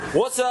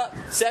What's up?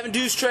 Seven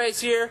Deuce Trace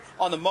here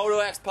on the Moto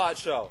X Pod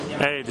Show.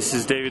 Hey, this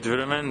is David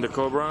Vitterman, the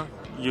Cobra.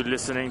 You're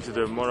listening to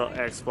the Moto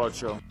X Pod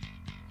Show.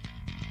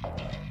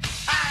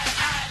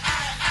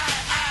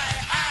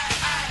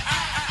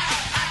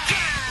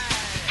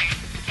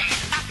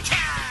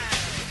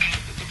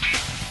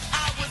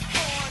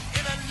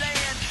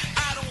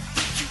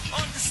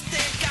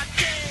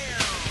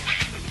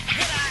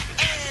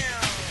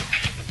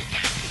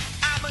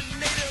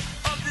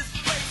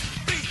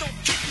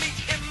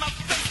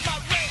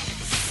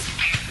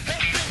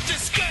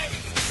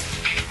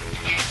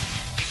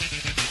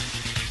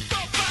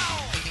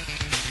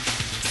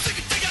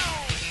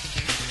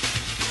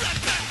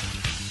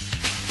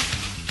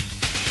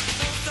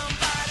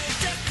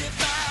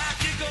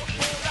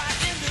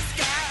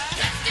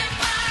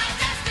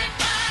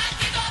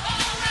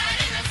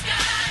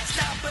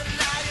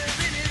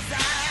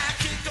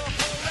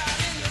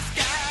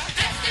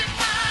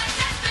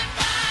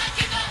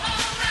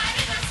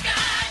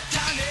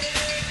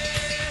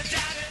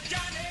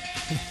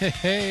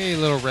 Hey,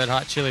 little Red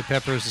Hot Chili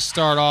Peppers to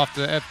start off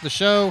the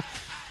show.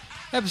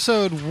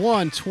 Episode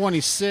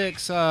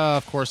 126.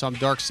 Of course, I'm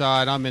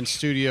Darkside. I'm in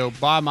studio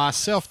by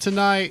myself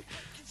tonight.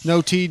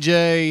 No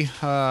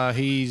TJ.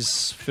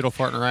 He's fiddle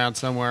farting around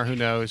somewhere. Who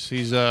knows?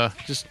 He's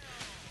just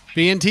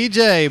being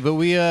TJ. But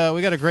we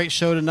got a great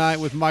show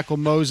tonight with Michael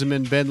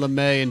Mosiman, Ben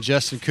LeMay, and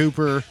Justin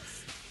Cooper.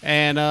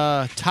 And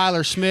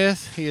Tyler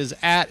Smith. He is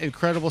at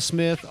Incredible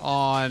Smith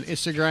on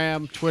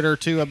Instagram, Twitter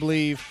too, I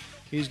believe.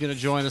 He's going to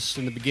join us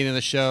in the beginning of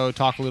the show,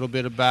 talk a little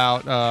bit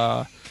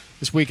about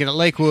this weekend at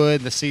Lakewood,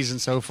 the season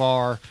so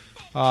far.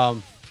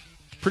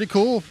 Pretty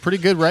cool, pretty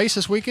good race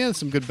this weekend,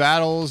 some good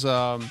battles.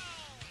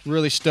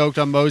 Really stoked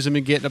on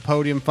Mosiman getting a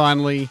podium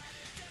finally.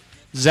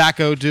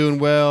 Zacho doing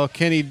well.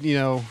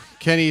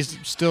 Kenny's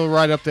still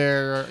right up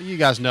there. You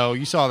guys know,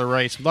 you saw the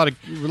race. A lot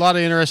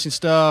of interesting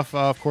stuff.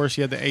 Of course,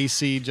 you had the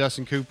AC,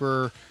 Justin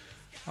Cooper,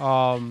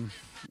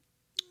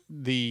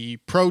 the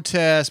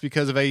protest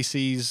because of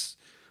AC's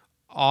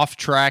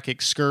off-track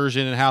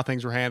excursion and how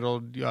things were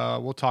handled.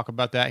 We'll talk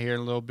about that here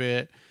in a little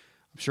bit.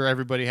 I'm sure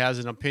everybody has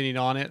an opinion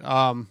on it.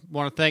 Want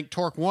to thank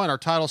Torque One, our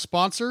title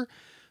sponsor,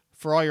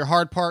 for all your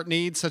hard part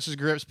needs, such as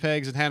grips,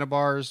 pegs, and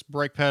handlebars,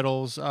 brake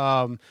pedals.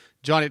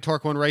 Johnny at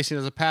Torque One Racing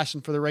has a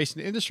passion for the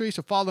racing industry,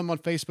 so follow them on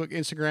Facebook,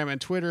 Instagram,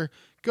 and Twitter.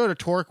 Go to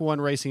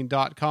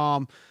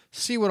torque1racing.com.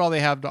 See what all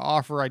they have to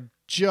offer. I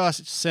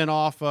just sent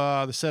off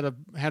the set of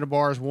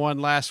handlebars one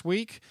last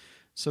week,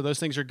 so those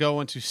things are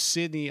going to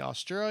Sydney,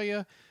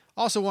 Australia.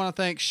 Also want to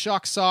thank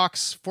Shock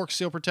Socks, Fork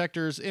Seal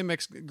Protectors,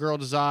 MX Girl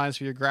Designs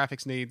for your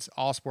graphics needs,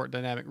 All Sport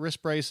Dynamic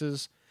Wrist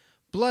Braces,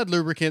 Blood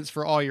Lubricants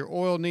for all your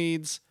oil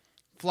needs,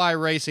 Fly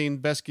Racing,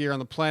 best gear on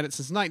the planet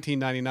since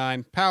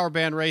 1999, Power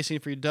Band Racing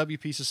for your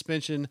WP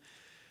suspension,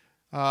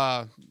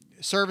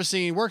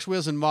 servicing, Works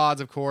Wheels and Mods,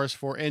 of course,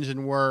 for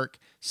engine work,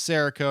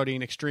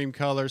 Cerakoting, Extreme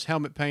Colors,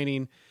 helmet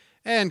painting,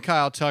 and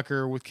Kyle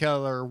Tucker with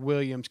Keller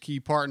Williams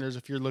Key Partners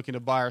if you're looking to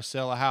buy or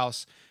sell a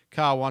house.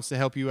 Kyle wants to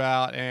help you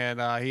out,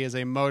 and he is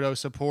a moto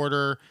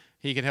supporter.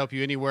 He can help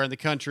you anywhere in the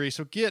country,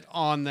 so get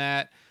on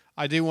that.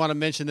 I do want to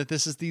mention that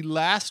this is the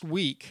last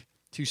week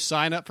to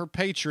sign up for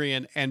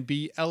Patreon and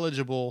be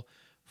eligible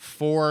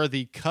for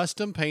the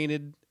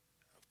custom-painted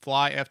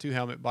Fly F2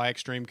 helmet by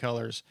Extreme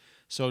Colors.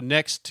 So we're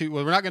not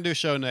going to do a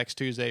show next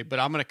Tuesday, but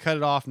I'm going to cut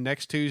it off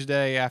next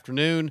Tuesday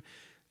afternoon.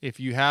 If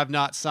you have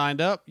not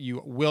signed up,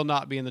 you will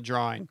not be in the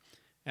drawing.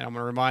 And I'm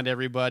going to remind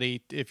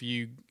everybody, if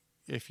you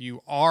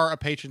are a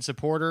patron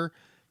supporter,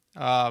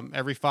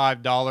 every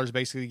 $5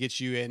 basically gets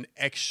you an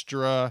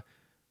extra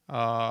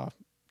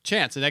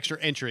chance, an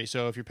extra entry.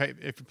 So if you're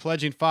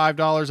pledging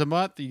 $5 a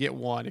month, you get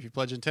one. If you're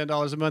pledging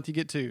 $10 a month, you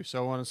get two.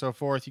 So on and so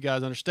forth. You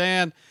guys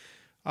understand.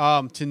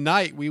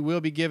 Tonight we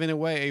will be giving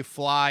away a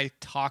Fly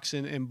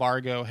Toxin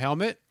Embargo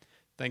helmet.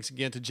 Thanks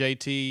again to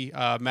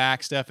JT,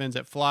 Max, Steffens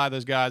at Fly.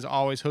 Those guys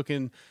always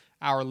hooking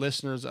our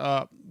listeners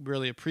up.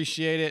 Really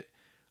appreciate it.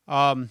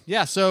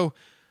 So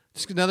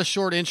just another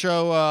short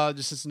intro,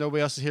 just since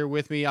nobody else is here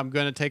with me. I'm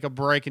going to take a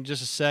break in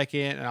just a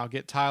second, and I'll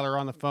get Tyler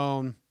on the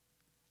phone.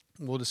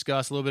 We'll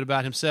discuss a little bit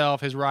about himself,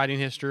 his riding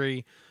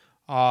history,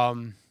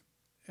 and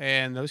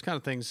those kind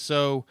of things.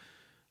 So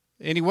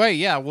anyway,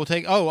 we'll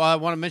take – I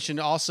want to mention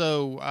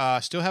also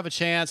still have a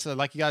chance. I'd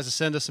like you guys to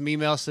send us some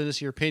emails, send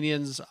us your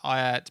opinions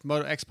at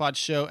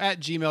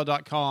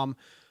motoxpodshow@gmail.com,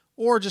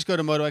 or just go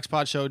to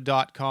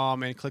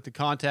motoxpodshow.com and click the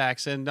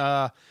contacts and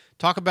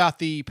talk about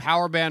the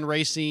Power Band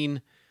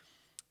Racing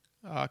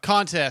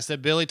contest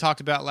that Billy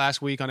talked about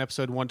last week on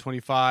episode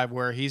 125,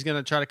 where he's going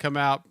to try to come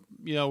out.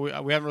 We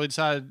haven't really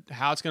decided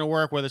how it's going to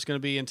work, whether it's going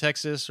to be in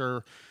Texas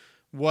or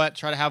what.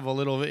 Try to have a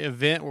little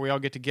event where we all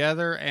get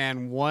together,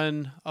 and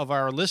one of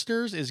our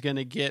listeners is going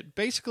to get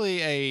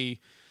basically a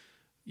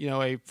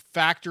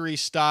factory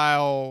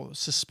style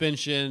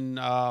suspension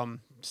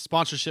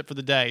sponsorship for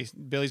the day.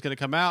 Billy's going to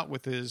come out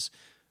with the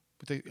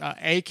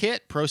A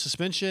kit Pro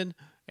Suspension,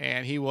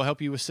 and he will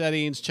help you with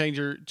settings, change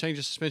your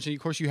suspension. Of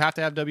course, you have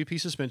to have WP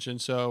suspension,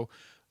 so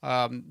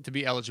to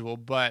be eligible.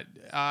 But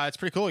it's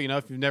pretty cool.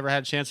 If you've never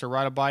had a chance to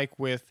ride a bike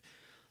with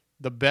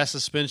the best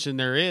suspension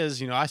there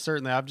is.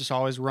 I've just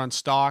always run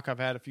stock. I've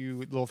had a few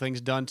little things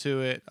done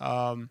to it,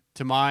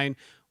 to mine.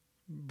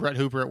 Brett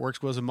Hooper at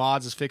Works Wheels and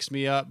Mods has fixed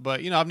me up,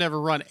 but I've never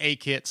run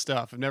A-kit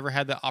stuff. I've never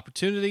had the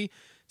opportunity.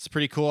 It's a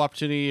pretty cool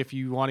opportunity. If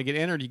you want to get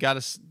entered, you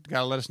got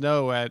to let us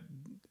know at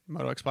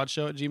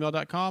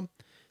motoxpodshow@gmail.com.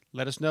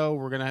 Let us know.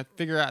 We're going to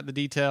figure out the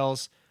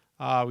details.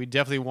 We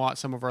definitely want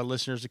some of our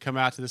listeners to come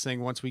out to this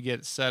thing once we get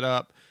it set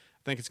up.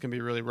 I think it's going to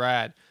be really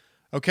rad.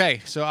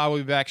 Okay, so I will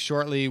be back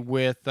shortly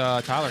with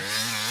Tyler.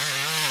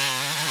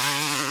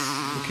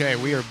 Okay,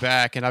 we are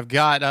back, and I've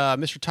got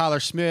Mr. Tyler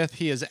Smith.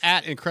 He is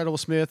at Incredible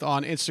Smith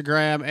on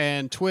Instagram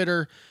and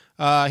Twitter.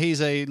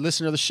 He's a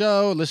listener of the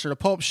show, listener to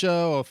Pulp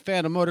Show, a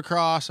fan of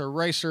motocross, a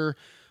racer.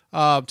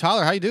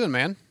 Tyler, how you doing,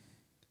 man?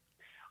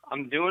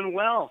 I'm doing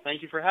well.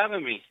 Thank you for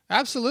having me.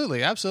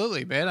 Absolutely,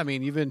 man. I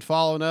mean, you've been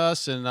following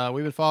us, and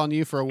we've been following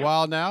you for a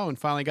while now, and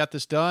finally got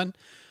this done.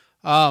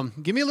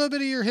 Give me a little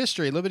bit of your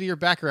history, a little bit of your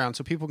background,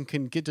 so people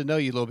can get to know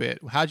you a little bit.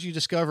 How'd you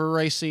discover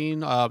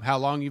racing? How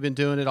long you've been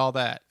doing it? All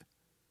that.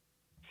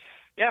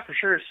 Yeah, for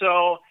sure.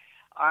 So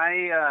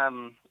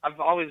I've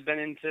always been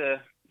into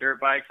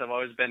dirt bikes. I've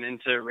always been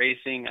into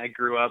racing. I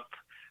grew up,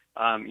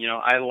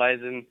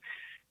 idolizing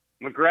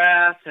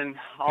McGrath and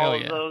all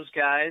of those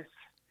guys.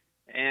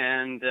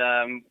 And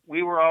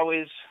we were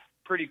always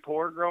pretty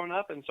poor growing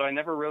up, and so I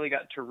never really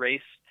got to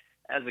race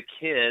as a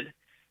kid.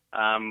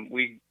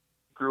 We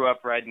grew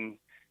up riding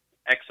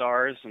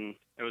XRs, and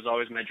it was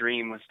always my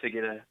dream was to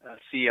get a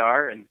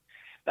CR, and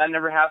that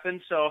never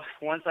happened. So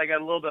once I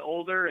got a little bit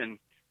older and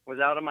was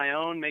out on my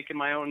own, making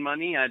my own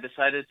money, I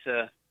decided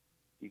to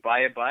buy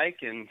a bike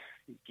and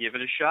give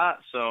it a shot.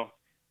 So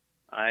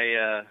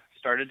I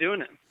started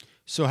doing it.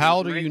 So how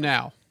old are you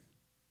now?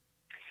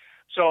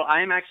 So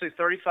I'm actually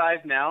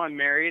 35 now. I'm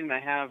married, and I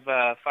have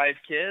 5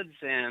 kids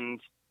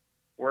and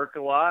work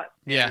a lot.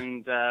 Yeah.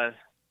 And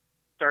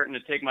starting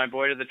to take my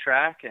boy to the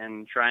track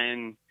and try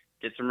and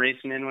get some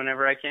racing in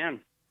whenever I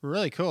can.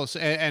 Really cool. So,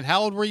 and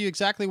how old were you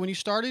exactly when you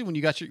started? When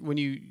you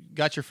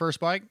got your first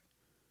bike?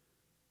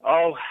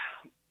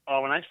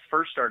 When I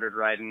first started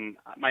riding,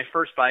 my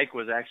first bike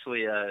was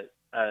actually a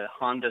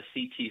Honda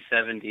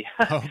CT70.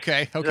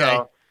 Okay.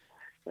 So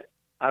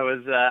I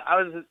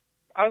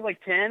was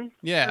like 10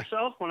 or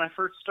so when I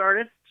first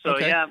started. So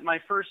yeah, my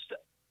first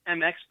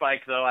MX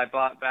bike though I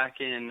bought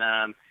back in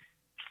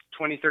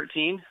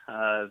 2013,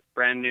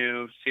 brand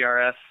new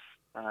CRF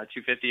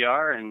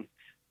 250R, and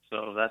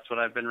so that's what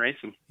I've been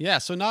racing. Yeah,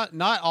 so not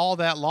all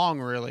that long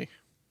really.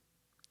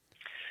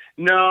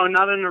 No,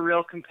 not on a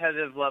real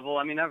competitive level.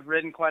 I mean, I've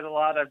ridden quite a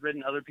lot. I've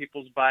ridden other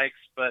people's bikes,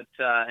 but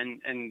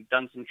and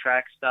done some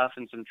track stuff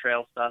and some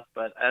trail stuff.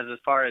 But as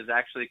far as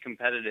actually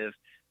competitive,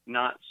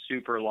 not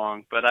super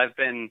long. But I've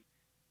been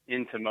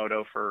into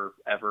moto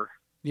forever.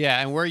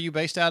 Yeah, and where are you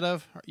based out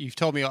of? You've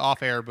told me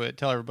off air, but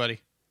tell everybody.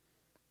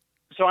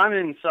 So I'm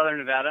in Southern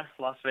Nevada,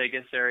 Las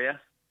Vegas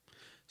area.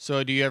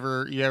 So do you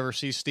ever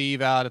see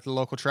Steve out at the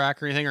local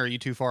track or anything, or are you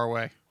too far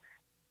away?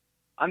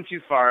 I'm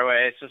too far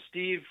away. So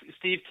Steve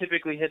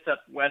typically hits up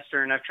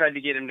Western. I've tried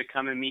to get him to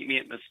come and meet me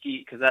at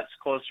Mesquite because that's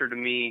closer to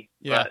me.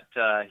 Yeah.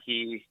 But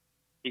he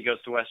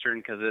goes to Western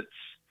because it's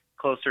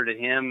closer to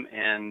him,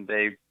 and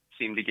they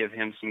seem to give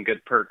him some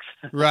good perks.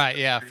 Right.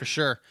 Yeah, for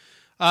sure.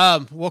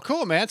 Well,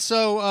 cool, man.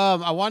 So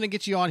I want to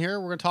get you on here.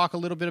 We're going to talk a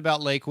little bit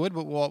about Lakewood,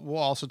 but we'll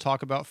also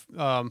talk about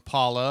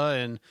Pala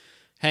and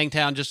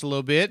Hangtown just a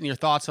little bit, and your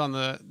thoughts on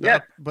the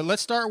But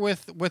let's start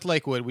with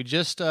Lakewood. We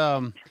just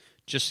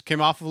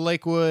came off of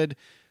Lakewood.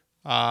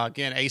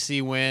 Again,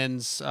 AC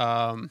wins.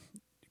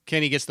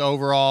 Kenny gets the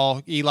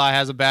overall. Eli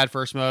has a bad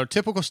first moto.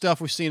 Typical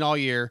stuff we've seen all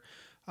year.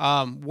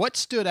 What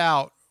stood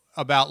out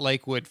about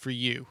Lakewood for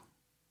you?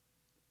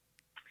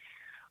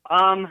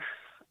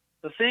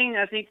 The thing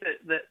I think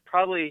that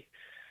probably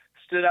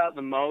stood out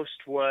the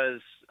most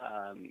was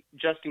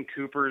Justin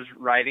Cooper's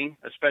riding,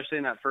 especially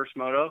in that first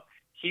moto.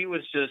 He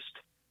was just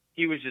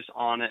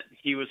on it.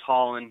 He was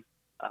hauling.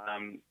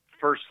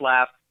 First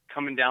lap,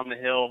 coming down the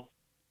hill,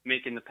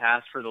 making the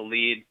pass for the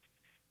lead.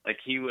 Like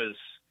he's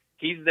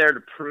there to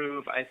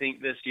prove, I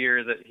think, this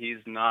year that he's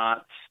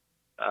not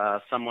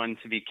someone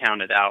to be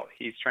counted out.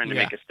 He's trying to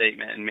make a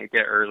statement and make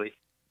it early.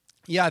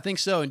 Yeah, I think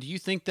so. And do you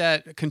think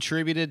that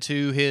contributed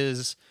to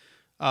his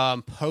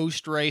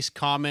post-race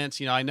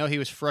comments? I know he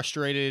was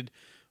frustrated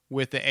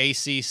with the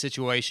AC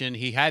situation.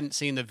 He hadn't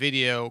seen the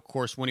video, of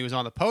course, when he was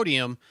on the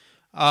podium.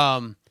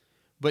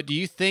 But do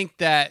you think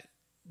that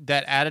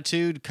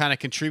attitude kind of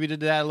contributed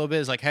to that a little bit?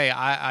 It's like, hey,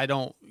 I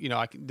don't,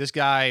 this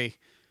guy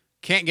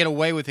can't get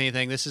away with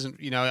anything. This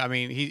isn't,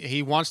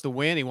 he wants to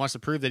win. He wants to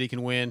prove that he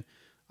can win.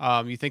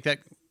 You think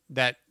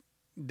that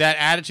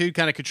attitude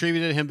kind of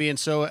contributed to him being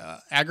so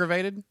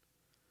aggravated?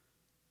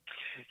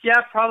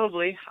 Yeah,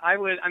 probably. I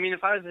would. I mean,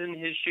 if I was in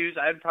his shoes,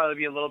 I'd probably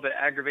be a little bit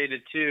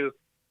aggravated too.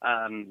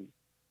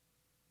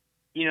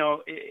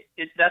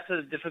 That's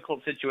a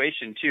difficult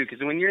situation too, because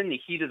when you're in the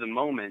heat of the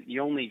moment,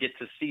 you only get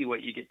to see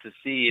what you get to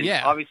see. And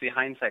obviously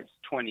hindsight's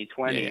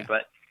 20/20,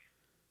 but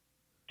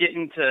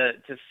getting to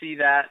see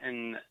that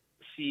and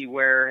see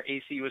where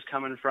AC was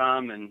coming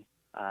from and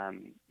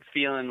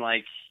feeling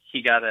like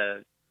he got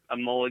a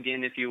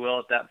mulligan, if you will,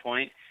 at that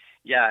point.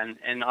 Yeah,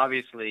 and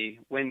obviously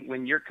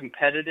when you're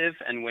competitive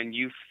and when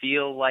you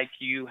feel like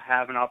you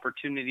have an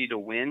opportunity to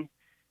win,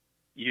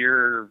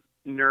 your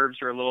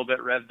nerves are a little bit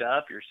revved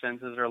up, your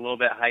senses are a little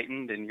bit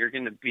heightened, and you're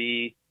going to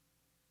be,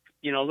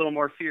 a little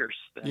more fierce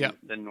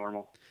than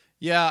normal.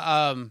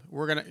 Yeah,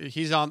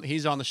 he's on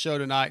the show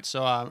tonight,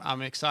 so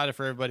I'm excited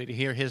for everybody to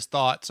hear his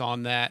thoughts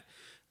on that.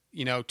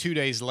 2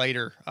 days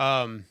later,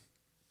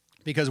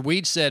 because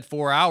Weed said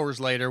 4 hours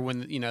later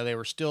when they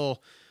were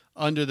still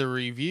under the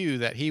review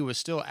that he was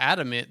still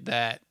adamant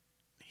that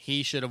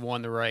he should have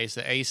won the race,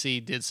 that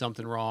AC did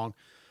something wrong.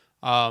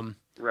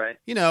 Right.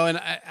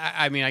 And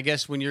I mean, I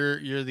guess when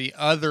you're the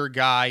other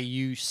guy,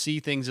 you see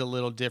things a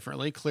little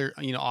differently. Clear,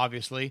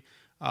 obviously.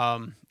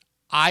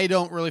 I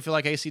don't really feel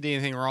like AC did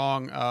anything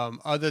wrong,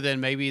 other than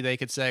maybe they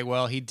could say,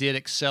 well, he did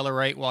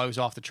accelerate while he was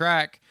off the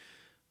track.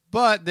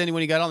 But then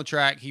when he got on the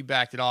track, he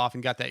backed it off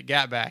and got that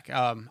gap back.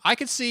 I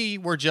could see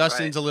where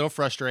Justin's a little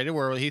frustrated,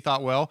 where he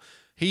thought, well,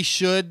 he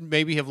should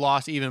maybe have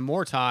lost even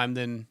more time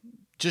than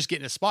just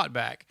getting his spot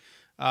back.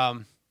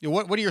 What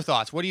are your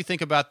thoughts? What do you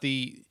think about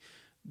the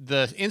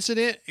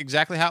incident,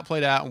 exactly how it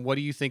played out, and what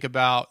do you think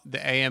about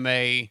the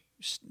AMA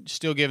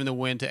still giving the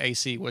win to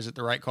AC? Was it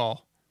the right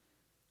call?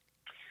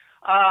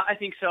 I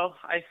think so.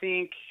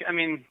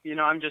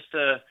 I'm just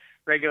a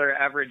regular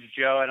average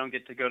Joe. I don't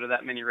get to go to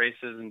that many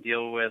races and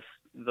deal with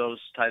those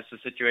types of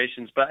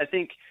situations. But I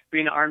think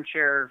being an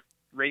armchair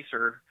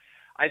racer,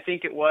 I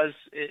think it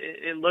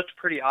looked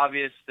pretty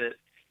obvious that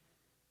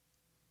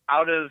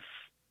out of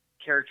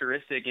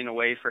characteristic in a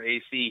way for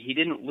AC, he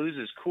didn't lose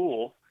his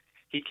cool.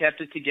 He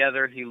kept it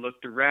together. He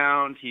looked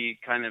around. He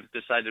kind of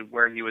decided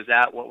where he was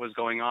at, what was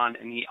going on.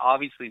 And he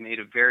obviously made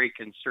a very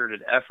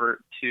concerted effort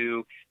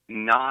to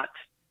not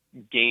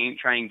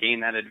try and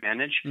gain that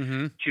advantage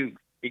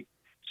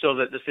so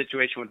that the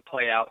situation would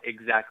play out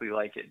exactly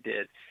like it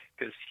did.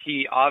 Because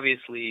he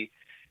obviously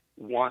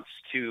wants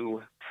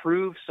to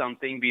prove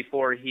something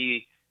before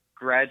he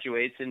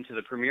graduates into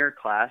the premier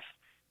class,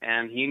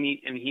 and he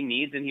needs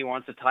and he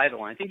wants a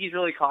title. And I think he's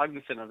really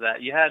cognizant of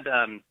that. You had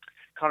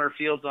Connor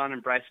Fields on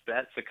and Bryce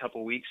Betts a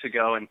couple weeks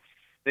ago, and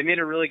they made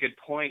a really good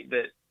point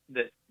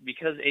that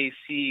because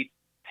AC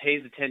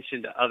pays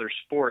attention to other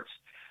sports,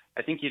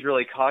 I think he's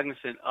really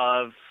cognizant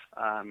of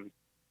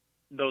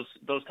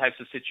those types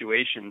of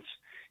situations.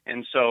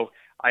 And so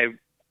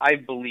I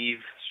believe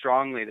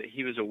strongly that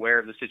he was aware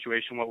of the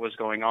situation, what was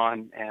going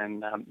on,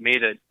 and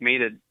made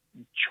a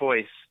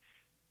choice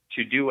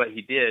to do what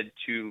he did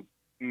to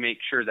make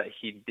sure that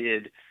he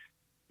did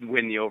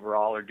win the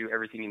overall or do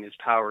everything in his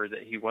power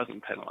that he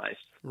wasn't penalized.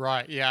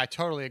 Right. Yeah, I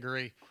totally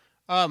agree.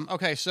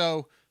 Okay,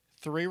 so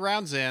 3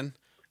 rounds in,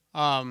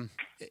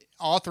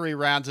 all 3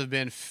 rounds have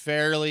been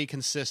fairly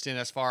consistent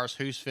as far as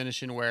who's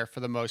finishing where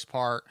for the most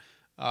part.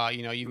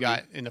 You've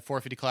got in the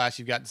 450 class,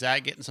 you've got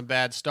Zach getting some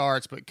bad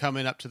starts, but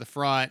coming up to the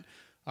front.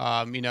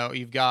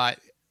 You've got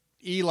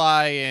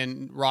Eli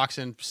and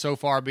Roxon so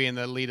far being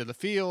the lead of the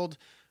field.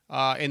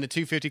 In the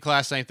 250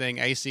 class, same thing.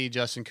 AC,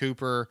 Justin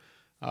Cooper,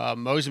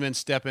 Mosiman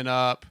stepping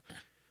up.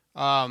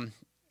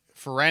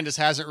 Ferrandis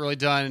hasn't really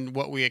done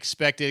what we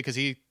expected because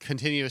he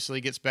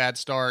continuously gets bad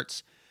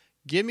starts.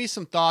 Give me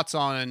some thoughts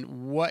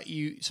on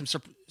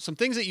some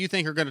things that you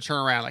think are going to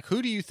turn around. Like,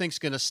 who do you think is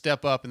going to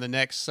step up in the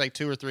next, say,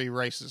 2 or 3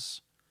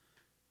 races?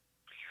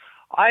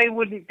 I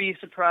wouldn't be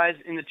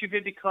surprised in the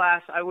 250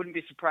 class. I wouldn't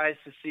be surprised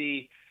to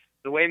see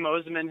the way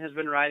Mosiman has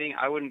been riding.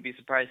 I wouldn't be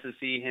surprised to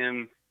see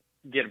him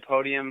get a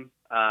podium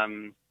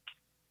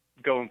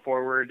going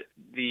forward.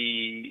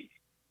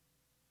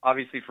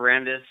 Obviously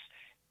Ferrandis,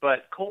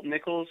 but Colt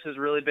Nichols has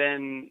really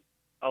been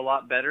a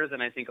lot better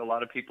than I think a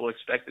lot of people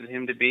expected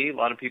him to be. A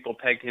lot of people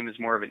pegged him as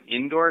more of an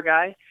indoor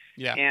guy.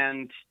 Yeah.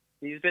 And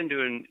he's been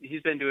doing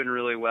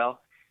really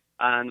well.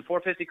 In the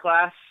 450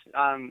 class,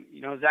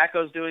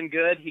 Zacho's doing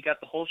good. He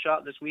got the whole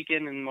shot this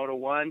weekend in Moto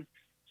 1.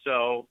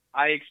 So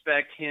I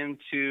expect him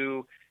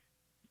to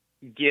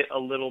get a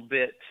little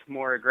bit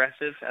more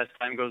aggressive as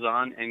time goes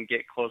on and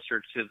get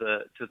closer to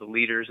the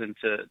leaders and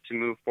to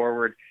move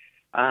forward.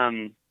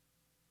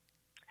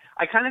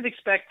 I kind of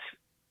expect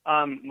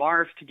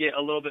Marv to get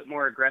a little bit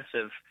more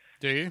aggressive.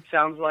 Do you?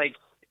 Sounds like,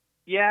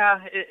 yeah,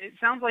 it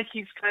sounds like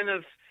he's kind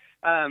of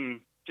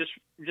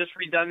just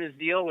redone his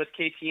deal with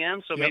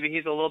KTM, so maybe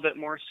he's a little bit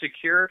more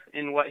secure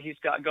in what he's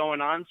got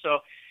going on. So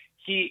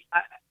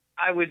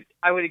I would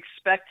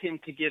expect him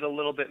to get a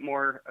little bit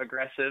more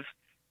aggressive.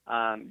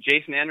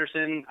 Jason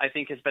Anderson, I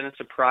think, has been a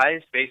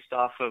surprise based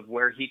off of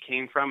where he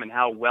came from and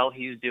how well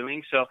he's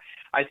doing. So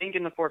I think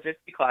in the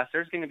 450 class,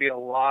 there's going to be a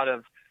lot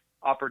of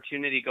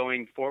opportunity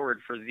going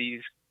forward for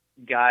these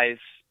guys,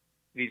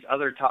 these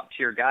other top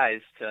tier guys,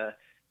 to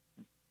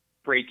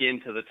break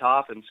into the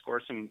top and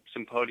score some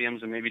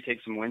podiums and maybe take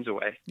some wins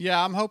away.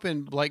 Yeah, I'm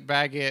hoping Blake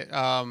Baggett,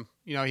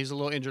 he's a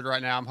little injured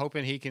right now. I'm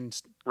hoping he can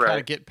kind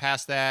of get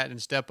past that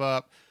and step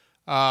up.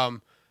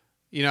 I'm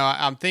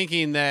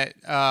thinking that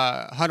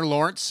Hunter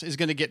Lawrence is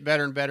going to get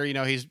better and better.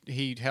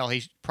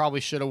 He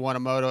probably should have won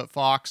a moto at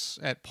Fox,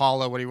 at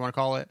Paula, what do you want to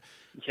call it?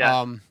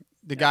 Yeah.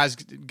 The guy's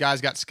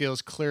got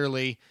skills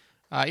clearly.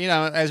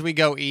 As we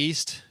go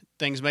east,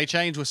 things may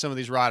change with some of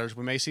these riders.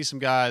 We may see some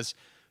guys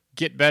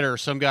get better,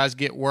 some guys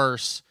get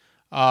worse.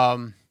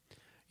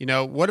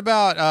 What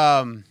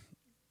about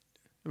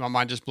my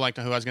mind just blanked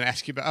on who I was going to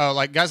ask you about. Oh,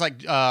 like guys like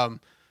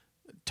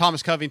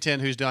Thomas Covington,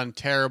 who's done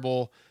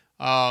terrible.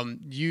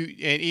 And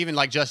even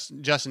like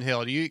Justin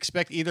Hill. Do you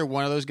expect either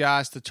one of those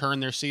guys to turn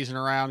their season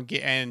around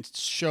and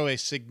show a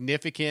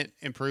significant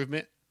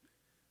improvement?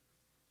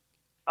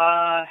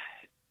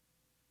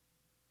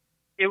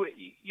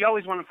 You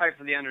always want to fight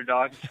for the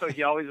underdog, so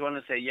you always want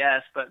to say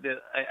yes. But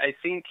I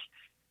think,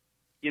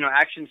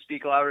 actions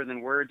speak louder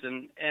than words,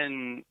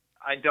 and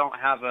I don't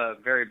have a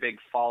very big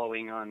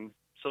following on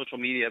social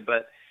media,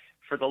 but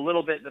for the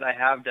little bit that I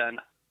have done,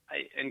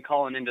 and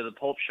calling into the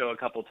Pulp Show a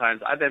couple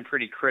times, I've been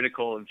pretty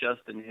critical of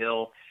Justin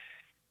Hill.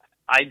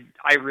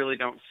 I really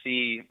don't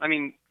see. I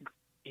mean,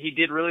 he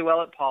did really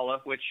well at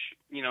Paula, which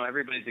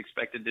everybody's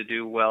expected to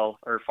do well,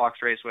 or Fox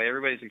Raceway.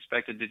 Everybody's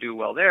expected to do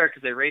well there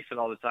because they race it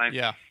all the time.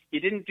 Yeah. He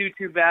didn't do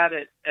too bad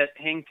at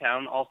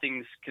Hangtown, all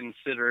things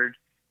considered,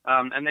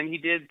 and then he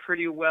did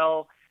pretty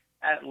well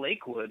at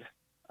Lakewood.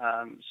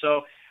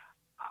 So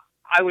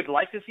I would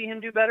like to see him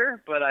do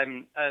better, but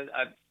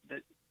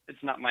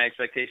it's not my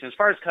expectation. As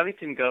far as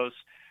Covington goes,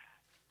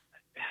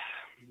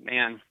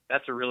 man,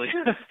 that's a really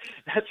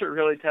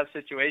tough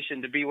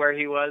situation to be where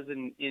he was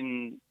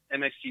in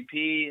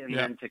MXGP and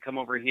then to come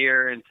over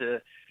here and to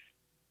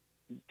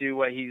do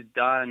what he's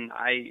done.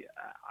 I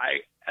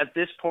at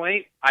this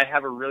point, I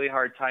have a really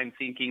hard time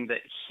thinking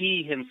that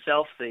he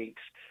himself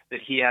thinks that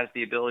he has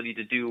the ability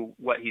to do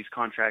what he's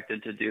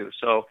contracted to do.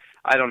 So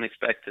I don't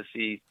expect to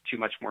see too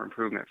much more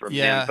improvement from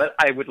him, but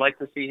I would like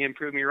to see him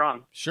prove me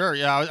wrong. Sure.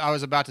 Yeah. I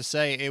was about to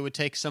say it would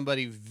take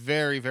somebody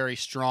very, very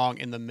strong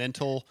in the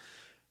mental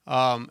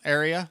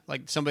area,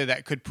 like somebody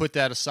that could put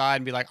that aside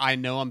and be like, I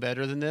know I'm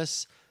better than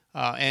this.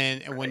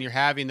 And when you're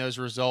having those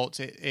results,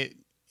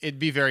 it'd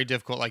be very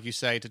difficult, like you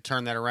say, to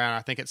turn that around.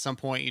 I think at some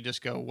point you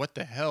just go, what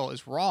the hell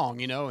is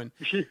wrong? And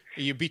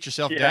you beat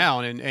yourself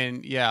down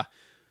and yeah.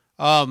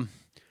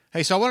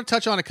 Hey, so I want to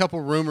touch on a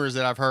couple rumors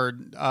that I've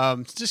heard.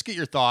 Just get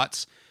your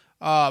thoughts.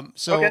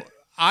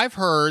 I've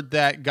heard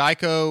that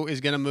Geico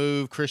is going to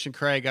move Christian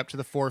Craig up to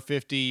the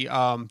 450.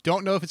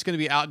 Don't know if it's going to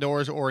be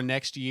outdoors or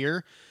next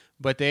year,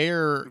 but they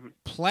are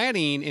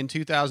planning in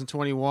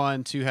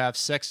 2021 to have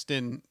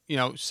Sexton,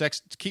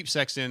 keep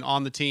Sexton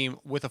on the team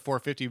with a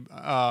 450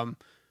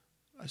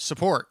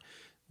 support.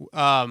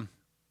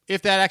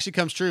 If that actually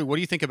comes true, what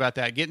do you think about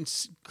that? Getting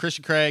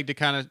Christian Craig to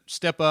kind of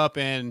step up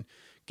and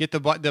get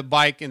the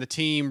bike and the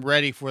team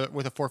ready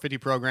with a 450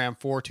 program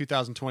for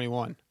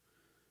 2021.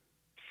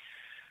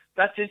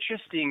 That's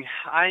interesting.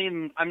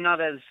 I'm not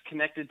as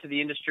connected to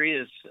the industry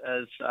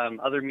as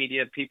other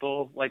media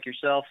people like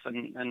yourself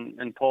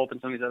and Pulp and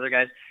some of these other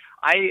guys.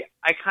 I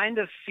kind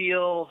of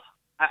feel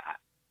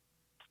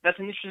that's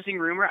an interesting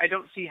rumor. I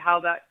don't see how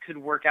that could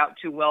work out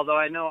too well, though.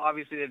 I know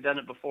obviously they've done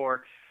it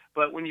before,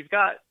 but when you've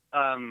got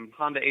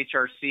Honda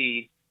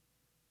HRC,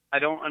 I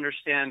don't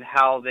understand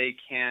how they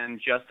can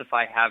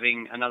justify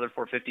having another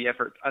 450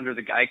 effort under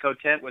the Geico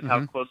tent with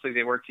how closely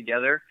they work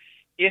together.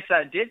 If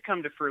that did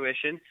come to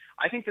fruition,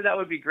 I think that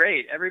would be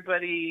great.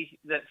 Everybody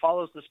that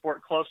follows the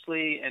sport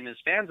closely and is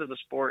fans of the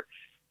sport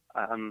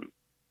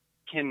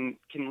can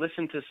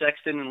listen to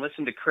Sexton and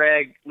listen to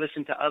Craig,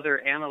 listen to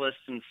other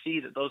analysts and see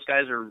that those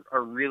guys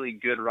are really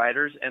good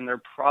riders, and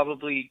they're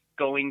probably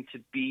going to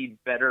be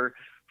better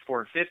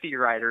 450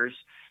 riders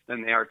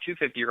than they are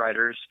 250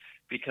 riders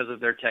because of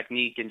their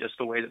technique and just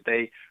the way that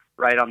they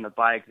ride on the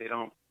bike. They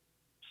don't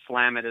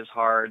slam it as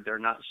hard. They're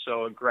not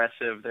so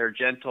aggressive. They're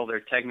gentle. They're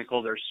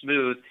technical. They're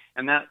smooth.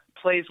 And that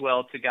plays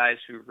well to guys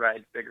who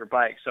ride bigger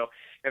bikes. So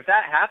if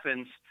that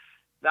happens,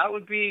 that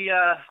would be,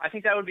 I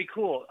think that would be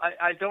cool.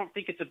 I don't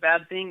think it's a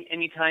bad thing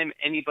anytime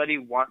anybody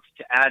wants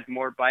to add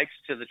more bikes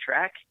to the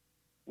track.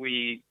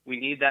 We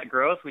need that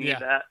growth. We need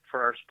that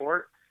for our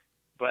sport.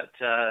 But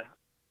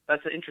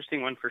that's an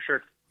interesting one for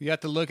sure. You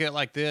have to look at it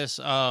like this.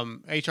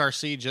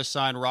 HRC just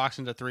signed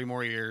Roczen to 3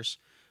 more years.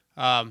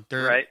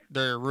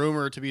 They're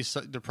rumored to be.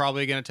 They're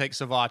probably going to take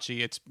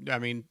Savacci.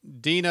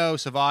 Dino,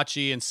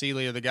 Savacci, and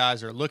Seeley are the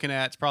guys they're looking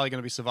at. It's probably going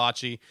to be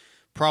Savacci,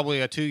 probably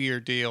a 2-year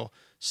deal.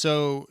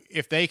 So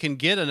if they can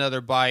get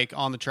another bike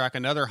on the track,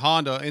 another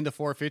Honda in the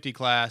 450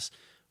 class,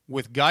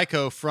 with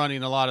Geico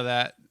fronting a lot of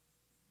that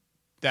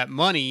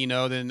money,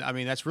 then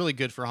that's really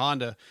good for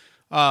Honda.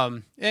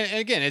 And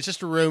again, it's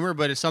just a rumor,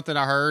 but it's something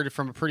I heard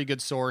from a pretty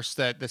good source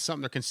that's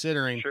something they're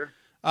considering. Sure.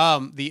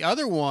 The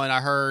other one I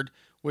heard,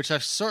 which I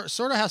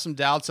sort of have some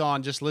doubts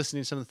on just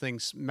listening to some of the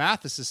things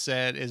Mathis has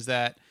said, is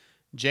that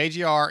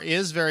JGR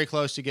is very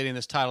close to getting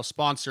this title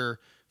sponsor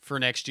for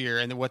next year.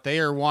 And what they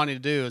are wanting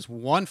to do is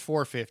one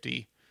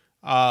 450,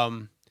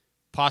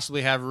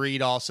 possibly have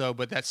Reed also,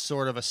 but that's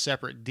sort of a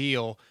separate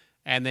deal.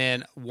 And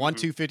then one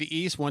 250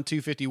 East, one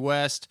 250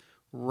 West,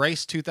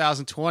 race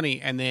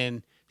 2020, and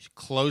then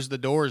close the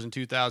doors in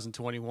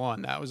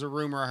 2021. That was a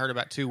rumor I heard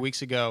about 2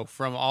 weeks ago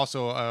from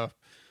also a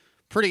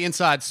pretty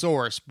inside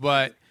source,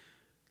 but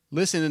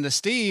listening to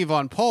Steve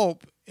on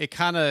Pulp, it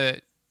kind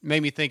of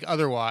made me think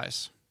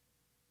otherwise.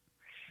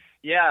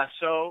 Yeah.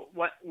 So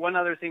one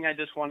other thing I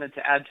just wanted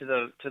to add to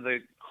the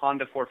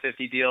Honda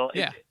 450 deal.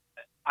 Yeah.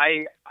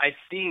 I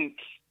think,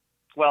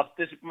 well,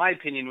 this my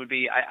opinion would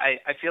be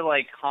I feel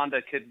like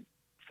Honda could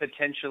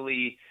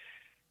potentially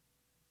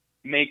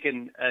make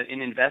an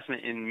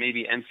investment in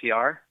maybe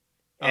NCR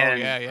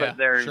and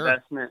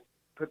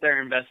put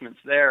their investments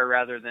there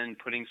rather than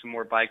putting some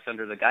more bikes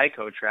under the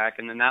Geico track,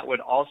 and then that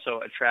would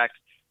also attract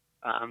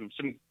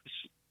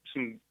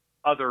some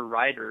other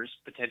riders,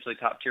 potentially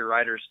top tier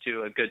riders,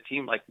 to a good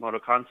team like Moto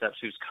Concepts,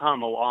 who's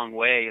come a long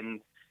way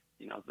in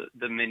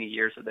the many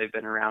years that they've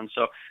been around.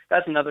 So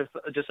that's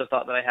just a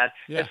thought that I had.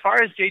 Yeah. As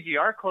far as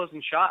JGR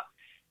closing shop,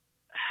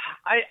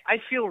 I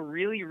feel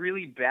really,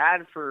 really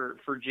bad for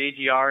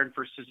JGR and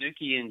for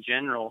Suzuki in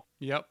general.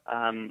 Yep.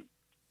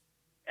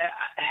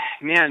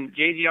 Man,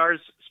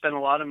 JGR's spent a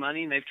lot of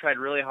money, and they've tried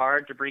really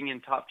hard to bring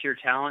in top tier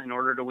talent in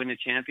order to win a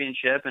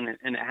championship, and it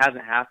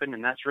hasn't happened,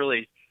 and that's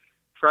really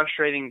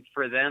frustrating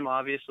for them,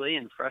 obviously,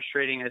 and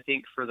frustrating, I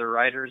think, for the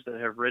riders that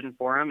have ridden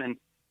for them, and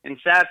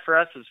sad for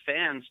us as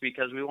fans,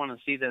 because we want to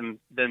see them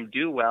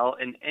do well.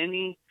 And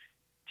any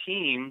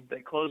team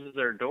that closes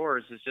their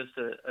doors is just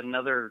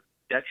another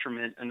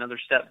detriment, another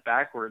step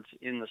backwards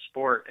in the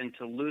sport. And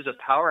to lose a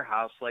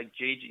powerhouse like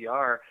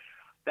JGR,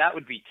 that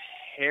would be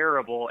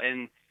terrible.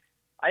 And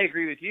I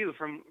agree with you.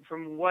 From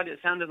what it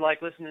sounded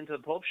like listening to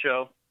the Pulp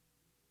Show,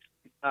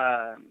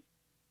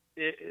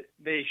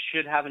 they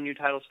should have a new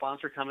title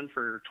sponsor coming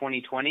for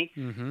 2020,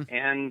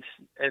 and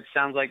it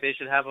sounds like they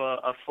should have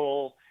a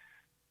full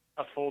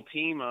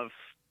team of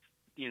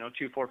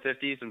 2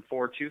 450s and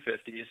 4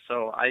 250s.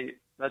 So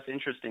that's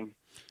interesting.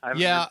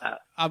 Yeah,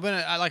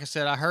 like I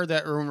said, I heard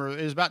that rumor.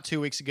 It was about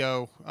 2 weeks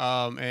ago,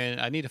 and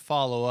I need to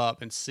follow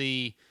up and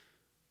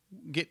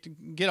get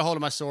a hold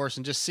of my source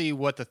and just see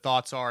what the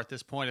thoughts are at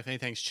this point, if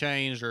anything's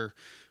changed or.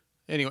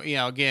 Anyway,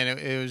 again,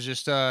 it was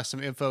just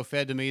some info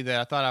fed to me that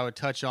I thought I would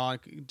touch on.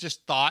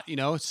 Just thought,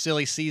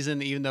 silly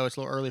season, even though it's a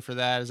little early for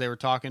that, as they were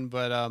talking.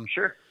 But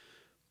sure.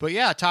 But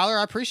yeah, Tyler,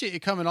 I appreciate you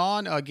coming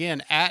on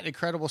again at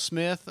Incredible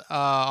Smith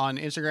on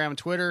Instagram and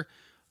Twitter.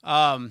 You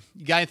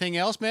got anything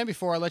else, man?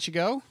 Before I let you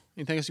go,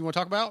 anything else you want to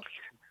talk about?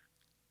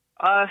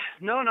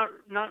 No,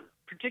 not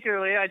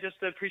particularly. I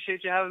just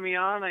appreciate you having me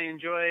on. I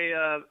enjoy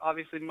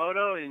obviously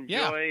moto,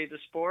 enjoy the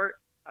sport.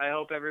 I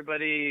hope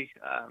everybody.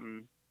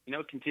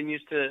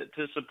 Continues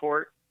to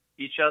support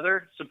each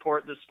other,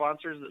 support the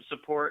sponsors that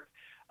support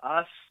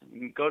us,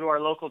 go to our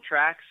local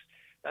tracks.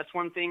 That's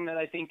one thing that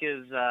I think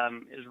is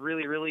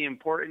really, really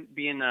important,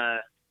 being a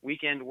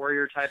weekend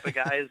warrior type of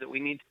guys, that we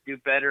need to do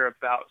better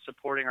about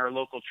supporting our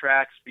local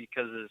tracks,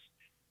 because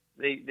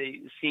they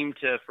seem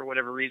to, for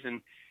whatever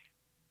reason,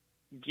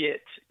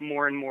 get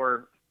more and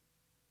more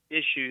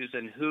issues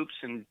and hoops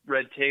and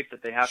red tape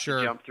that they have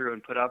to jump through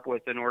and put up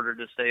with in order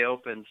to stay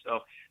open. So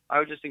I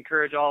would just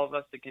encourage all of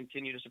us to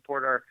continue to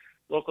support our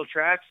local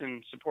tracks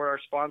and support our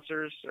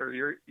sponsors, or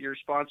your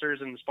sponsors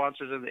and the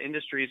sponsors of the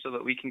industry, so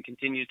that we can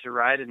continue to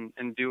ride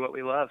and do what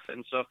we love.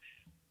 And so,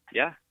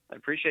 yeah, I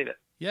appreciate it.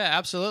 Yeah,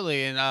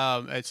 absolutely.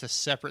 And it's a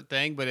separate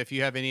thing, but if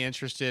you have any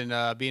interest in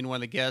being one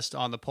of the guests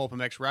on the Pulp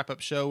MX wrap-up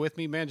show with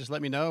me, man, just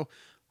let me know.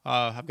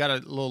 I've got a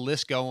little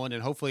list going,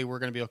 and hopefully we're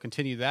going to be able to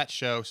continue that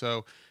show.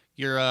 So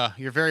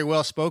you're very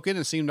well spoken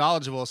and seem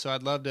knowledgeable, so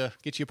I'd love to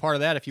get you a part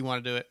of that if you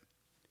want to do it.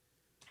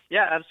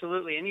 Yeah,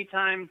 absolutely.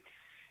 Anytime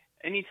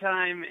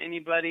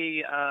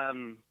anybody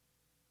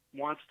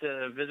wants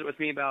to visit with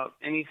me about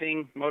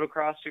anything,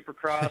 motocross,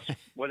 supercross,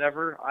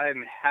 whatever,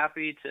 I'm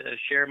happy to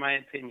share my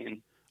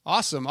opinion.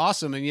 Awesome.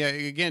 And yeah,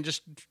 again,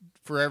 just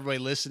for everybody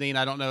listening,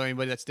 I don't know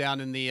anybody that's down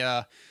in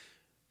the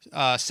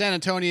San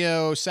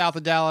Antonio, south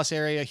of Dallas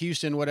area,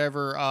 Houston,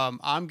 whatever.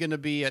 I'm going to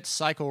be at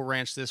Cycle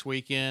Ranch this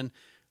weekend.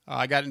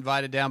 I got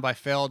invited down by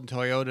Feld and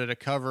Toyota to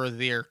cover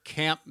their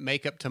Camp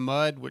Makeup to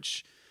Mud,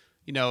 which,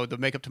 the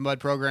Makeup to Mud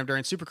program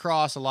during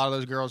Supercross. A lot of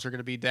those girls are going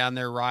to be down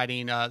there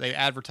riding. They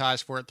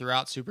advertise for it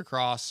throughout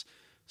Supercross.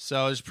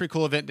 So it's a pretty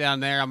cool event down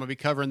there. I'm going to be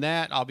covering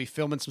that. I'll be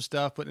filming some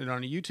stuff, putting it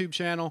on a YouTube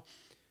channel.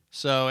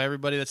 So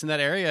everybody that's in that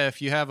area,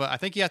 if you have I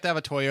think you have to have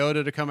a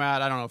Toyota to come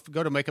out. I don't know.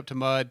 Go to Makeup to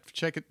Mud.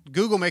 Check it.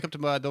 Google Makeup to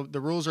Mud.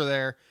 The rules are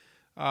there.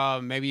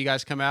 Maybe you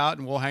guys come out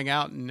and we'll hang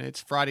out, and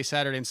it's Friday,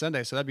 Saturday, and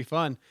Sunday. So that'd be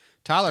fun.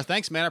 Tyler,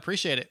 thanks, man. I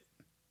appreciate it.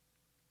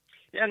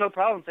 Yeah, no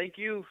problem. Thank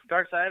you,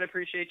 Darkside. I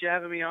appreciate you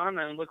having me on,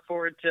 and look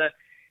forward to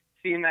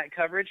seeing that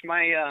coverage.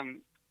 I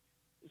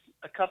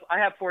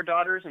have 4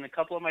 daughters, and a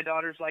couple of my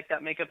daughters like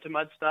that Makeup to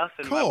Mud stuff,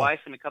 and my wife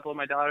and a couple of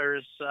my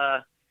daughters,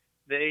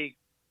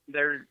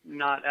 they're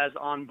not as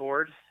on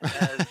board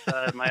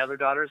as my other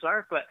daughters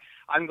are. But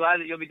I'm glad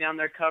that you'll be down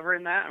there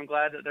covering that. I'm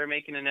glad that they're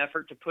making an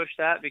effort to push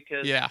that,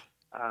 because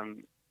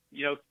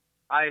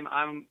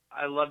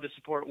I love to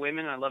support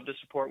women. I love to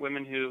support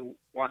women who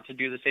want to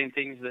do the same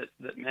things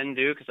that men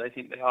do, because I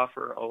think they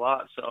offer a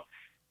lot. So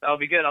that'll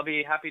be good. I'll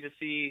be happy to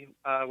see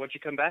what you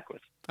come back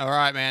with. All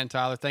right, man,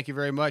 Tyler. Thank you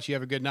very much. You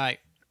have a good night.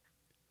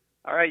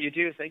 All right, you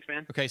too. Thanks,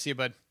 man. Okay, see you,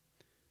 bud.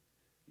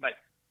 Bye.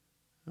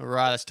 All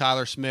right, that's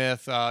Tyler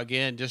Smith.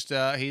 Again, just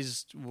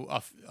he's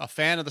a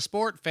fan of the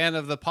sport, fan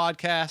of the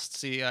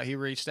podcasts. He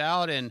reached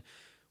out, and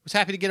was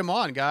happy to get him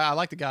on. I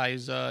like the guy.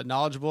 He's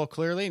knowledgeable,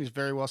 clearly, and he's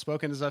very well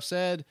spoken, as I've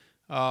said.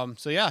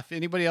 So yeah, if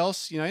anybody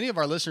else, any of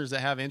our listeners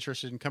that have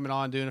interest in coming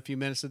on, doing a few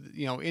minutes of,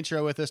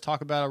 intro with us,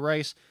 talk about a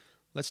race,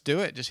 let's do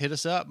it. Just hit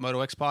us up,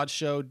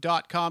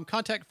 motoxpodshow.com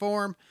contact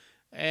form,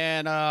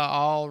 and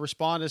I'll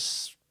respond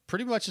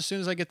pretty much as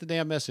soon as I get the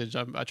damn message.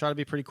 I try to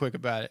be pretty quick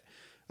about it.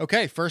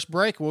 Okay, first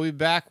break. We'll be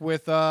back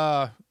with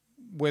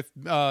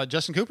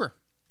Justin Cooper.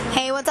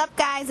 Hey, what's up,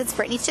 guys? It's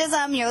Brittany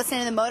Chisholm. You're listening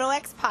to the Moto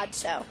X Pod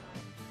Show.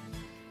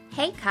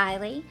 Hey,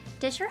 Kylie.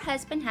 Does your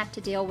husband have to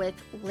deal with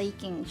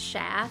leaking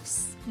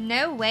shafts?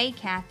 No way,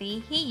 Kathy.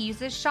 He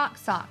uses Shock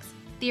Socks,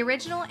 the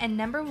original and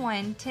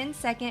 #1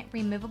 10-second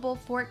removable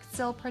fork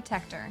seal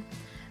protector.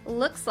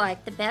 Looks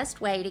like the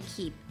best way to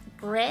keep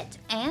grit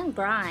and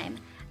grime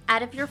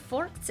out of your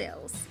fork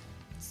seals.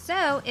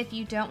 So, if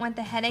you don't want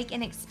the headache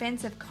and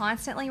expense of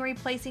constantly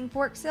replacing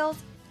fork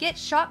seals, get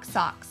Shock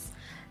Socks.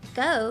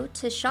 Go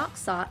to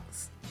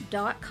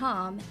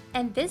shocksocks.com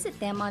and visit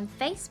them on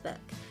Facebook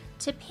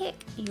to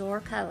pick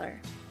your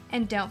color.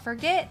 And don't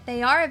forget,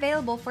 they are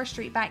available for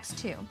street bikes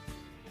too.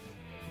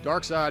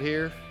 Dark Side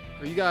here.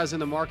 Are you guys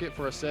in the market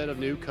for a set of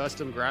new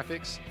custom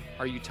graphics?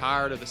 Are you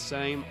tired of the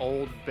same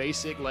old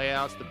basic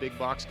layouts the big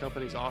box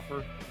companies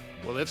offer?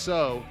 Well, if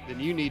so,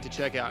 then you need to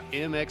check out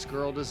MX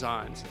Girl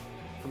Designs.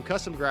 From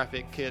custom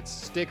graphic kits,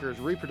 stickers,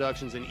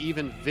 reproductions, and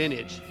even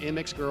vintage,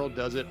 MX Girl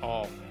does it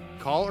all.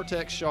 Call or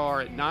text Shar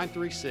at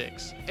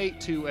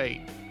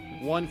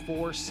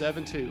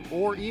 936-828-1472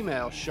 or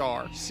email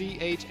Shar,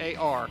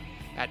 C-H-A-R,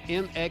 at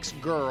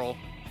mxgirl.com,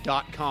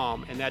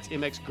 and that's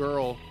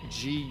mxgirl,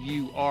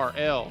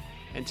 G-U-R-L,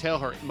 and tell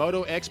her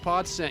Moto X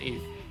Pod sent you.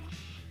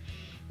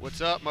 What's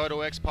up,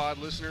 Moto X Pod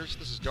listeners?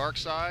 This is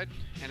Darkside,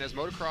 and as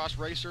motocross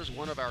racers,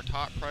 one of our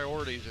top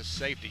priorities is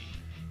safety.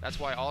 That's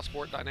why All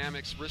Sport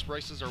Dynamics wrist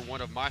braces are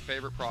one of my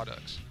favorite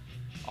products.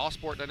 All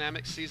Sport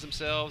Dynamics sees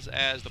themselves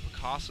as the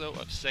Picasso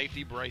of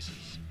safety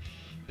braces.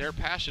 Their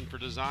passion for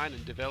design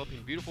and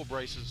developing beautiful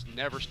braces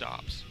never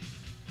stops.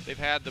 They've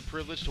had the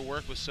privilege to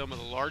work with some of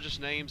the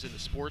largest names in the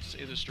sports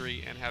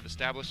industry and have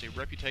established a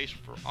reputation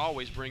for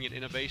always bringing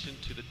innovation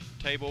to the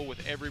table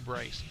with every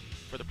brace.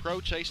 For the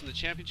pro chasing the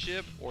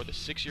championship or the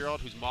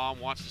 6-year-old whose mom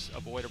wants to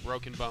avoid a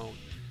broken bone,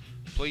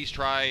 please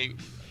try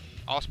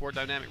All Sport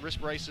Dynamic wrist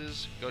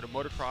braces. Go to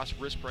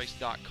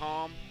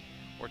motocrosswristbrace.com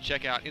or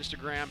check out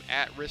Instagram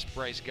at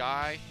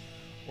wristbraceguy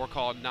or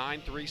call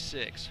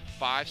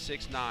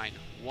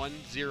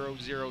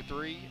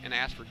 936-569-1003 and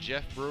ask for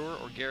Jeff Brewer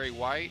or Gary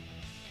White.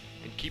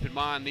 And keep in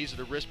mind, these are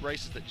the wrist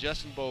braces that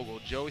Justin Bogle,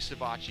 Joey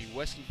Savacci,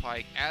 Weston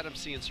Pike, Adam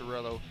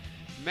Cianciarulo,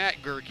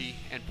 Matt Gerke,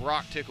 and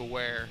Brock Tickle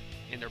wear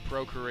in their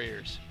pro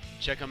careers.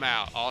 Check them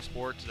out, All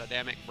Sports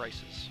Dynamic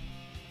Braces.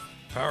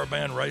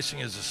 Powerband Racing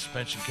is a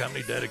suspension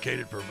company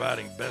dedicated to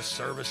providing best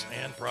service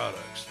and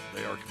products.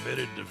 They are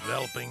committed to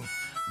developing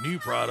new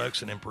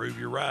products and improve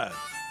your ride.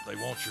 They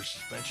want your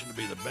suspension to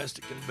be the best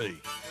it can be.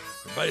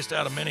 They're based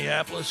out of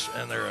Minneapolis,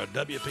 and they're a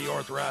WP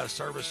authorized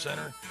service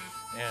center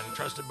and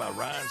trusted by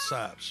Ryan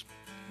Sipes.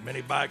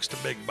 Mini bikes to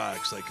big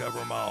bikes, they cover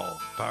them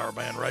all.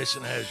 Powerband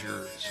Racing has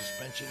your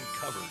suspension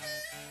covered.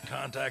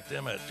 Contact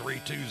them at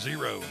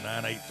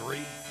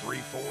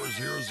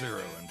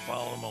 320-983-3400 and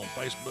follow them on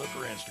Facebook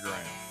or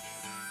Instagram.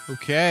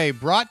 Okay,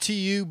 brought to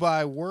you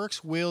by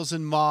Works, Wheels,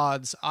 and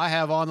Mods. I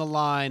have on the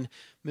line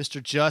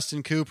Mr.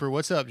 Justin Cooper.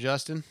 What's up,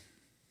 Justin?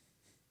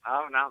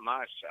 Oh, not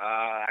much.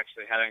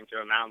 Actually heading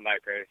to a mountain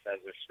bike race as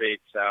we speak,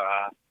 so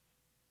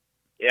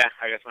yeah,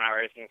 I guess we're not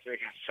racing this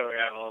weekend, so we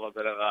have a little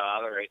bit of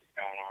other races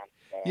going on.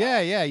 So,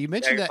 yeah. You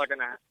mentioned that.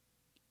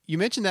 You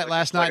mentioned that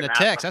last night in a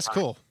text. That's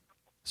cool.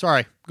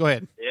 Sorry, go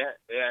ahead. Yeah.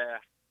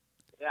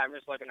 I'm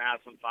just looking to have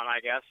some fun,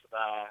 I guess.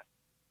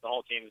 The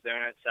whole team's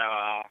doing it, so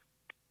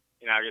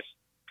just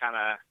kind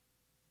of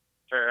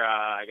for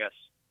I guess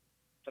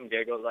some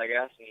giggles, I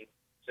guess, and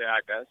see how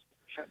it goes.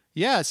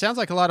 Yeah, it sounds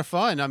like a lot of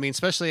fun. I mean,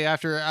 especially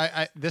after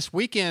this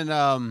weekend,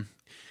 kind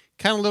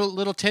of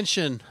little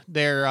tension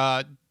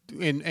there.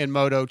 In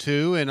Moto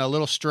 2 and a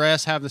little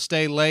stress having to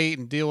stay late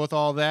and deal with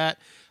all that.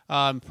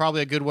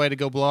 Probably a good way to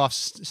go blow off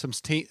some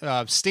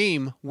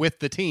steam with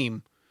the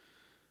team.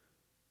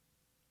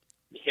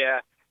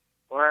 Yeah,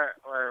 we're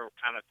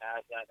kind of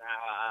past that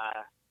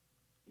now.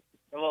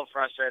 A little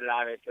frustrated,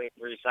 obviously,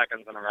 3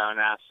 seconds in a row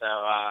now.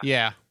 So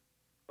yeah,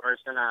 we're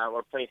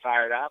pretty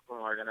fired up,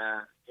 and we're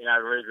gonna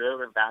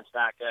regroup and bounce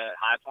back at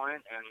High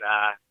Point, and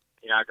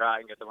go out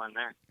and get the win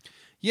there.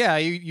 Yeah,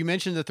 you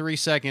mentioned the 3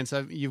 seconds.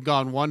 You've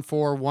gone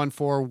 1-4,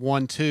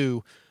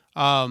 1-4,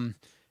 1-2.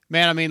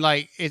 Man, I mean,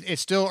 like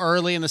it's still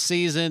early in the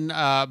season,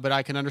 but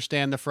I can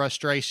understand the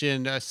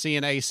frustration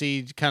seeing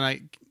AC kind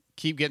of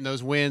keep getting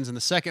those wins in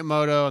the second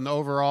moto and the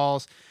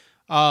overalls.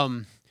 I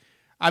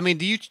mean,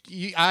 do you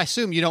I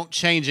assume you don't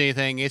change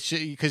anything. It's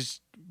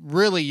because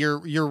really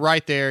you're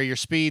right there. Your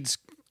speed's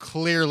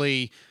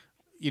clearly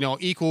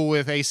equal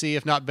with AC,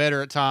 if not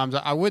better at times.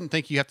 I wouldn't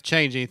think you have to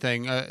change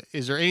anything.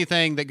 Is there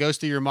anything that goes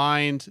through your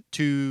mind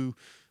to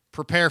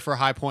prepare for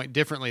High Point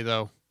differently,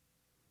 though?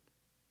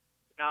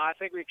 No, I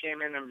think we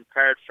came in and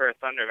prepared for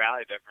Thunder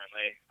Valley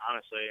differently,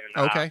 honestly.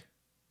 And, okay.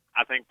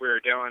 I think we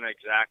were doing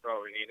exactly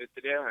what we needed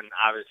to do, and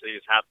obviously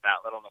just had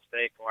that little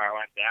mistake where I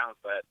went down.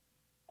 But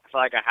I feel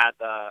like I had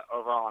the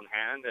overall in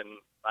hand and,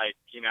 like,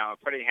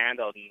 pretty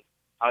handled. And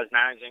I was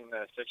managing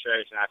the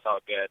situation. I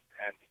felt good,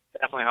 and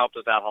definitely helped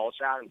with that hole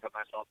shot and put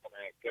myself in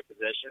a good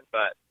position.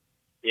 But,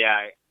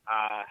 yeah,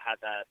 I had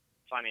that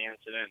funny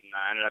incident, and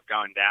I ended up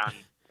going down.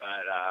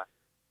 But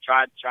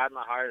tried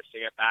my hardest to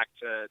get back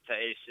to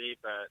AC,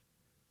 but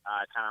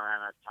I kind of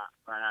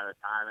ran out of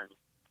time. And,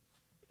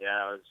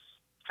 yeah, it was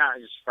kind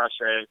of just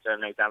frustrating to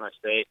make that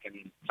mistake, and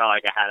felt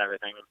like I had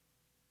everything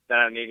that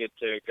I needed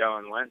to go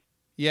and win.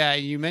 Yeah,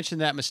 you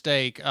mentioned that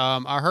mistake.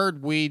 I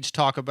heard Weeds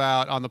talk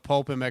about on the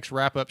Pulp MX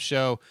wrap-up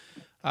show.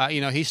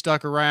 He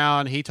stuck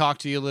around. He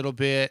talked to you a little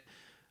bit.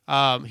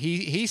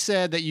 He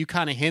said that you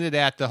kind of hinted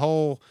at the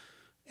whole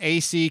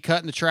AC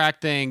cutting the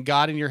track thing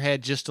got in your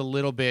head just a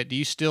little bit.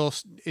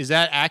 Is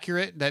that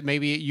accurate, that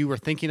maybe you were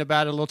thinking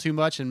about it a little too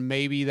much and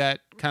maybe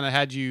that kind of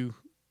had you,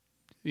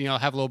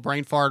 have a little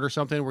brain fart or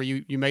something where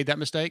you made that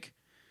mistake?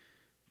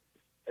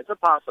 It's a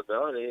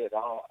possibility. It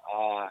all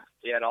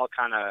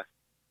kind of,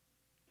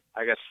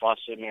 I guess,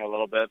 flustered me a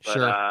little bit, but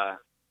Sure.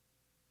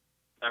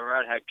 the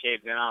redhead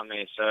caved in on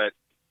me, so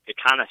it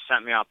kind of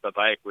sent me off the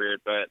bike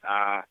weird. But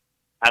as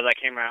I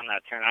came around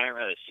that turn, I didn't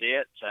really see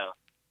it, so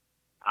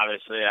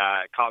obviously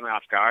it caught me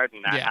off guard,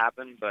 and that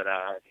happened. But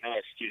no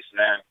excuse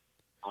there.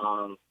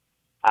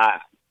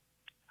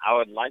 I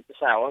would like to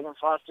say I wasn't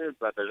flustered,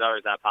 but there's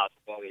always that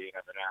possibility. You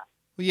never know.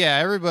 Well, yeah,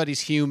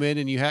 everybody's human,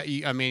 and you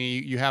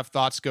have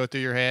thoughts go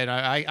through your head.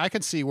 I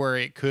can see where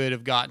it could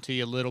have gotten to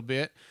you a little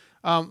bit.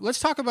 Let's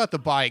talk about the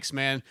bikes,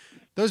 man.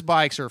 Those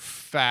bikes are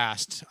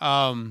fast.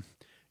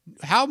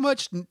 How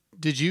much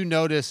did you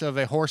notice of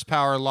a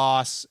horsepower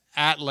loss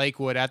at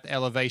Lakewood at the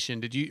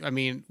elevation?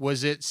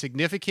 Was it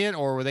significant,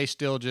 or were they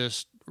still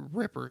just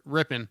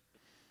ripping?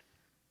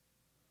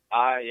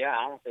 Yeah,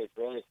 honestly, it's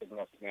really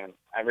significant.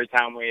 Every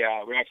time we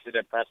actually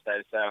did press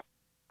day, so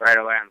right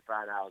away on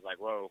Friday, I was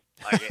like, whoa.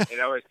 Like, it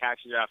always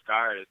catches you off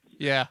guard.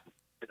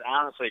 It's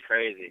honestly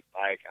crazy.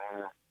 Like,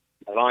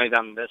 I've only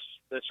done this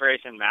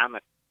race in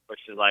Mammoth, which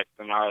is like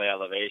the gnarly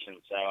elevation.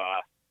 So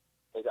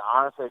it's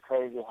honestly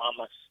crazy how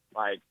much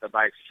like the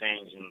bikes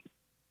change, and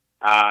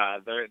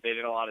they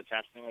did a lot of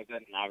testing with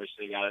it, and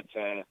obviously got it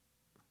to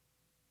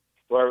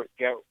where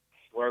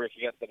we could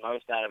get the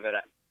most out of it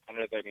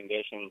under the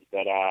conditions.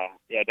 But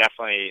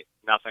definitely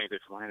nothing to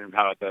complain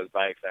about with those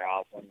bikes. They're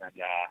awesome, and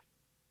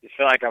you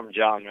feel like I'm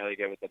gelling really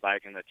good with the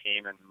bike and the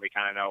team, and we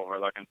kind of know what we're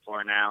looking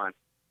for now, and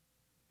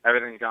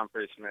everything's gone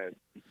pretty smooth.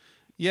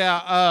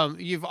 Yeah,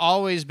 you've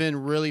always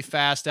been really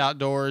fast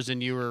outdoors,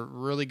 and you were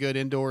really good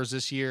indoors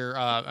this year.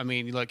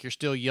 Look, you're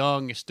still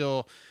young. You're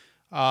still,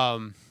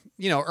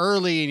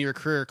 early in your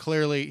career,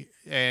 clearly,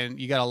 and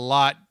you got a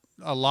lot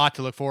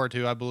to look forward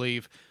to, I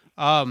believe.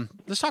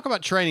 Let's talk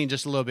about training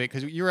just a little bit,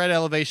 because you were at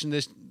Elevation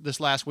this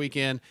last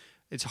weekend.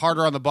 It's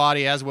harder on the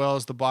body as well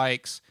as the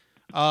bikes.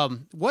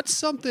 What's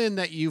something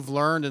that you've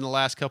learned in the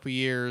last couple of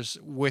years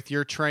with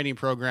your training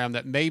program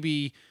that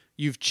maybe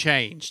you've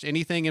changed?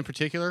 Anything in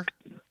particular?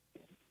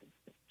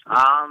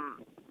 I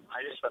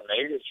just the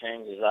major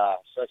changes,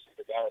 especially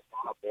the guys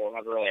up there.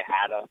 Never really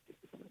had a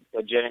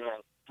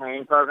legitimate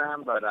training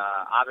program, but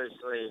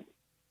obviously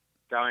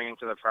going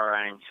into the pro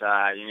ranks,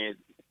 you need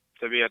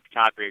to be at the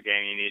top of your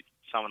game. You need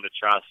someone to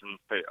trust and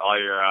put all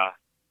your,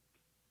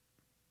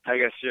 all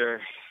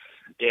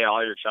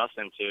your trust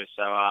into.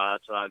 So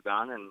that's what I've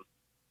done, and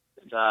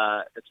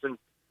it's been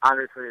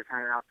obviously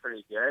turning out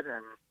pretty good.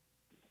 And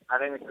I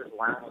think it's just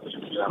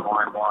learning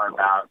more and more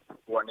about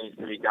what needs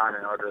to be done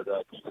in order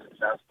to be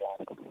successful.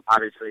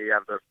 Obviously, you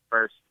have the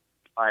first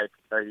a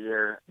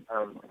year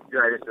of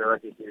your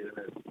rookie season.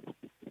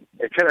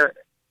 It could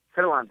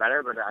have went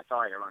better, but I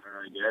felt like it went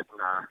really good.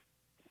 And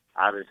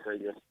obviously,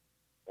 just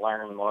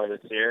learning more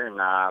this year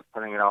and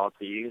putting it all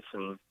to use,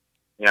 and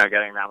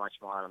getting that much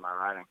more out of my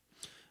riding.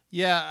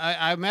 Yeah,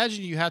 I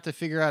imagine you have to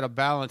figure out a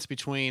balance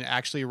between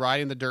actually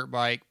riding the dirt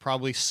bike,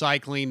 probably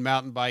cycling,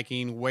 mountain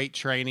biking, weight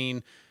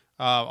training,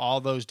 all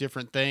those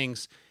different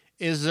things.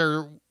 Is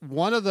there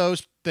one of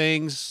those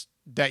things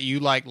that you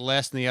like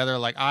less than the other?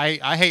 Like,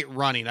 I hate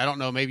running. I don't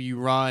know, maybe you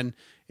run.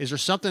 Is there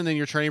something in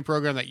your training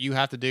program that you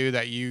have to do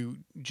that you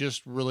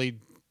just really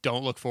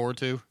don't look forward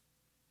to?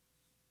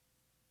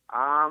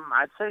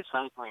 I'd say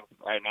cycling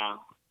right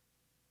now.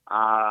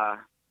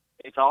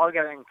 It's all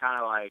getting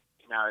kind of like,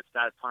 it's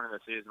that point of the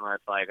season where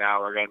it's like,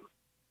 we're getting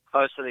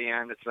close to the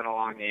end. It's been a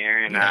long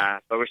year, and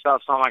but we still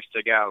have so much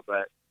to go.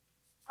 But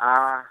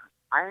I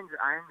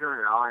enjoy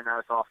it all. I know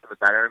it's all for the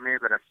better of me,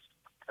 but if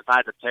I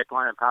had to pick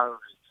one, it'd probably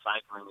be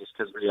cycling, just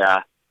because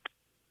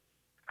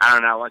I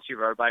don't know, once you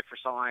road bike for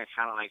so long, it's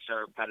kind of like so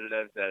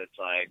repetitive that it's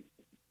like,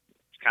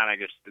 it's kind of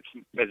just,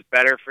 it's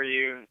better for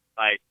you.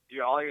 Like,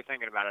 all you're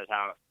thinking about is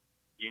how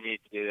you need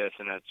to do this,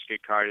 and it's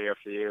good cardio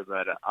for you.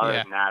 But other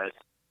than that, it's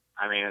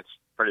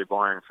pretty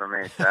boring for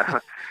me. So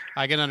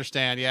I can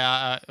understand.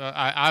 Yeah,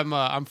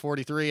 I'm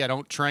 43. I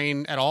don't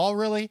train at all,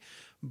 really.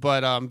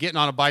 But getting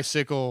on a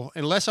bicycle,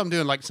 unless I'm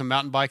doing like some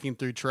mountain biking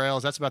through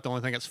trails, that's about the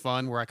only thing that's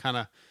fun, where I kind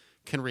of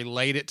can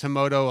relate it to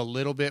moto a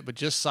little bit, but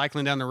just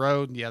cycling down the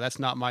road, yeah, that's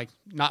not my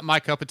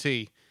cup of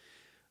tea.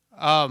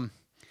 So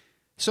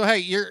hey,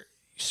 you're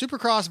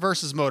Supercross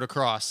versus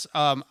motocross.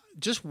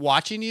 Just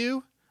watching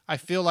you, I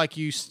feel like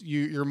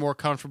you're more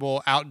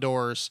comfortable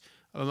outdoors.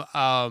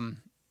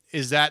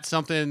 Is that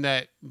something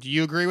that, do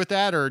you agree with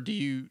that, or do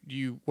you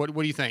what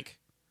do you think?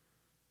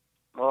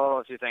 Well,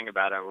 if you think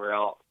about it, we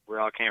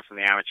all came from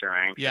the amateur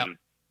ranks. Yeah. And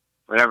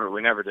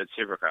we never did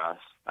Supercross.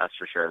 That's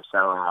for sure.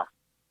 So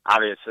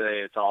obviously,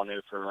 it's all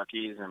new for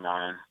rookies, and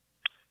I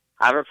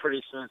have a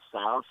pretty smooth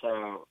style.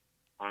 So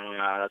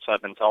that's what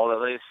I've been told,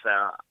 at least. So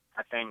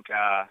I think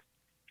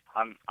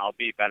I'll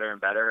be better and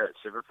better at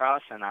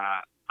Supercross, and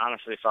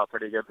honestly felt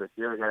pretty good this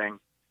year. Getting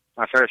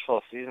my first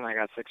full season, I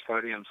got 6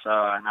 podiums,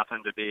 so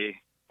nothing to be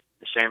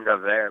ashamed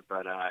of there.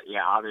 But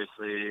yeah,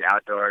 obviously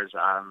outdoors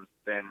I've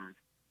been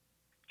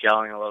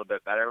gelling a little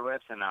bit better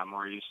with, and I'm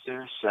more used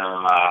to.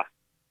 So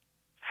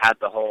had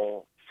the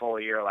whole full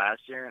year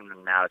last year, and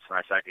then now it's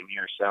my second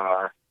year.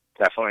 So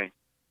definitely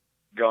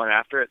going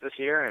after it this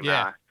year, and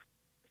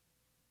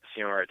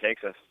seeing where it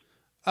takes us.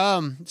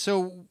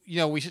 So,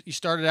 you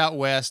started out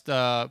west,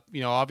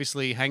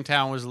 obviously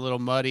Hangtown was a little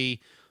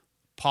muddy.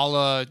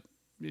 Paula,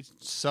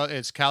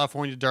 it's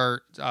California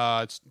dirt.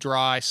 It's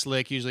dry,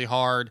 slick, usually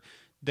hard.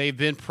 They've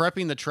been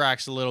prepping the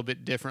tracks a little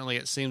bit differently,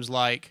 it seems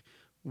like.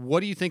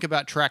 What do you think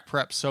about track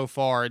prep so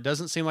far? It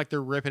doesn't seem like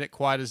they're ripping it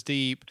quite as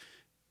deep.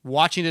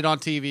 Watching it on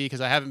TV,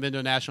 because I haven't been to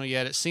a national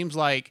yet, it seems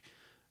like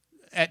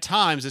at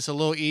times it's a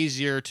little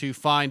easier to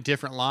find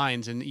different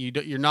lines, and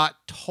you're not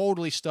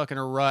totally stuck in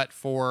a rut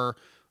for,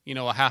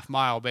 a half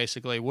mile,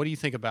 basically. What do you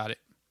think about it?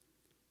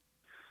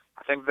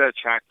 I think the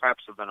track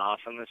preps have been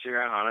awesome this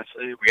year,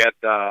 honestly. We had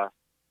the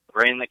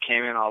rain that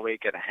came in all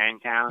week at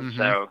Hangtown,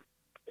 so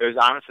it was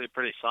honestly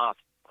pretty soft.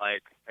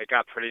 Like, it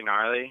got pretty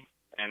gnarly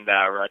and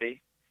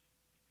ruddy.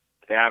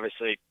 They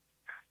obviously,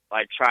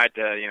 tried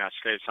to,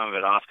 scrape some of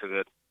it off because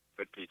it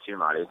would be too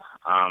muddy.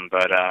 And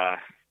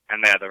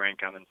they had the rain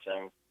coming,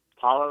 so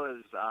Paula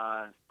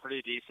was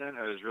pretty decent.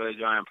 It was really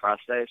enjoying press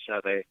day,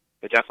 so they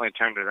definitely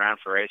turned it around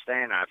for race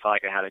day, and I felt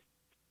like I had a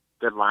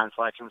good line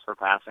selections for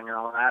passing and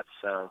all that,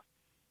 so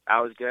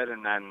that was good.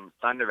 And then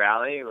Thunder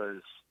Valley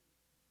was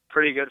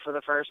pretty good for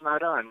the first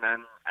moto, and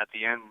then at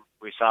the end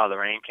we saw the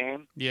rain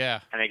came.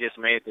 Yeah. And it just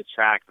made the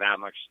track that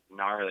much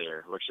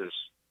gnarlier, which is,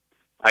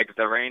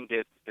 the rain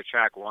did the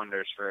track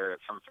wonders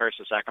from first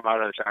to second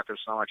moto. The track was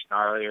so much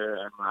gnarlier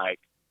and,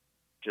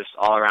 just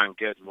all around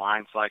good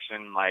line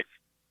selection,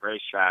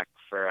 racetrack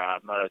for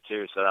Moto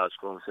 2, so that was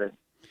cool to see.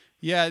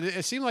 Yeah,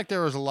 it seemed like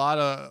there was a lot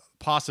of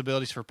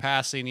possibilities for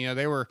passing.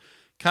 They were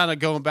kind of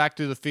going back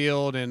through the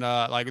field, and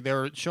they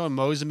were showing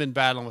Moseman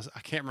battling with,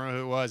 I can't remember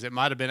who it was. It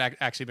might have been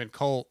actually been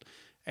Colt,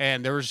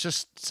 and there was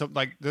just some,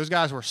 those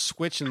guys were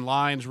switching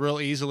lines real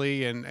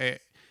easily, and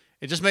it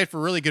just made for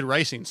really good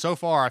racing. So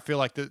far, I feel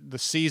like the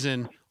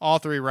season, all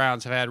 3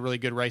 rounds have had really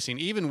good racing,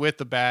 even with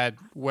the bad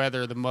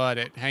weather, the mud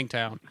at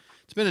Hangtown.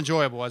 It's been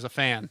enjoyable as a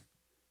fan.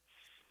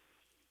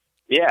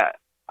 Yeah,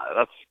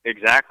 that's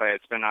exactly.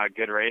 It's been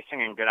good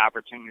racing and good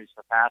opportunities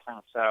for passing.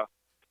 So,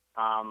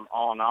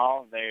 all in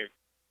all, the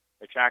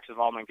tracks have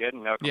all been good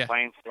and no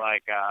complaints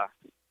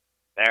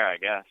there, I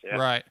guess. Yeah.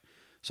 Right.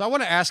 So I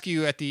want to ask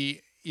you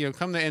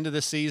come the end of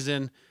the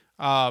season,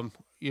 they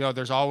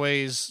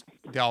always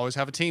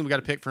have a team we got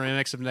to pick for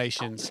MX of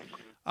Nations.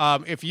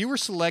 If you were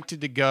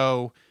selected to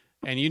go,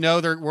 and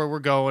where we're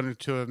going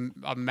to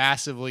a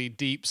massively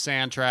deep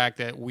sand track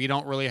that we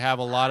don't really have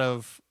a lot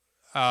of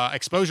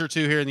exposure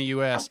to here in the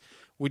U.S.,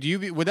 would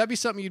that be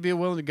something you'd be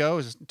willing to go,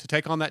 is to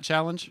take on that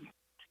challenge?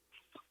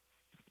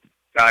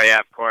 Oh yeah,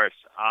 of course.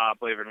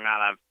 Believe it or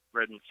not, I've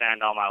ridden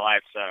sand all my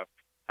life, so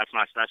that's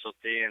my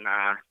specialty, and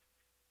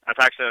that's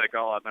actually the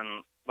goal. I've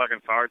been looking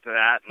forward to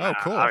that. And,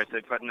 cool.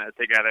 Obviously putting it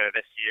together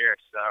this year,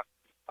 so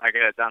if I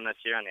get it done this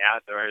year in the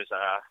outdoors,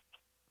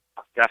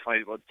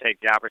 definitely would take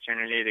the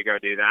opportunity to go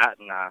do that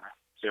and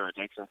see where it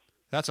takes us.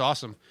 That's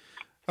awesome.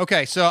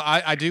 Okay, so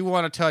I do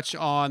want to touch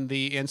on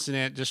the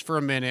incident just for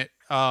a minute.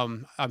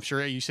 I'm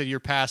sure you said you're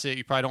past it.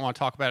 You probably don't want to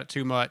talk about it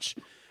too much.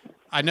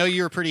 I know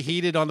you were pretty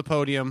heated on the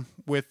podium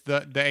with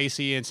the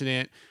AC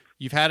incident.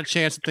 You've had a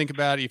chance to think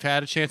about it. You've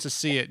had a chance to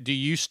see it. Do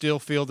you still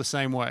feel the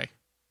same way?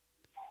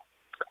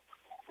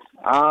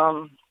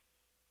 To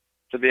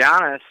be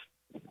honest,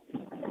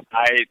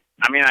 I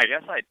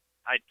guess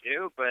I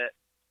do, but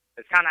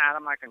it's kind of out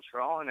of my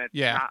control, and it's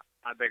not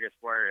my biggest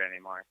worry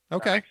anymore.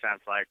 Okay. That makes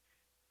sense.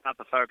 It's not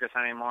the focus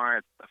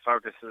anymore. The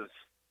focus is,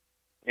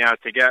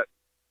 to get.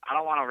 I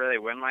don't want to really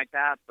win like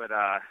that, but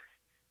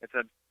it's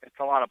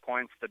a lot of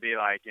points to be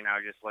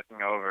just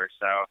looking over.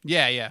 So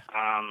yeah.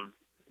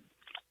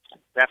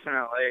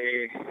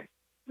 Definitely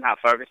not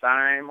focused on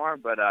it anymore,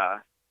 but I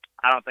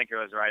don't think it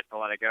was right to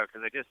let it go,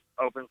 because it just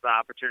opens the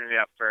opportunity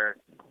up for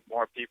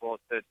more people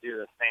to do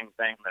the same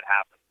thing that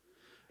happened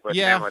with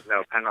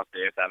no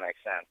penalty, if that makes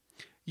sense.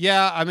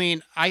 Yeah, I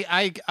mean,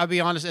 I'll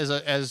be honest,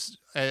 as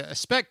a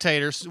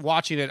spectator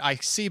watching it, I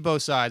see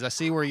both sides. I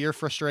see where you're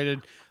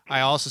frustrated.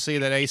 I also see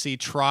that AC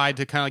tried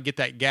to kind of get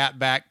that gap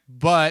back,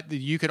 but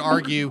you could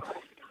argue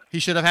he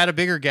should have had a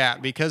bigger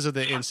gap because of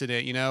the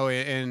incident,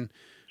 and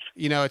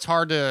it's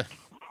hard to,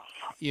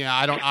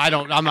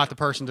 I'm not the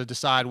person to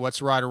decide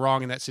what's right or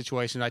wrong in that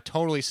situation. I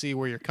totally see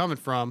where you're coming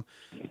from.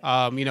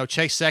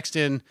 Chase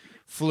Sexton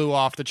flew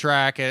off the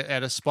track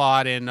at a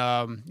spot, and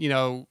I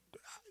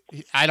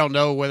don't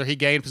know whether he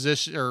gained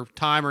position or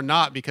time or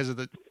not because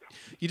of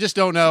you just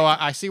don't know.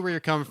 I see where you're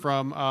coming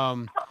from.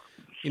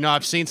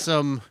 I've seen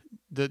some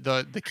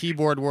the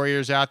keyboard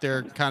warriors out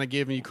there kind of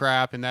giving you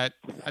crap, and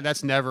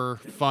that's never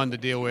fun to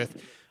deal with.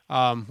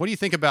 What do you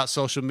think about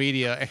social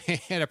media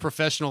at a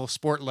professional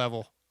sport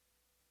level?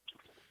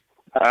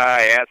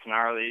 Yeah, it's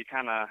gnarly. You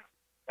kind of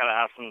gotta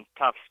have some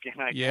tough skin,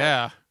 I guess.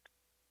 Yeah.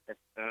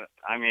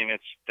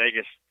 They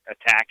just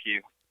attack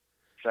you.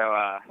 So,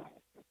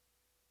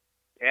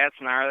 yeah, it's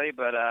gnarly,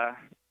 but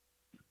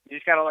you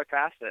just gotta look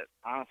past it,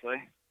 honestly.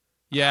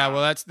 Yeah,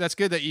 well, that's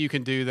good that you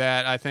can do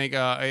that. I think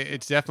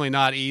it's definitely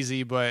not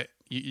easy, but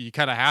you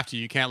kind of have to.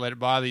 You can't let it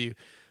bother you.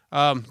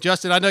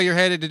 Justin, I know you're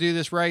headed to do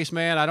this race,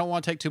 man. I don't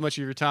want to take too much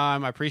of your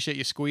time. I appreciate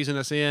you squeezing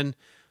us in.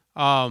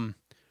 Do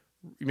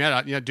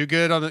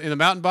good in the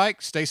mountain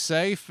bike. Stay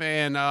safe,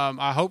 and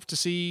I hope to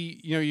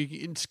see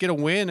you just get a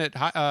win at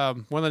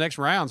one of the next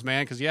rounds,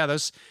 man.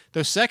 Because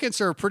those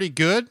seconds are pretty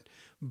good,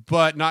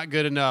 but not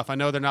good enough. I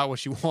know they're not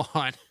what you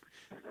want.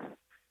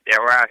 Yeah,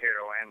 we're out here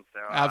to win, so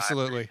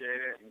absolutely. I appreciate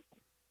it.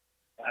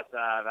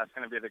 That's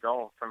going to be the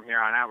goal from here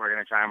on out. We're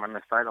going to try and win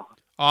this title.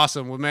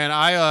 Awesome. Well, man,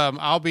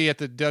 I'll be at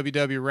the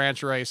WW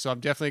Ranch race, so I'm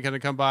definitely going to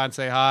come by and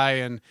say hi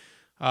and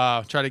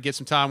try to get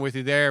some time with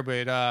you there.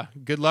 But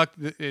good luck.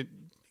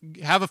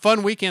 Have a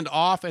fun weekend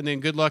off, and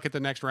then good luck at the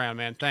next round,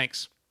 man.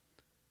 Thanks.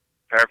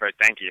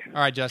 Perfect. Thank you.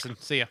 All right, Justin.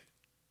 See ya.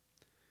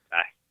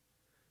 Bye.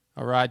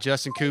 All right,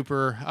 Justin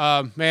Cooper.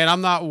 Man,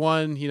 I'm not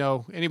one,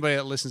 anybody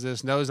that listens to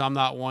this knows I'm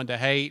not one to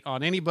hate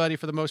on anybody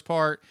for the most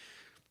part.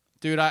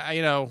 Dude,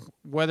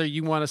 whether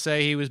you want to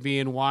say he was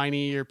being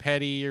whiny or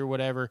petty or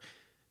whatever,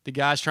 the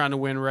guy's trying to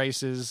win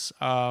races.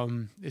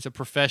 It's a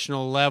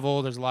professional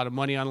level. There's a lot of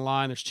money on the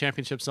line. There's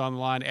championships on the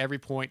line. Every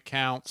point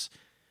counts.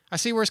 I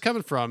see where it's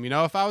coming from.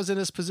 If I was in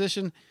this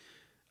position,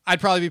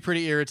 I'd probably be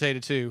pretty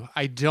irritated too.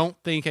 I don't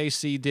think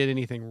AC did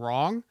anything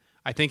wrong.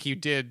 I think he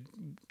did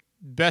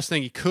best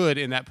thing he could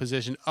in that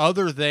position,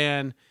 other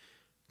than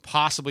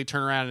possibly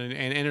turn around and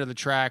enter the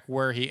track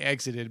where he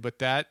exited, but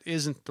that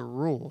isn't the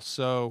rule.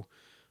 So,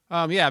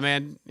 yeah,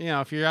 man,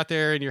 if you're out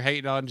there and you're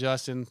hating on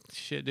Justin,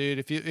 shit, dude,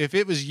 if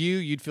it was you,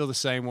 you'd feel the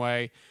same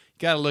way. You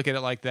got to look at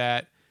it like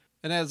that.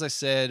 And as I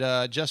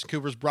said, Justin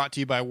Cooper's brought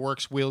to you by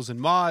Works Wheels and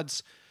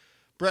Mods.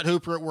 Brett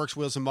Hooper at Works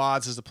Wheels and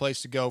Mods is the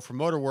place to go for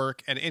motor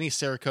work and any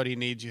Cerakote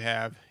needs you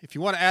have. If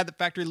you want to add the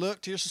factory look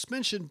to your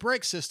suspension,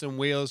 brake system,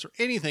 wheels, or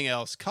anything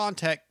else,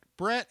 contact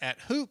Brett at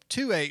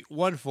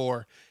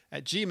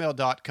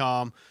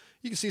hoop2814@gmail.com.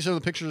 You can see some of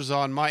the pictures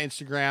on my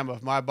Instagram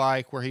of my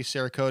bike where he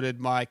Cerakoted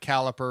my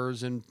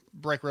calipers and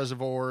brake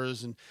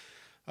reservoirs and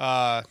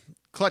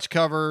clutch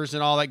covers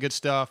and all that good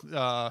stuff.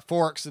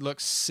 Forks, it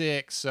looks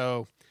sick.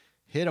 So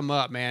hit him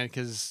up, man,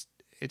 because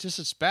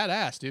it's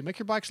badass, dude. Make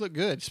your bikes look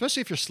good,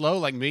 especially if you're slow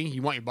like me.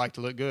 You want your bike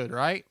to look good,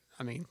 right?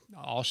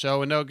 All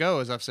show and no go,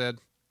 as I've said.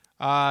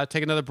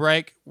 Take another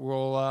break.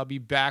 We'll be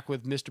back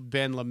with Mr.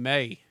 Ben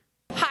LeMay.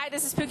 Hi,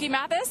 this is Pookie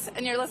Mathis,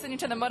 and you're listening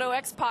to the Moto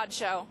X Pod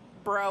Show,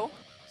 bro.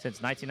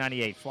 Since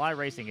 1998, Fly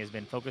Racing has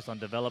been focused on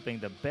developing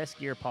the best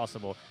gear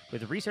possible.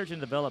 With research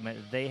and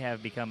development, they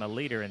have become a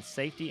leader in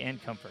safety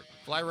and comfort.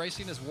 Fly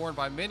Racing is worn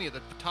by many of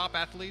the top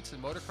athletes in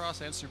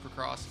motocross and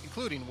supercross,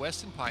 including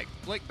Weston Pike,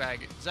 Blake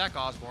Baggett, Zach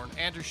Osborne,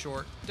 Andrew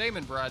Short,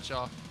 Damon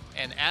Bradshaw,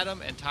 and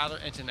Adam and Tyler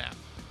Entenap.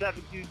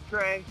 72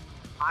 Trey,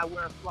 I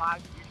wear Fly,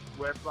 you should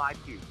wear Fly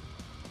too.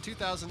 The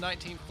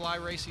 2019 Fly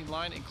Racing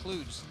line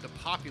includes the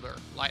popular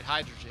Light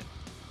Hydrogen,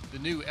 the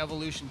new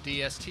Evolution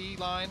DST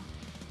line,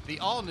 the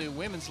all-new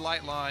Women's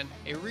Light line,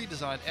 a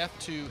redesigned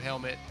F2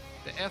 helmet,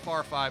 the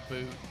FR5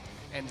 boot,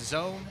 and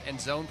Zone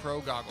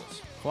Pro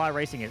goggles. Fly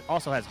Racing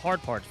also has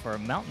hard parts for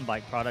mountain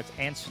bike products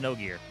and snow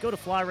gear. Go to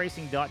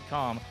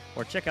flyracing.com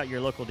or check out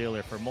your local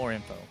dealer for more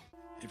info.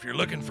 If you're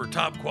looking for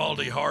top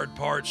quality hard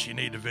parts, you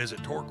need to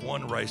visit Torque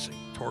One Racing.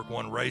 Torque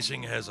One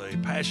Racing has a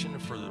passion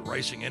for the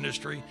racing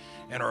industry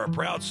and are a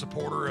proud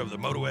supporter of the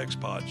Moto X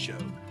Pod Show.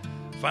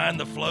 Find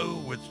the flow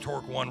with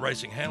Torque One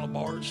Racing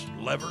handlebars,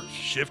 levers,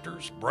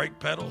 shifters, brake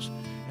pedals,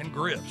 and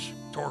grips.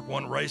 Torque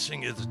One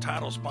Racing is the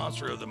title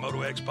sponsor of the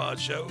Moto X Pod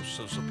Show,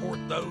 so support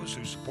those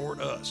who support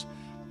us.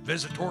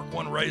 Visit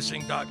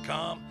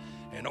TorqueOneRacing.com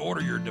and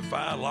order your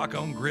Defy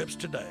lock-on grips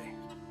today.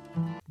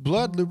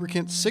 Blood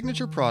Lubricants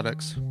signature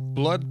products,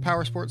 Blood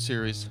Power Sport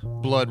Series,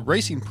 Blood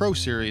Racing Pro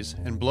Series,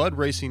 and Blood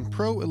Racing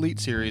Pro Elite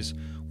Series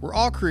were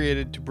all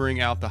created to bring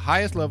out the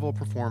highest level of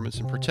performance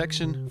and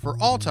protection for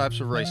all types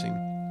of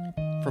racing.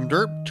 From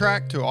dirt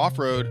track to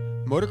off-road,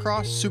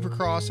 motocross,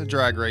 supercross, and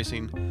drag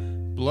racing,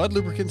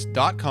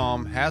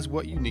 BloodLubricants.com has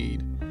what you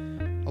need.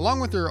 Along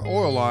with their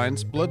oil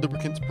lines, Blood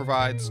Lubricants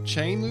provides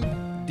chain lube,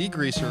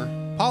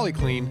 degreaser,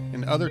 polyclean,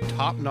 and other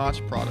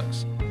top-notch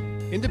products.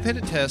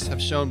 Independent tests have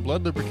shown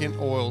Blood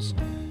Lubricant oils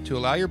to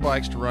allow your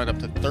bikes to run up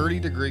to 30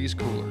 degrees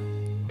cooler.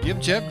 Give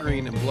Jeff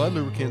Green and Blood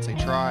Lubricants a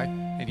try,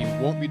 and you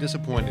won't be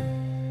disappointed.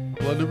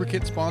 Blood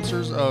Lubricant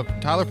sponsors of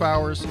Tyler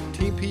Powers,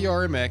 Team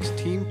PRMX,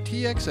 Team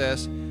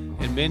TXS,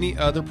 and many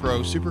other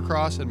pro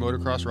supercross and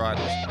motocross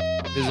riders.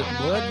 Visit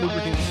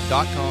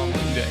bloodlubricants.com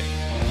today.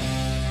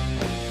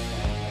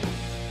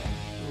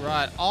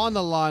 Right, on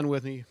the line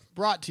with me,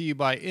 brought to you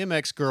by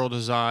MX Girl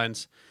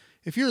Designs.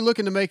 If you're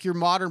looking to make your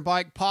modern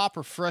bike pop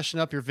or freshen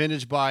up your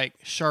vintage bike,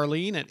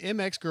 Charlene at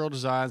MX Girl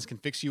Designs can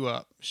fix you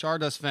up. Char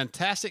does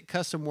fantastic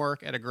custom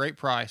work at a great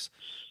price.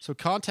 So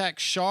contact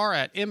Char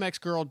at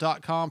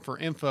mxgirl.com for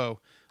info.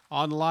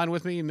 On the line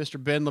with me,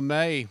 Mr. Ben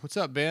LeMay. What's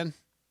up, Ben?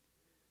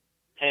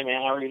 Hey,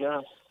 man. How are you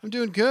doing? I'm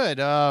doing good.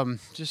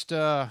 Just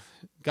got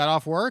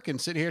off work and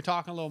sitting here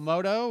talking a little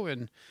moto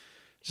and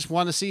just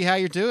wanted to see how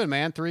you're doing,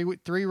 man.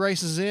 Three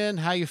races in.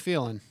 How you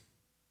feeling?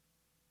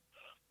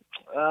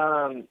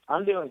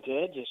 I'm doing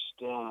good. Just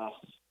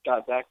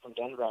got back from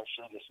Denver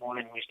actually this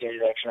morning. We stayed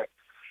extra.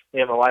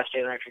 Me and my wife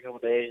stayed an extra couple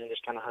of days and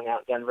just kind of hung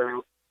out in Denver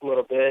a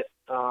little bit.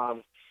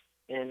 And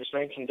just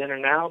making some dinner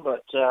now.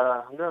 But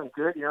I'm doing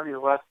good. You know, these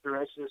last 3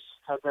 races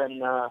have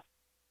been up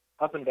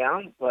and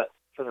down, but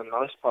for the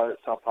most part,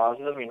 it's all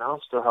positive. You know, I'm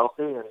still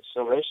healthy and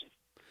still racing.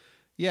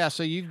 Yeah,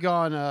 so you've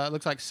gone,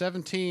 looks like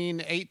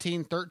 17,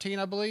 18, 13,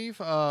 I believe,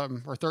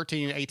 or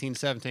 13, 18,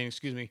 17,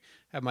 excuse me.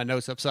 I have my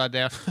notes upside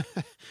down.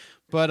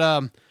 But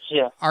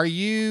yeah, are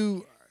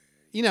you,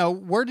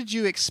 where did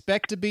you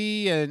expect to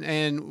be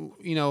and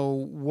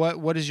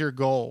what is your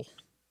goal?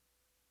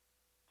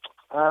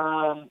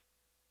 The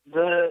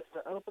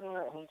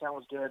opener at Hangtown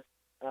was good.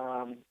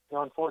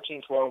 Going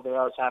 14-12 there,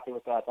 I was happy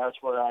with that. That's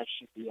where I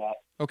should be at.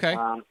 Okay.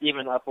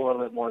 Even up a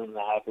little bit more than that,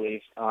 I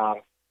believe.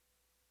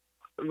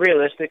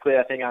 Realistically,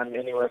 I think I'm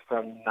anywhere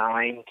from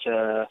 9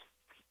 to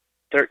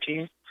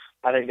 13.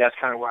 I think that's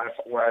kind of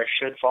where I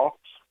should fall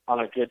on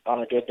a good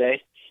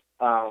day.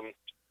 Hangtown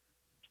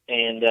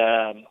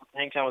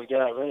was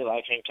good. I really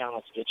like Hangtown.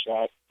 That's a good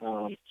track.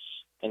 And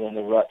then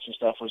the ruts and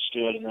stuff was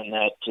good. And then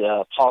that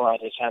Paula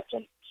just had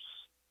some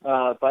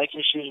bike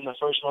issues in the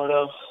first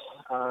moto.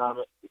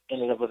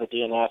 Ended up with a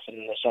DNF, and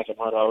in the second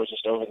moto I was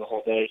just over the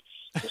whole day,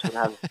 just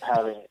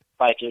having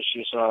bike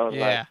issues. So I was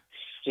like,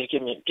 just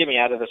get me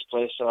out of this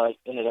place. So I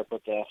ended up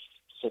with the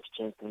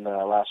 16th in the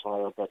last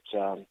moto. But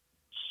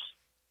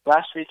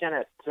last weekend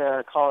at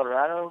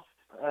Colorado,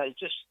 I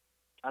just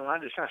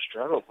kind of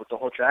struggled with the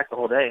whole track the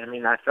whole day. I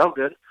mean, I felt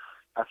good,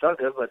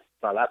 but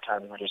by that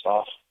time we were just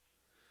off.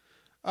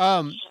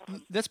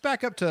 Let's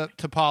back up to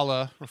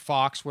Paula or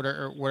Fox,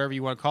 whatever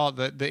you want to call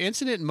it. The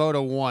incident in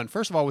Moto 1,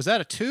 first of all, was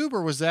that a tube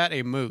or was that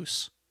a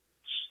moose?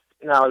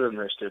 No, it was a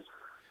moose tube.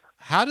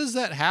 How does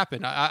that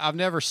happen? I've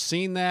never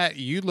seen that.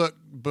 You look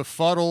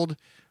befuddled.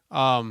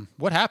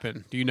 What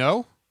happened? Do you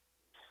know?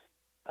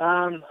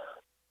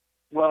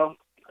 Well,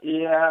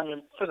 yeah, I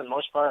mean, for the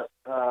most part,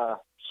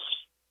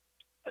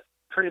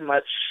 pretty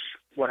much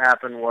what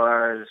happened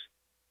was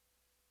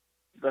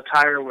the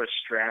tire was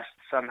stressed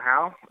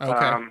somehow.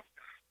 Okay.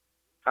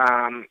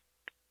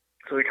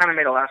 So we kind of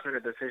made a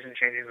last-minute decision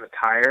changing the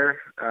tire,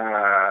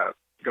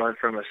 going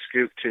from a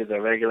scoop to the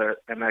regular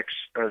MX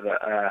or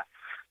the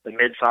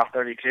mid-soft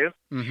 32.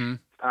 Mm-hmm.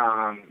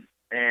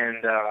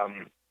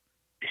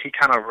 He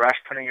kind of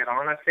rushed putting it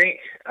on, I think,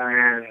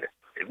 and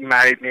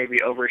maybe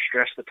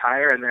overstressed the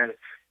tire. And then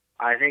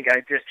I think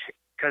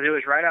because it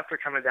was right after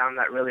coming down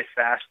that really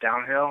fast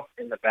downhill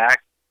in the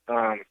back,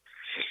 and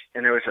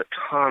there was a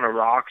ton of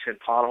rocks and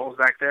potholes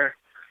back there.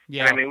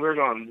 Yeah. And, I mean, we were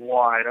going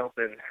wide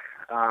open.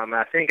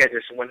 I think I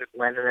just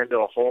landed into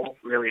a hole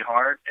really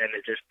hard, and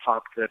it just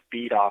popped the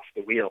bead off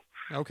the wheel.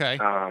 Okay.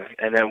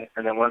 And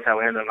then once I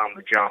landed on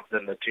the jump,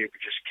 then the tube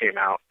just came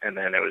out, and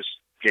then it was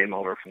game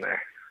over from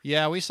there.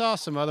 Yeah, we saw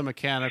some other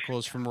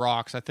mechanicals from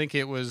rocks. I think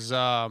it was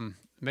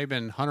maybe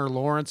been Hunter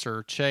Lawrence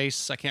or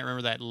Chase. I can't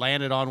remember that.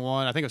 Landed on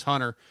one. I think it was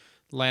Hunter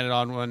landed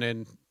on one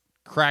and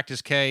cracked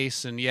his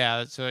case. And yeah,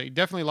 it's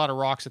definitely a lot of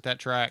rocks at that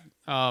track.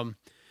 What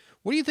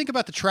do you think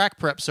about the track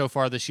prep so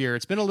far this year?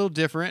 It's been a little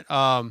different.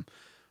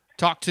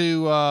 Talked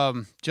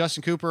to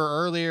Justin Cooper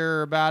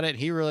earlier about it.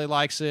 He really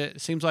likes it.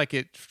 It seems like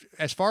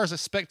as far as a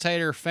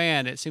spectator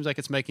fan, it seems like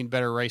it's making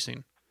better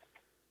racing.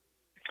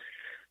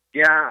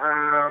 Yeah,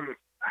 I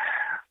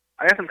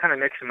got some kind of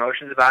mixed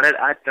emotions about it.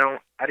 I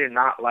do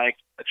not like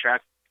a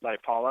track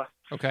like Paula.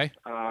 Okay.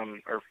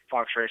 Or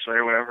Fox Raceway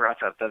or whatever. I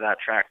thought that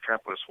track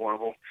prep was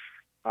horrible.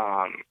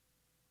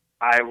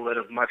 I would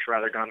have much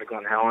rather gone to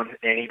Glen Helen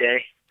any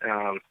day.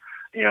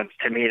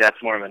 To me,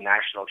 that's more of a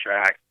national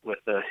track with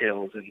the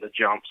hills and the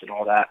jumps and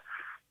all that.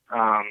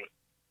 I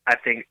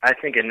think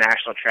a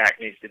national track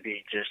needs to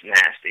be just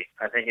nasty.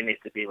 I think it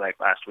needs to be like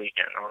last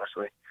weekend,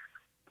 honestly.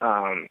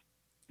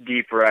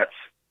 Deep ruts,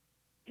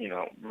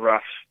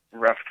 rough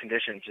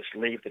conditions. Just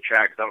leave the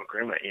track. Don't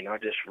groom it.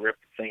 Just rip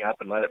the thing up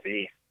and let it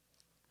be.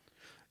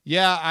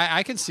 Yeah,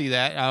 I can see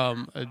that.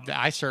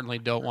 I certainly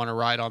don't want to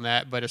ride on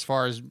that. But as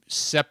far as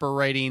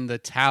separating the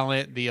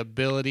talent, the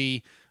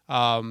ability,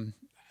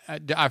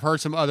 I've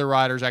heard some other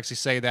riders actually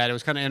say that. It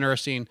was kind of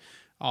interesting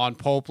on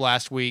Pulp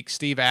last week.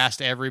 Steve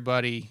asked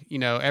everybody,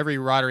 every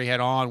rider he had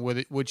on,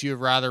 would you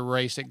have rather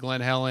raced at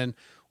Glen Helen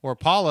or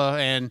Paula,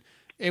 and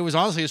it was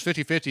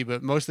 50-50,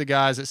 but most of the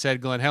guys that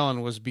said Glen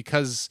Helen was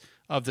because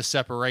of the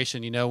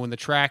separation. When the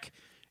track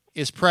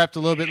is prepped a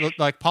little bit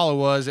like Paula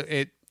was,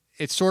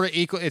 it's sort of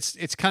equal.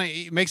 It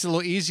makes it a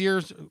little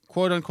easier,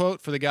 quote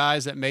unquote, for the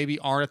guys that maybe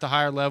aren't at the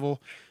higher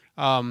level.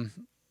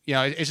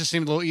 It just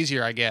seemed a little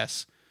easier, I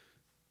guess.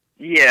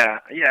 Yeah.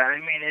 I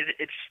mean,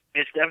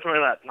 it's definitely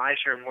a lot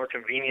nicer and more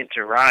convenient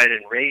to ride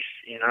and race.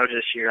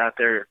 Just you're out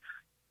there,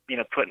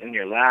 putting in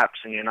your laps,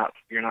 and you're not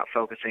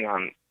focusing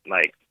on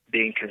like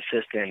being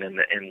consistent and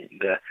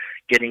the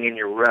getting in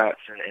your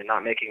ruts and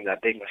not making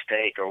that big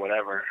mistake or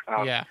whatever.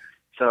 Yeah.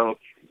 So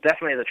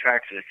definitely the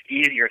tracks is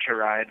easier to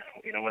ride,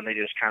 when they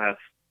just kind of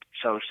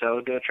so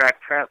do a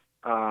track prep.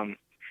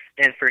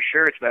 And for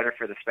sure it's better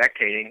for the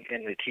spectating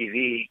and the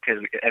TV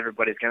because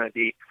everybody's going to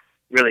be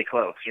really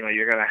close.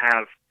 You're going to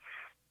have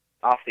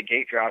off the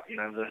gate drop,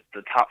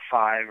 the top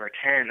 5 or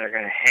 10 are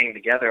going to hang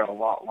together a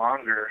lot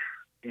longer.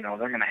 They're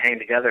going to hang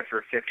together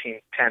for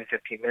 10,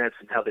 15 minutes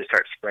until they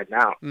start spreading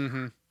out.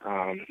 Mm-hmm.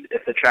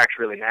 If the track's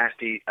really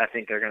nasty, I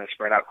think they're going to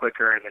spread out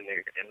quicker, and then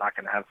you're not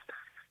going to have,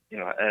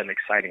 an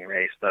exciting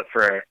race. But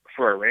for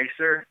a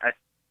racer,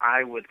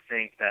 I would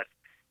think that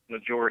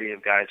majority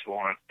of guys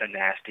want a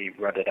nasty,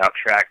 rutted out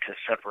track to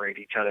separate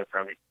each other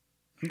from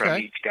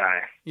each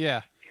guy.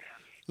 Yeah.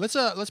 Let's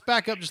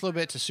back up just a little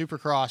bit to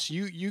Supercross.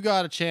 You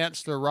got a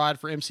chance to ride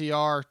for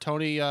MCR.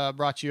 Tony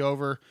brought you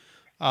over.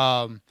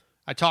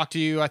 I talked to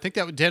you. I think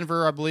that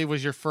Denver, I believe,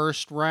 was your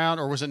first round,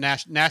 or was it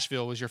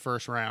Nashville was your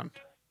first round?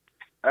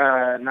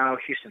 No,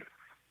 Houston.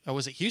 Oh,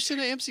 was it Houston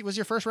at MC? Was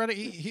your first round at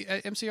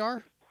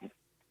MCR?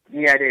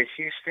 Yeah, it is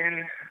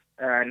Houston,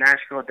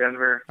 Nashville,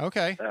 Denver.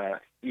 Okay.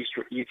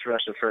 East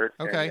Rutherford.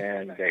 Okay.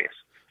 And Vegas.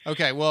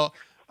 Okay. Well,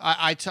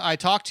 I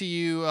talked to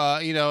you,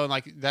 and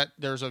like that.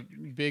 There's a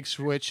big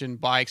switch in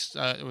bikes.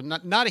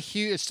 Not a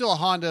huge. It's still a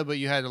Honda, but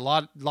you had a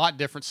lot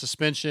different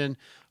suspension.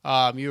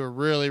 You were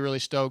really, really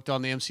stoked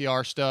on the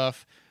MCR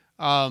stuff.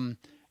 Not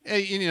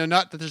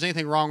that there's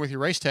anything wrong with your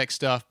race tech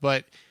stuff,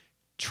 but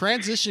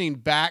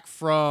transitioning back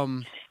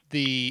from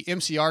the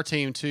MCR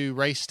team to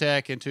race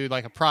tech and to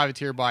like a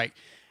privateer bike,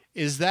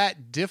 is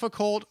that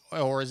difficult,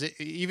 or is it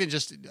even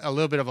just a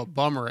little bit of a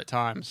bummer at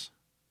times?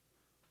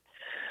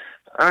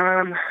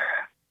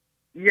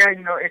 Yeah,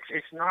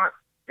 it's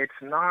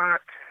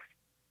not.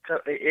 So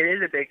it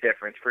is a big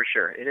difference for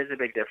sure. It is a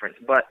big difference,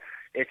 but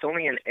it's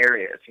only in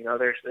areas.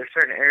 There's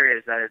certain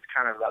areas that it's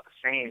kind of about the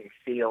same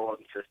feel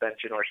and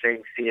suspension or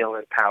same feel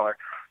and power.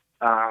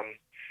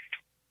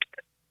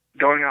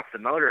 Going off the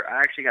motor, I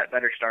actually got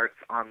better starts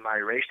on my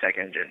Racetech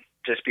engine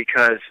just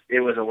because it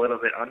was a little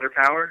bit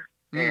underpowered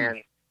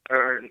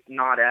or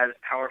not as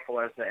powerful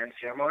as the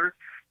MCR motor,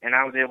 and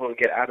I was able to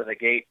get out of the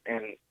gate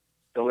and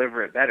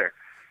deliver it better.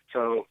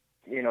 So,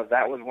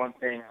 that was one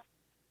thing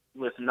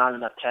with not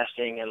enough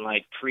testing and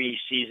like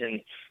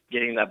pre-season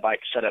getting that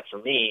bike set up for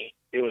me.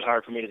 It was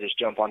hard for me to just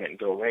jump on it and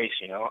go race.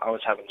 I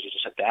was having to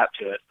just adapt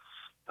to it.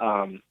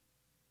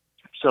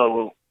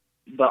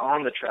 But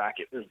on the track,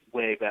 it was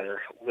way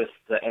better with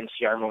the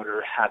MCR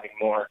motor having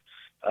more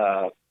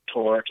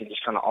torque and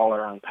just kind of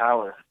all-around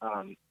power.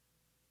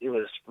 It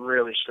was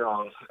really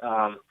strong.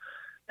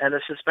 And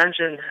the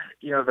suspension,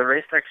 the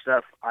Racetech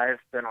stuff, I've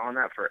been on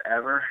that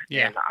forever,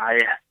 and I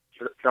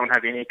don't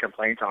have any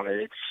complaints on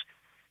it.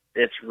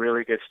 It's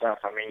really good stuff.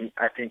 I mean,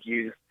 I think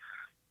you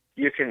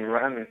can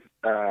run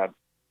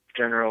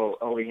general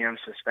OEM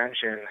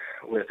suspension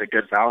with a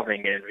good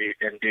valving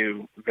and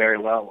do very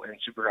well in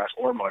Supercross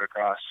or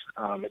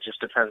motocross. It just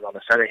depends on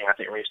the setting. I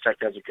think Racetech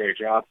does a great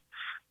job.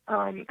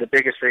 The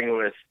biggest thing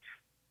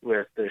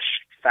with the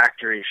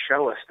factory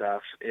Showa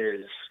stuff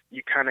is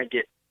you kind of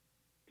get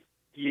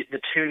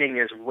the tuning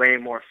is way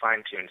more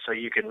fine-tuned, so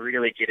you can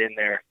really get in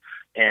there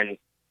and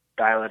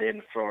dial it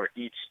in for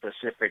each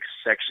specific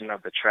section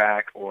of the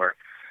track, or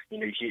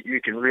you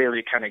can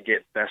really kind of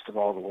get best of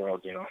all the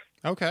world.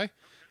 Okay.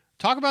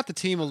 Talk about the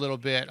team a little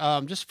bit.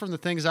 Just from the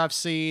things I've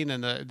seen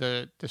and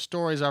the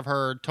stories I've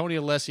heard, Tony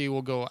Alessi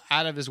will go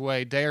out of his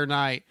way day or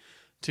night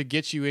to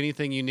get you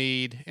anything you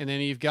need. And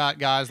then you've got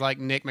guys like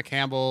Nick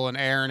McCampbell and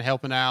Aaron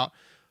helping out.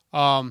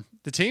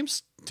 The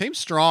team's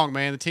strong,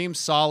 man. The team's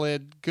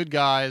solid, good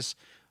guys.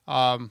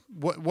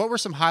 What were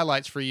some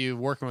highlights for you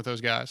working with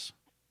those guys?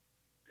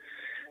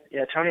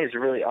 Yeah, Tony is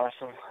really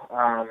awesome.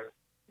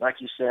 Like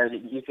you said,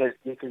 you could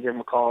give him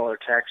a call or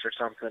text or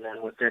something,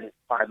 and within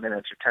 5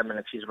 minutes or 10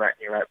 minutes, he's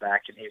writing you right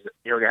back, and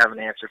he'll have an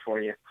answer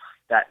for you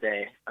that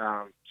day.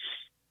 Or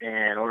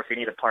if you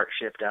need a part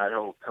shipped out,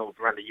 he'll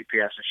run the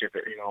UPS and ship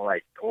it.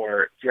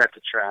 Or if you're at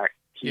the track,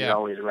 he's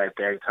always right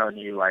there telling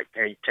you like,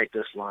 hey, take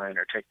this line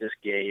or take this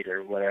gate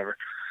or whatever.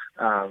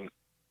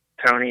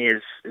 Tony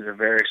is a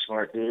very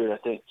smart dude. I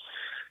think,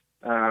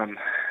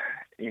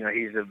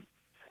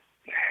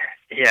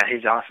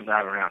 he's awesome to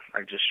have around.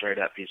 Like, just straight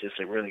up, he's just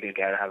a really good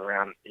guy to have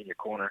around in your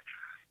corner.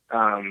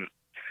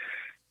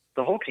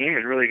 The whole team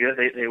is really good.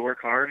 They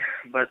work hard,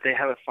 but they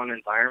have a fun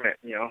environment,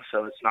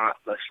 so it's not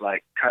just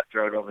like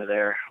cutthroat over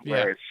there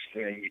where it's,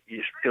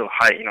 you feel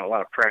a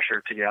lot of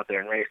pressure to get out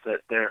there and race. That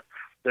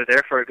they're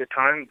there for a good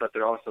time, but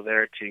they're also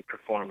there to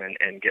perform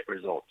and get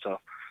results. So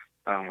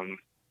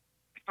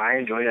I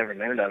enjoyed every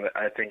minute of it.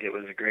 I think it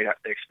was a great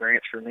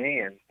experience for me,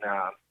 and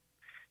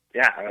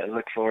I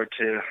look forward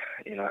to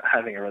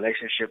having a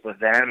relationship with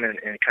them and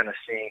kind of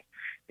seeing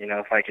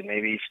if I can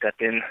maybe step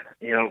in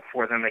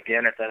for them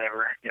again if that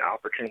ever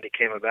opportunity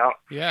came about.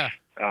 Yeah.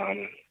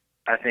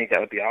 I think that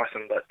would be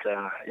awesome. But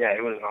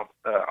it was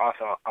an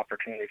awesome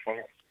opportunity for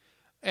me.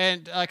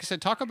 And like I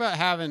said, talk about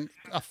having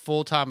a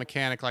full-time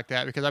mechanic like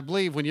that, because I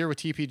believe when you're with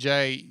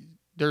TPJ,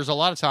 there's a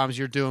lot of times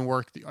you're doing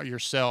work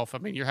yourself. I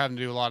mean, you're having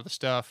to do a lot of the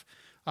stuff.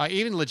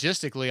 Even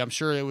logistically, I'm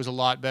sure it was a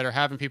lot better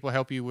having people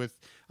help you with.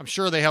 I'm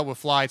sure they help with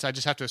flights. I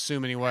just have to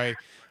assume anyway.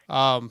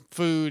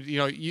 Food,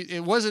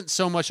 it wasn't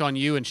so much on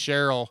you and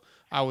Cheryl.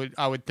 I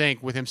would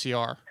think with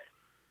MCR.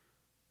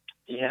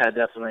 Yeah,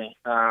 definitely.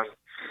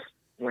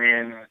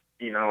 When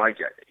like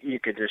you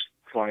could just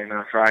fly in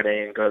on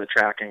Friday and go to the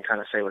track and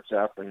kind of say what's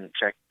up and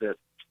check the,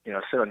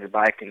 sit on your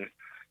bike and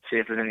see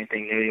if there's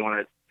anything new you want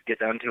to get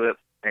done to it,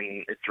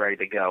 and it's ready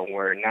to go.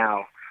 Where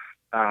now,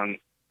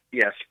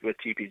 yes, with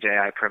TPJ,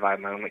 I provide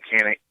my own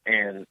mechanic,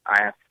 and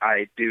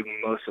I do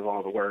most of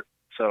all the work.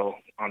 So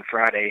on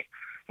Friday,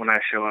 when I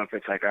show up,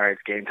 it's like, all right,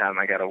 it's game time.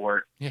 I got to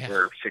work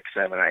for 6,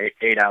 7,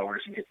 8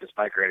 hours and get this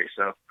bike ready.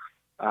 So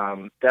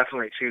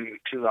definitely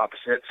two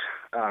opposites,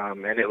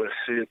 and it was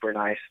super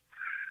nice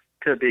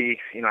to be,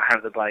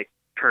 have the bike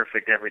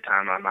perfect every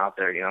time I'm out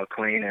there,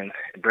 clean and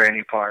brand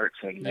new parts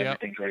and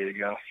everything's ready to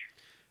go.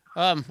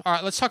 All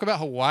right, let's talk about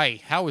Hawaii.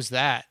 How was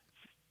that?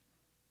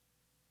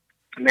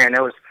 Man,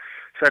 it was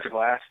such a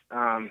blast.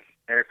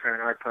 Eric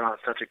Perrinard put on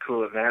such a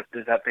cool event.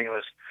 That thing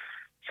was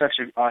such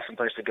an awesome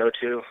place to go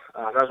to.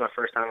 That was my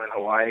first time in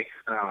Hawaii.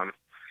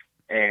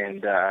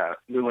 And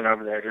we went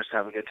over there just to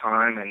have a good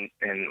time. And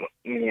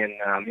me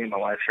and my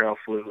wife, Cheryl,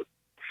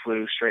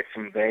 flew straight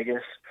from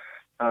Vegas,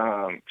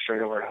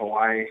 straight over to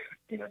Hawaii,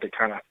 to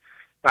kind of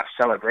not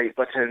celebrate,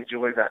 but to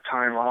enjoy that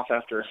time off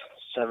after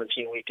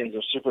 17 weekends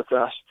of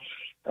Supercross.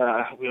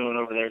 We went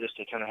over there just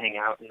to kind of hang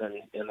out and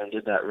then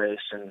did that race.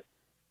 And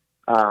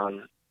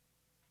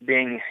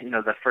being,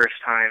 the first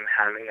time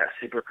having that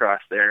Supercross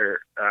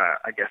there,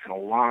 I guess in a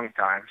long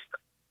time,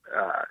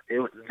 it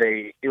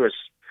was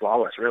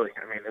flawless, really.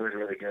 I mean, it was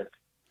really good.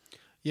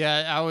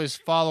 Yeah, I was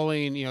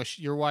following,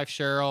 your wife,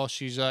 Cheryl.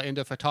 She's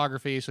into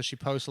photography, so she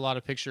posts a lot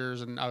of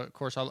pictures. And, of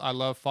course, I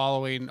love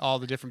following all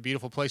the different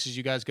beautiful places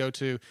you guys go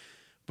to.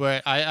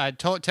 But I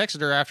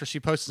texted her after she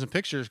posted some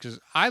pictures, because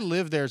I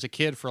lived there as a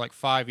kid for like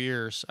 5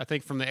 years. I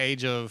think from the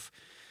age of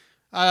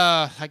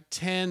like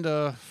 10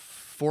 to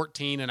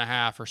 14 and a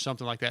half or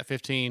something like that,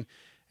 15.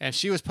 And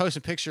she was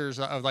posting pictures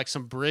of like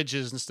some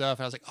bridges and stuff.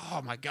 And I was like,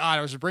 oh, my God,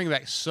 it was bringing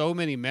back so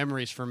many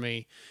memories for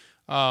me.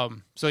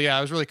 So, yeah,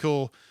 it was really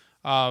cool.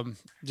 I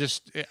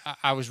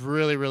was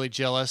really, really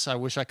jealous. I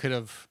wish I could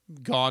have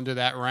gone to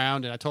that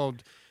round. And I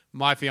told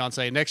my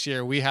fiance next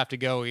year we have to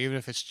go, even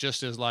if it's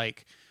just as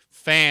like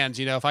fans.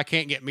 If I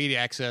can't get media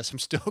access, I'm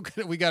still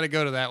we got to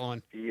go to that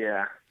one.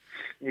 Yeah,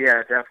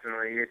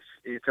 definitely.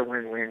 It's a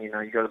win-win. You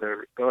go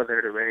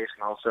there to race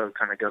and also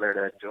kind of go there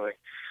to enjoy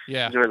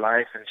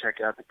life and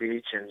check out the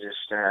beach and just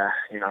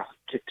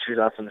kick shoes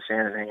off in the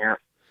sand and hang out.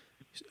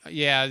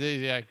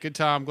 Yeah, good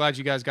time. I'm glad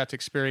you guys got to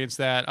experience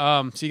that.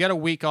 So you got a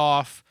week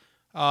off.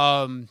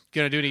 Gonna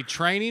do any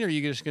training, or are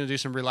you just gonna do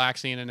some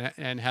relaxing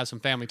and have some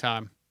family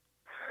time?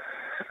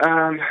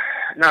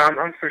 No,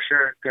 I'm for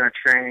sure gonna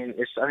train.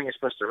 I think it's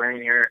supposed to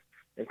rain here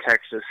in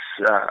Texas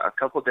a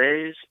couple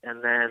days,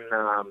 and then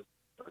I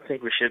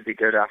think we should be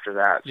good after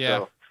that.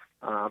 Yeah.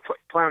 So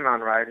planning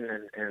on riding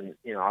and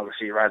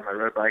obviously ride my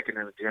road bike and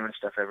in the gym and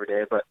stuff every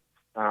day, but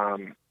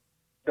don't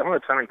really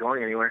plan on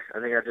going anywhere. I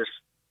think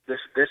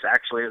this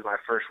actually is my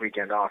first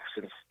weekend off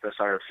since the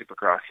start of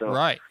Supercross. So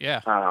right,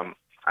 yeah.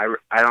 I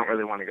don't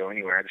really want to go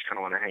anywhere. I just kind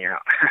of want to hang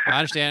out. I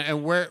understand.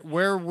 And where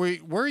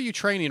are you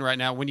training right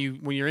now when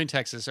you're in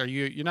Texas?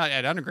 You're not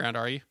at Underground,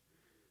 are you?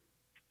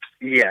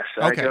 Yes,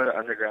 okay. I go to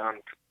Underground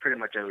pretty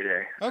much every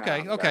day.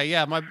 Okay.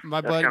 Yeah, my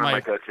buddy, my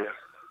go-to.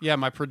 Yeah,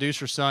 my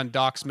producer's son,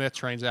 Doc Smith,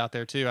 trains out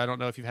there too. I don't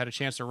know if you've had a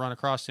chance to run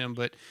across him,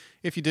 but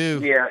if you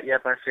do,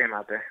 yep, I see him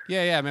out there.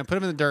 Yeah, man, put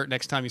him in the dirt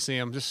next time you see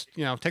him. Just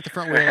take the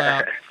front wheel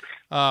out.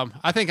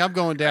 I think I'm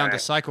going down to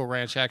Cycle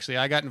Ranch, actually.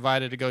 I got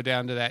invited to go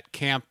down to that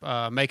camp,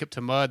 Make Up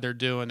to Mud they're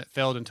doing, that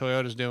Feldon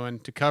Toyota's doing,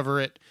 to cover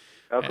it.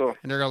 Oh, cool.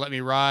 And they're going to let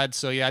me ride.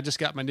 So, yeah, I just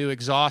got my new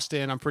exhaust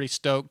in. I'm pretty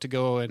stoked to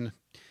go. And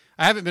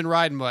I haven't been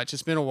riding much.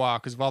 It's been a while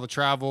because of all the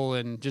travel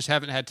and just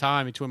haven't had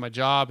time between my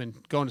job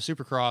and going to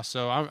Supercross.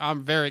 So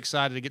I'm very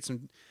excited to get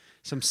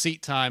some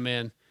seat time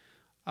in.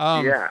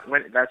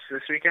 That's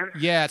this weekend?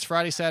 Yeah, it's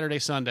Friday, Saturday,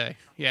 Sunday.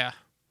 Yeah.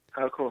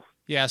 Oh, cool.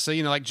 Yeah, so,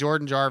 like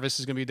Jordan Jarvis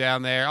is going to be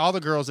down there. All the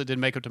girls that did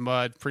Make Up to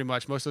Mud, pretty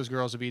much, most of those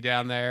girls will be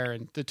down there,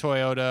 and the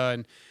Toyota.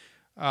 And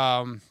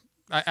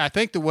I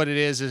think that what it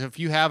is if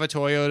you have a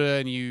Toyota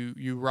and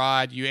you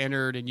ride, you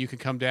entered, and you can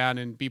come down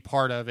and be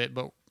part of it.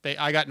 But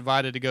I got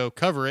invited to go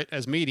cover it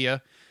as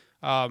media.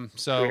 Yeah,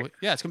 it's going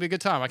to be a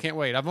good time. I can't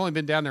wait. I've only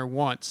been down there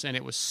once, and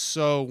it was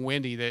so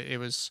windy that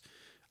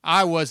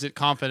I wasn't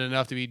confident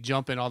enough to be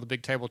jumping all the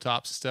big tabletops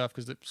and stuff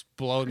because it's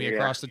blowing me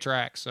across the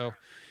track. So,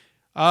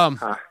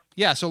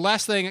 yeah. So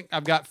last thing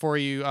I've got for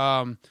you,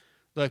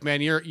 look, man,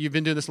 you've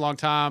been doing this a long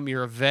time.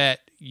 You're a vet.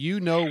 You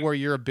know where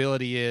your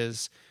ability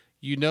is.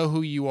 You know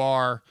who you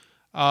are.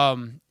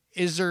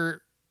 Is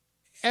there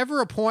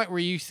ever a point where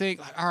you think,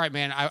 all right,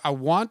 man, I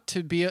want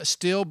to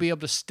still be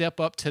able to step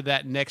up to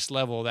that next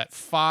level, that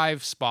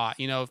 5 spot,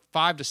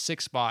 5 to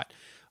 6 spot?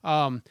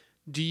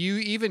 Do you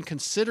even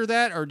consider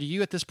that, or do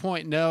you at this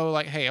point know,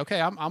 like, hey,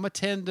 okay, I'm a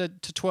 10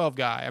 to 12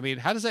 guy? I mean,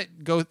 how does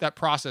that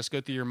process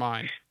go through your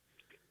mind?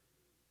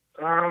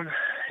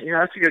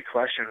 That's a good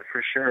question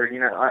for sure.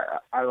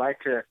 I like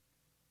to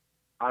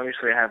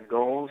obviously have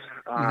goals,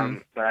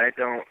 but I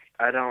don't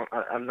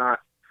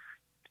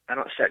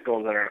set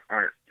goals that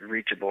aren't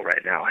reachable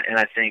right now. And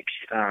I think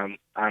I'm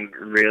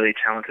really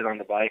talented on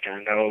the bike, and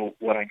I know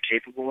what I'm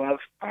capable of.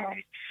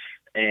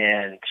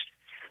 And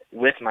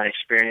with my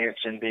experience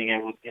and being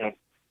able,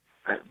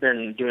 I've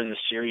been doing this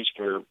series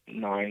for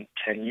 9-10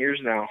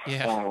 years now.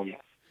 Yeah.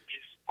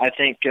 I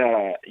think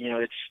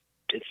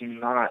it's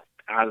not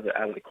out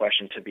of the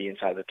question to be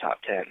inside the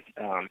top 10.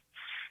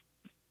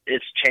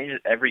 It's changed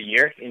every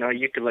year.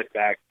 You could look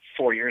back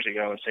 4 years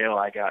ago and say, oh,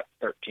 I got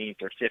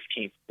 13th or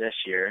 15th this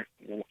year.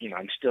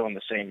 I'm still in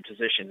the same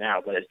position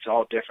now, but it's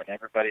all different.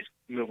 Everybody's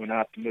moving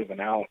up, moving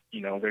out.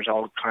 There's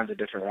all kinds of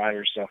different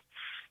riders. So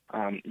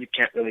you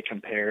can't really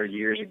compare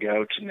years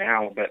ago to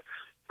now, but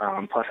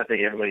plus I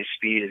think everybody's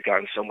speed has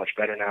gotten so much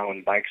better now,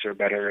 and bikes are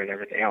better and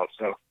everything else.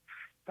 So,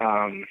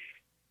 I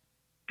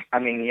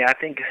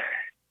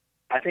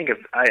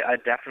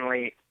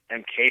definitely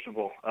am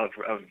capable of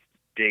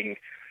being,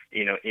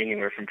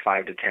 anywhere from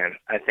 5 to 10.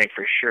 I think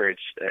for sure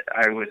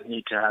I would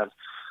need to have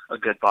a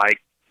good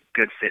bike,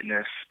 good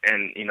fitness,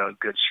 and, a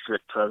good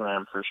strict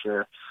program for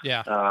sure.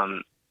 Yeah.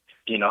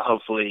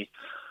 Hopefully,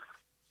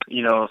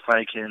 if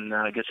I can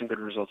get some good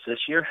results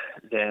this year,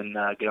 then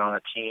get on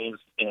a team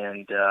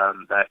and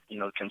that,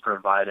 can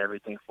provide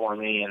everything for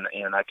me,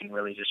 and I can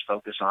really just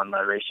focus on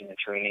my racing and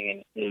training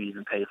and maybe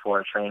even pay for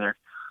a trainer.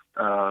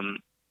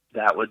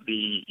 That would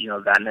be,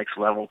 that next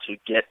level to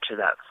get to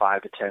that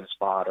 5 to 10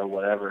 spot or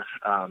whatever.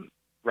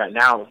 Right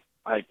now,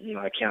 I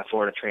can't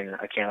afford a trainer.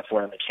 I can't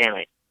afford a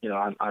mechanic.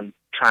 I'm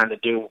trying to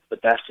do the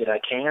best that I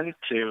can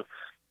to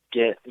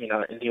get,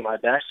 and do my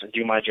best and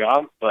do my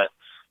job. But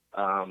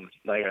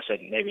like I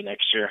said, maybe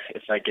next year,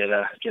 if I get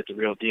the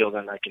real deal,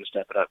 then I can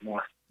step it up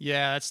more.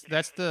 Yeah,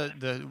 that's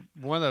the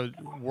one of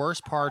the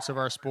worst parts of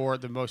our sport.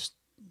 The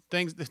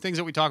things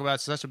that we talk about,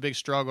 it's such a big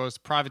struggle, is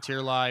the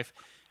privateer life,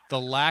 the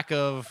lack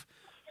of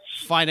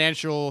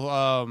financial,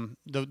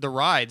 the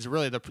rides,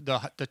 really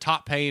the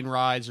top paying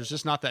rides. There's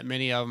just not that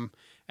many of them,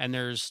 and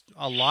there's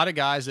a lot of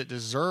guys that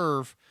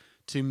deserve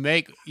to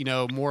make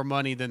more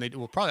money than they do.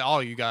 Well, probably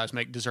all of you guys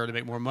deserve to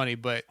make more money,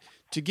 but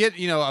to get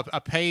a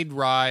paid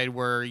ride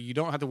where you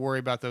don't have to worry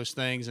about those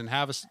things and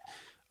have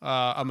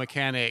a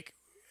mechanic,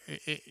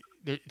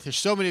 there's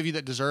so many of you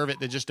that deserve it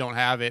that just don't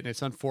have it, and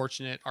it's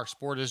unfortunate. Our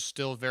sport is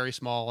still very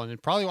small, and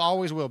it probably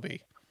always will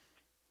be.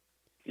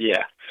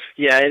 Yeah,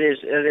 it is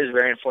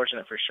very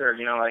unfortunate for sure.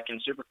 Like in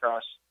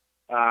Supercross,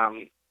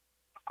 my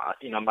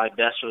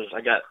best was,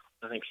 I got,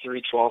 I think,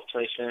 3 12th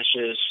place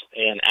finishes,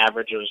 and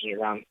average was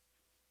around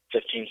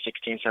 15,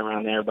 16, somewhere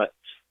around there. But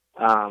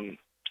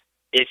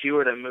if you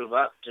were to move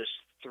up just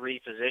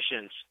 3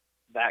 positions,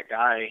 that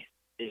guy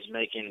is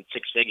making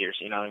 6 figures.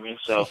 You know what I mean?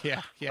 So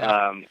yeah.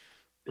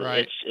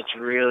 Right. It's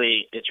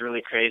really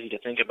crazy to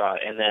think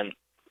about. And then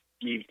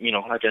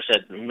like I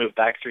said, move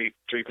back three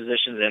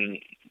positions, and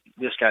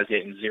this guy's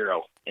getting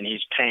 0, and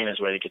he's paying his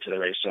way to get to the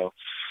race. So,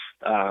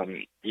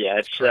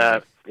 it's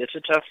a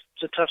tough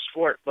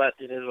sport, but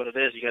it is what it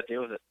is. You got to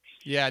deal with it.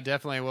 Yeah,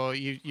 definitely. Well,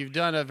 you've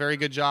done a very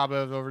good job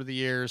of over the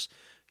years.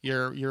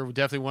 You're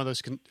definitely one of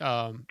those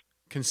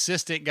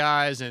consistent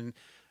guys, and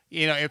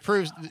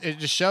it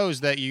just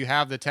shows that you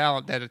have the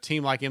talent that a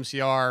team like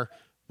MCR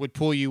would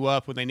pull you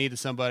up when they needed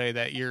somebody.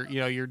 That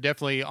you're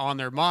definitely on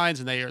their minds,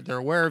 and they're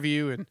aware of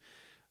you, and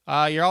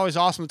you're always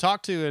awesome to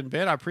talk to. And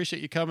Ben, I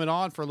appreciate you coming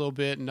on for a little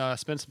bit and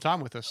spend some time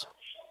with us.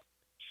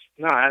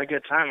 No, I had a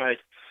good time. I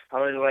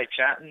always like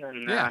chatting,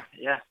 and it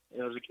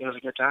was a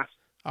good time.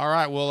 All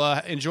right, well,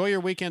 enjoy your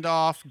weekend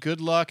off.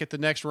 Good luck at the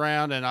next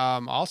round, and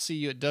I'll see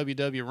you at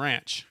WW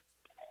Ranch.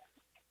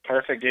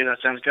 Perfect, dude. That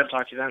sounds good.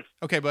 Talk to you then.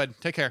 Okay, bud.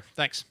 Take care.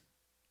 Thanks.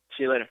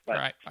 See you later. Bye.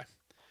 All right, bye.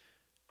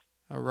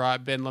 All right,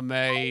 Ben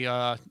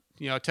LeMay,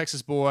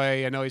 Texas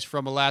boy. I know he's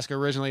from Alaska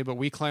originally, but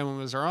we claim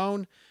him as our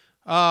own.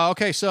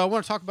 Okay, so I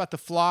want to talk about the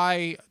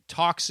Fly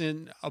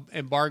Toxin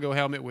Embargo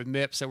helmet with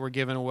MIPS that we're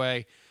giving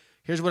away.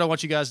 Here's what I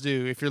want you guys to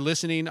do. If you're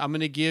listening, I'm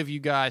going to give you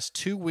guys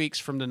 2 weeks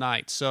from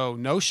tonight. So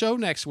no show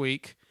next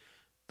week.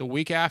 The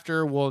week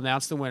after, we'll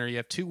announce the winner. You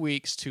have 2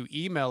 weeks to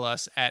email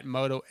us at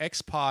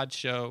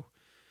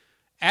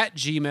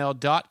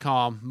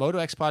motoxpodshow@gmail.com,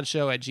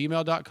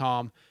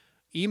 motoxpodshow@gmail.com.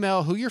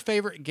 Email who your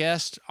favorite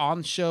guest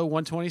on show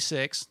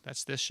 126,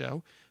 that's this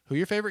show, who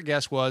your favorite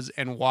guest was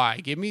and why.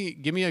 Give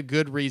me a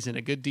good reason,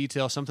 a good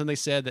detail, something they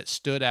said that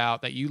stood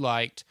out, that you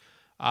liked.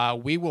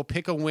 We will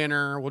pick a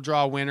winner. We'll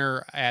draw a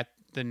winner at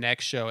the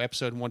next show,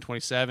 episode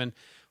 127,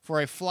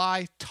 for a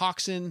fly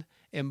toxin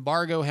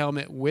embargo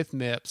helmet with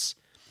MIPS.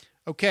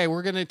 Okay,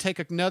 we're going to take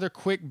another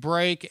quick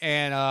break,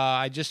 and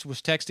I just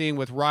was texting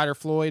with Ryder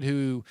Floyd,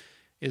 who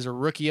is a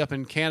rookie up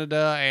in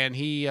Canada, and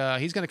he's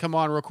going to come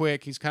on real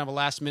quick. He's kind of a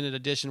last-minute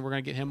addition. We're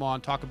going to get him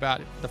on, talk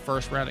about the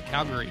first round at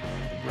Calgary.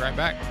 Be right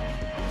back.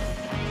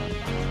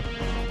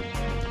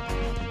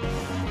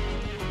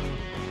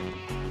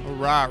 All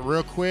right,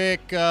 real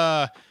quick,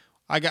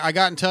 I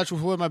got in touch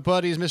with one of my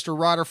buddies, Mr.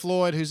 Ryder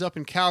Floyd, who's up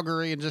in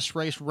Calgary and just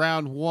raced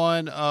round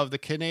 1 of the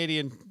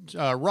Canadian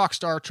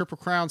Rockstar Triple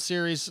Crown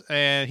Series,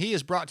 and he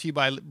is brought to you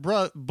by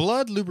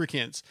Blood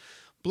Lubricants.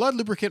 Blood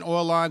lubricant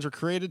oil lines are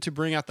created to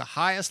bring out the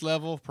highest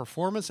level of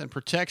performance and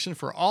protection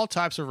for all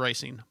types of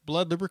racing.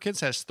 Blood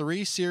Lubricants has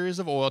 3 series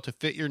of oil to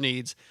fit your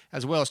needs,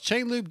 as well as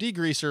chain lube,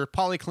 degreaser,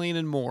 polyclean,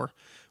 and more.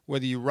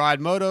 Whether you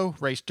ride moto,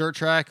 race dirt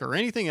track, or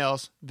anything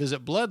else,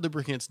 visit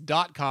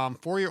bloodlubricants.com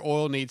for your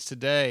oil needs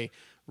today.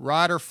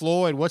 Ryder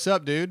Floyd, what's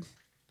up, dude?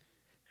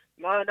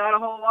 Not a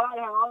whole lot.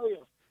 How are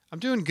you? I'm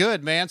doing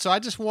good, man. So I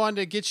just wanted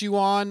to get you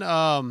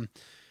on.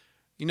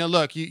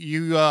 Look,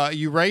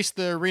 you raced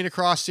the Arena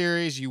Cross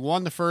Series. You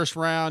won the first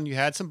round. You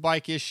had some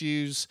bike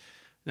issues.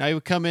 Now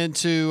you come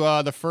into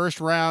the first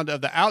round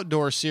of the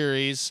Outdoor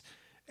Series,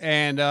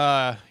 and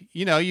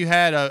you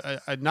had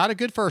a not a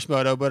good first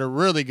moto, but a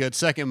really good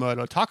second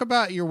moto. Talk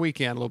about your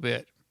weekend a little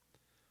bit.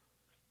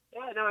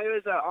 Yeah, no, it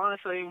was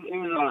honestly it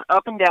was an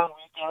up and down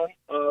weekend.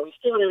 We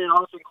started in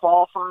awesome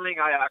qualifying.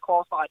 I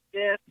qualified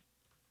 5th.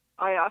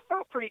 I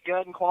felt pretty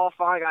good in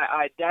qualifying.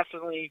 I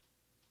definitely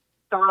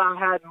thought I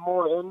had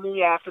more in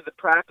me after the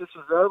practice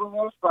was over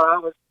with, but I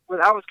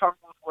was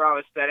comfortable with where I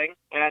was sitting,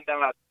 and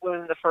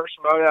winning the first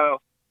moto,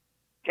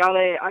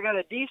 I got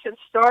a decent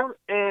start,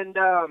 and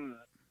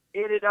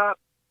ended up.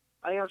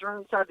 I think I was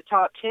running inside the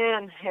top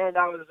 10, and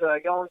I was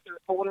going through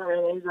a corner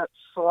and ended up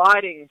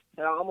sliding.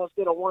 And I almost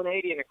did a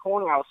 180 in a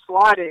corner. I was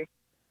sliding,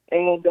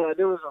 and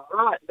there was a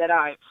rut that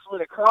I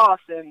slid across,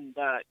 and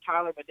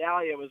Tyler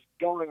Medaglia was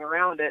going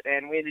around it,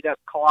 and we ended up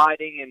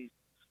colliding, and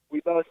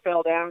we both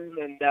fell down,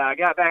 and I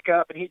got back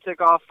up, and he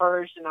took off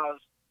first, and I was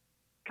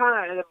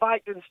and the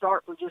bike didn't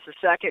start for just a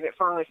second. It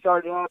finally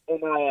started up,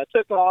 and I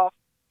took off,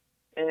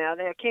 and then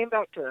I came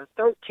back to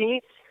 13th,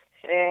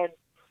 and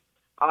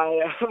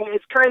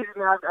it's crazy,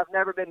 man. I've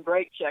never been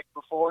brake checked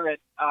before, and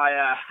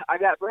I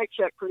got brake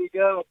checked pretty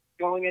good.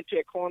 Going into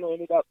a corner,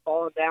 ended up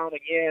falling down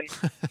again,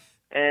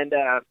 and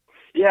it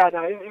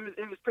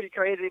was pretty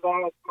crazy.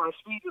 But my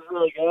speed was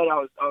really good. I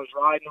was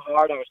riding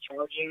hard. I was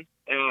charging,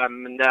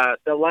 and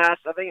the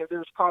last, I think there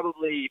was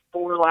probably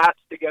 4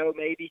 laps to go,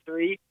 maybe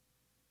 3,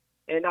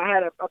 and I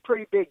had a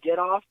pretty big get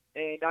off,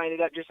 and I ended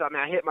up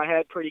I hit my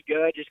head pretty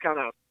good, just kind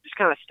of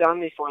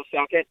stunned me for a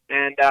second,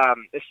 and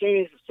as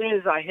soon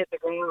as I hit the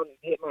ground and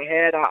hit my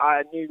head,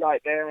 I knew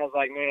right there. I was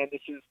like, man,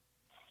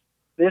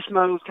 this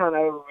mode's kind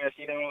of over with.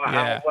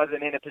 I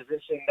wasn't in a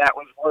position that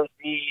was worth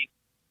me,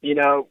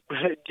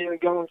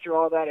 going through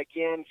all that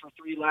again for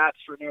 3 laps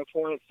for no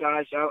points. So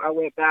I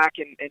went back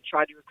and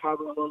tried to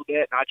recover a little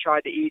bit, and I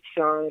tried to eat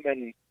some,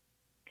 and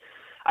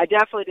I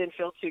definitely didn't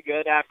feel too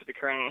good after the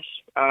crash.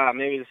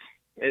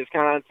 It was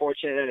kind of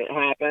unfortunate that it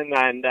happened,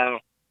 and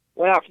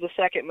went out for the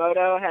second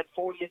moto, had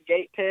 40th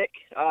gate pick,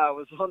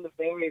 was on the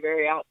very,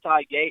 very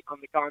outside gate on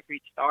the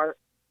concrete start,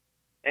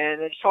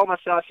 and then just told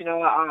myself,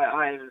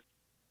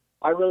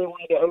 I really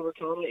wanted to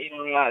overcome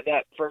it.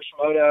 That first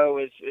moto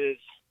was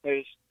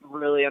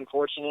really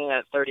unfortunate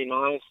at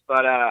 39th,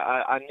 but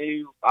I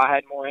knew I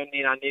had more in me,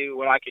 and I knew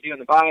what I could do on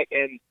the bike,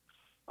 and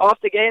off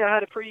the gate, I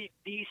had a pretty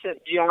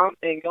decent jump,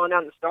 and going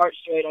down the start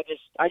straight, I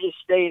just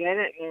stayed in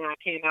it, and then I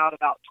came out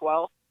about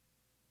 12th.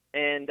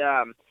 And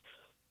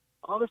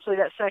honestly,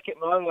 that second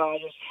moto,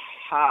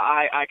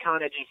 I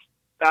kind of just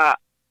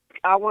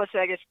I want to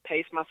say I guess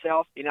paced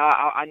myself.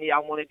 I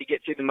wanted to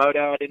get through the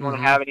moto. I didn't want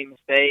to have any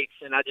mistakes,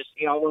 and I just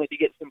I wanted to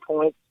get some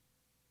points.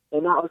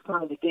 And that was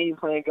kind of the game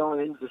plan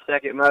going into the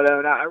second moto.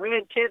 And I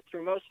ran 10th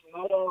through most of the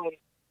moto, and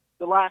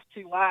the last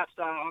 2 laps,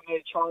 I made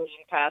a charge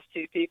and passed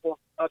 2 people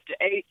up to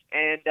 8th,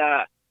 and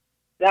that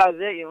was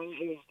it.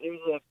 It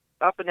was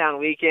a up and down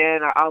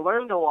weekend. I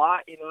learned a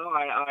lot.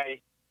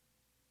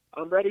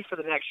 I'm ready for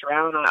the next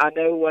round. I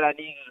know what I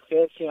needed to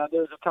fix.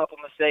 There was a couple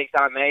mistakes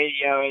I made.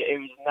 It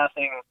was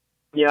nothing.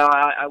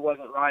 I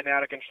wasn't riding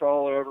out of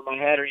control or over my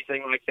head or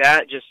anything like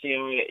that. Just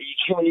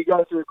when you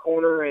go through a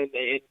corner and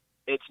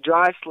it's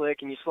dry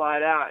slick and you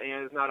slide out,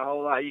 there's not a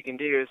whole lot you can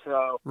do.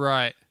 So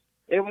right.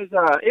 It was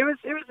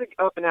an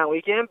up and down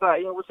weekend,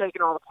 but we're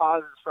taking all the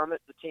positives from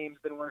it. The team's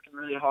been working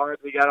really hard.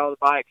 We got all the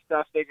bike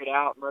stuff figured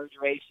out, merge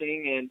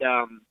racing, and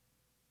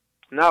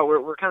no,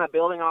 we're kind of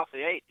building off the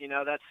 8th.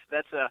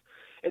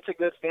 It's a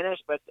good finish,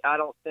 but I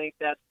don't think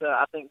I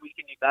think we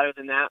can do better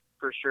than that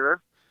for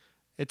sure.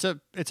 It's a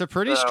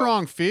pretty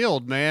strong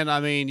field, man. I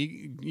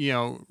mean,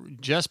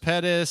 Jess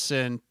Pettis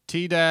and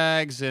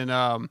T-Dags and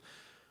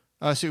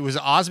so it was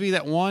Osby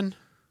that won.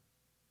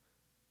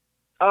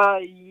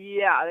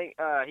 Yeah, I think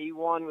he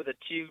won with a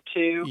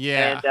 2-2.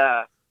 Yeah.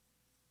 And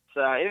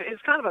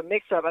it's kind of a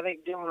mix-up. I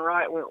think Dylan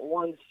Wright went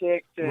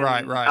 1-6, and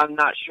Right. I'm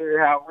not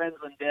sure how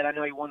Rensland did. I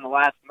know he won the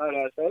last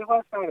moto, so it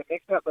was kind of a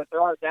mix-up, but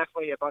there are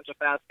definitely a bunch of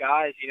fast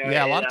guys.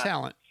 Yeah, a lot of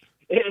talent.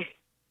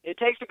 It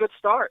takes a good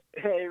start.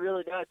 It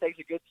really does. It takes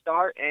a good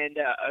start and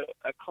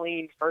a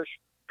clean first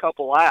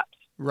couple laps.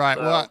 Right.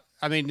 So, Well,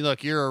 I mean,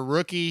 look, you're a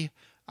rookie.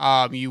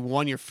 You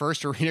won your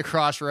first arena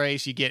cross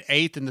race. You get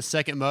 8th in the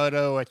second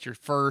moto at your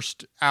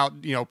first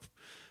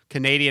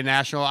Canadian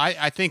National.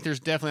 I think there's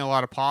definitely a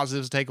lot of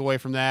positives to take away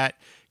from that.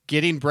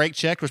 Getting brake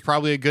checked was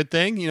probably a good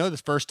thing, the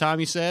first time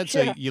you said.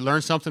 So you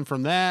learned something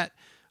from that.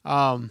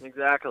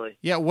 Exactly.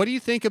 Yeah. What do you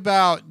think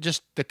about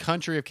just the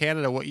country of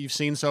Canada, what you've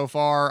seen so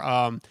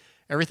far?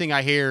 Everything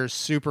I hear is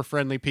super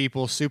friendly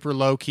people, super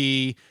low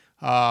key.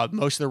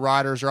 Most of the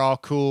riders are all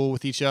cool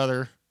with each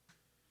other.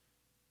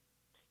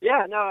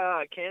 Yeah,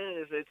 no,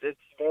 Canada it's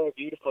very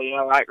beautiful.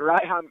 Like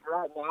right now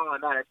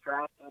I'm at a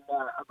track in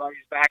a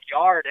buddy's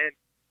backyard, and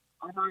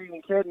I'm not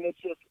even kidding. It's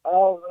just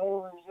all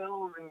rolling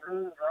hills and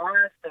green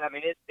grass, and I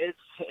mean it's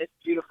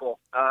beautiful.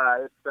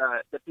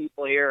 The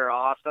people here are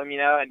awesome,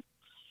 and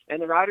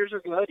the riders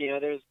are good.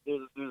 There's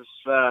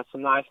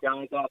some nice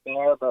guys out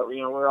there, but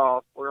we're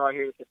all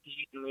here to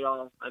compete,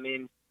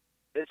 and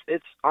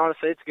it's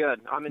honestly it's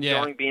good. I'm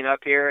enjoying being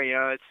up here.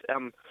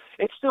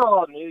 It's still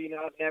all new.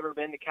 I've never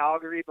been to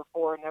Calgary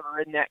before, never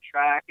ridden that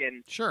track,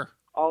 and sure,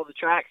 all the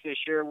tracks this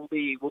year will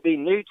be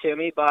new to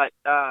me. But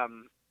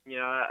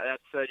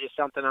that's just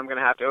something I'm going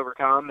to have to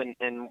overcome and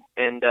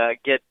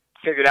get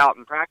figured out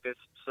in practice.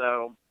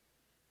 So.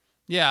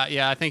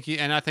 Yeah, I think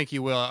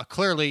you will.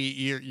 Clearly,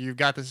 you've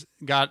got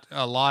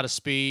a lot of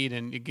speed,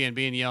 and again,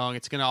 being young,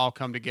 it's going to all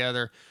come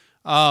together.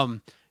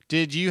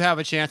 Did you have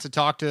a chance to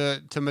talk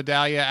to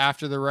Medallia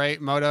after the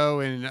moto,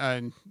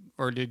 and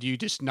or did you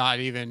just not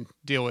even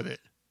deal with it?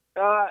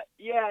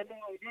 Yeah, no,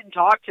 I didn't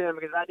talk to him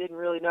because I didn't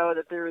really know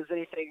that there was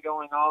anything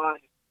going on.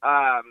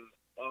 I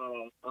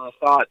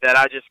thought that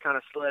I just kind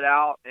of slid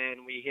out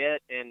and we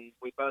hit and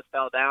we both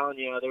fell down.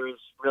 There was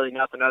really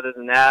nothing other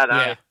than that.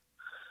 Yeah.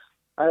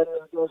 I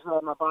didn't go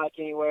ride my bike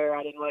anywhere.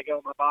 I didn't let go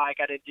of my bike.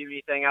 I didn't do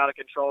anything out of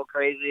control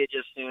crazy. It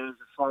just was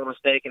a small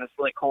mistake in a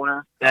slick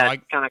corner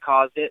that kind of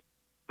caused it.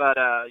 But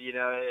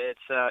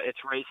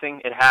it's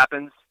racing. It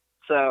happens.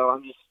 So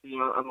I'm just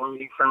I'm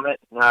learning from it.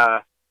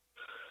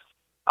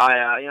 I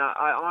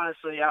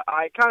honestly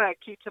kind of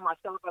keep to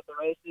myself at the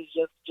races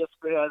just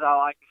because I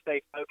like to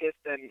stay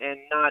focused and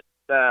not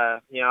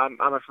I'm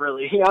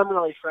really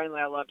friendly.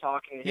 I love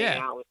talking and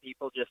hanging out with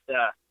people. Just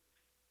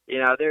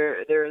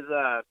there's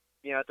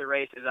at the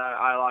races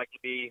I like to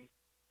be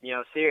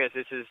serious.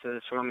 This is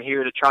I'm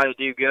here to try to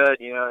do good,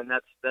 and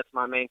that's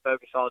my main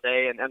focus all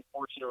day. And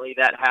unfortunately,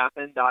 that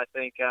happened. I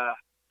think it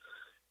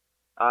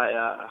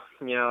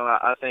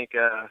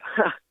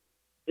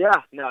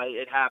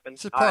happened.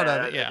 It's a part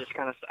of it. I just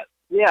kind of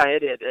it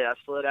did. I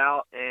slid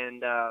out,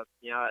 and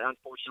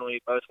unfortunately,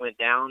 we both went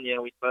down.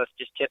 We both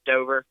just tipped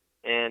over,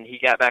 and he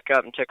got back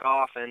up and took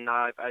off. And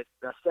I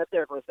sat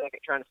there for a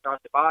second trying to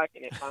start the bike,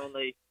 and it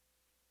finally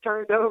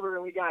turned over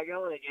and we got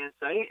going again.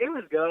 So it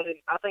was good, and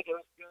I think it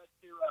was good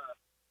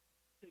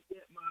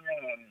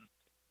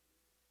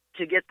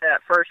to get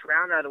that first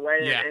round out of the way.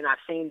 Yeah. And I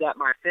seen that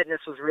my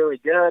fitness was really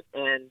good,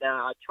 and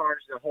I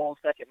charged the whole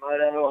second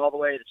moto all the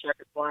way to the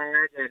checkered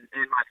flag, and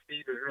my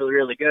speed was really,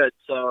 really good.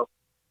 So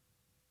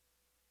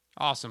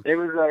awesome. It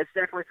was it's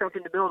definitely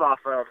something to build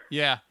off of.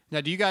 Yeah. Now,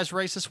 do you guys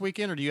race this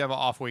weekend, or do you have an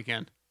off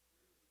weekend?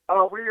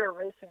 Oh, we are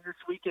racing this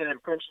weekend in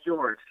Prince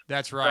George.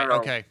 That's right. So,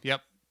 okay.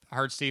 Yep. I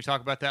heard Steve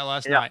talk about that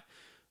last night.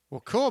 Well,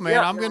 cool, man.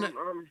 Yeah, I'm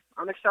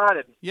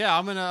excited. Yeah,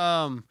 I'm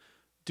gonna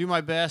do my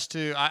best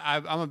to.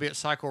 I'm gonna be at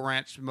Cycle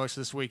Ranch most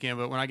of this weekend,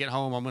 but when I get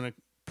home, I'm gonna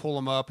pull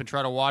them up and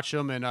try to watch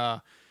them, and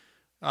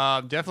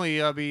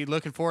definitely be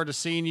looking forward to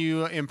seeing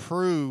you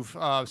improve,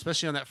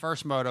 especially on that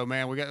first moto,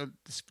 man. We got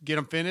to get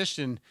them finished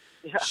and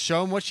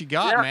show them what you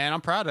got, man.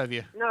 I'm proud of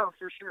you. No,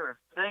 for sure.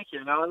 Thank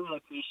you. No, I really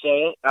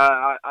appreciate it.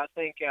 I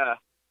think.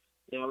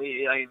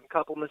 We a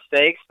couple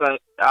mistakes,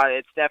 but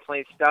it's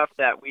definitely stuff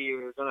that we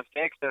were going to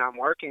fix and I'm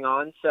working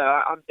on. So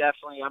I'm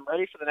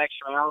ready for the next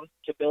round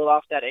to build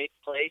off that 8th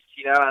place.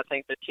 I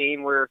think the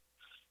team we're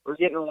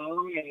getting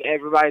along and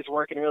everybody's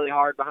working really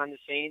hard behind the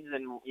scenes,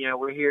 and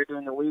we're here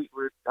during the week.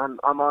 I'm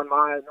on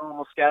my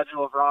normal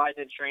schedule of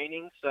riding and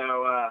training,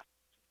 so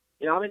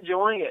I'm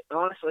enjoying it.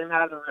 Honestly, I'm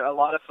having a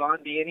lot of fun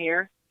being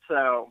here.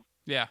 So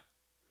yeah.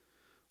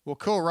 Well,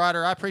 cool,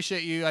 Ryder. I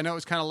appreciate you. I know it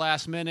was kind of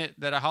last minute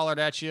that I hollered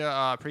at you.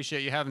 I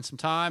appreciate you having some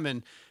time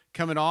and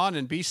coming on,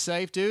 and be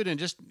safe, dude, and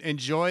just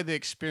enjoy the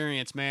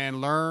experience,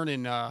 man. Learn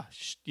and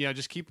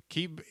just keep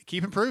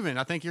improving.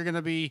 I think you're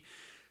going to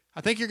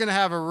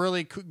have a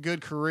really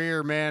good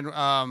career, man.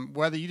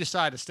 Whether you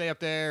decide to stay up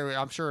there,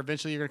 I'm sure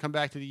eventually you're going to come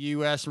back to the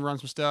U.S. and run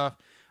some stuff.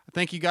 I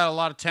think you got a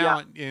lot of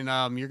talent,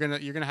 and you're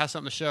gonna have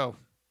something to show.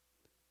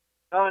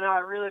 Oh, no, I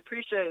really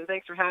appreciate it.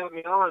 Thanks for having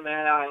me on,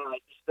 man.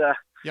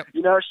 Yep.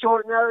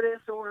 Short notice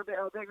or a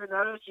bigger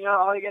notice,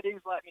 all you got to do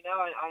is let me know.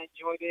 I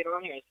enjoy being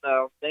on here,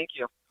 so thank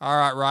you. All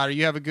right, Ryder.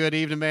 You have a good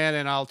evening, man,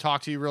 and I'll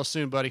talk to you real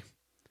soon, buddy.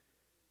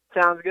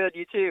 Sounds good.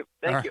 You too.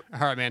 Thank you.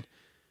 All right, man.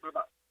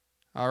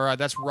 All right,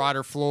 that's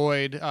Ryder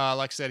Floyd. Like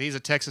I said, he's a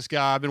Texas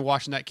guy. I've been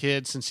watching that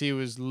kid since he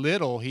was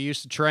little. He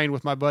used to train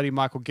with my buddy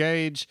Michael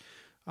Gage,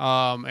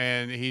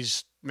 and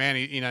he's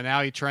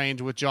now he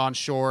trains with John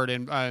Short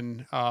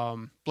and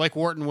Blake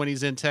Wharton when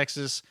he's in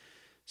Texas.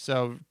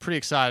 So pretty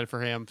excited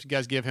for him. If you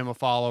guys give him a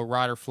follow,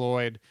 Ryder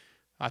Floyd.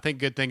 I think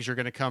good things are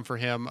going to come for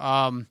him.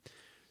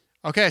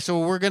 Okay, so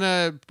we're going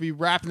to be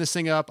wrapping this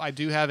thing up. I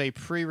do have a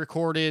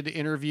pre-recorded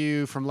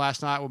interview from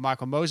last night with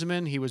Michael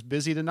Mosiman. He was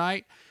busy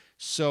tonight,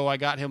 so I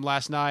got him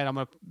last night. I'm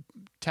going to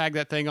tag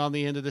that thing on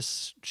the end of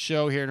this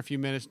show here in a few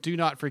minutes. Do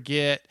not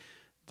forget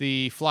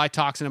the Fly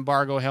Toxin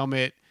Embargo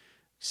helmet.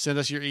 Send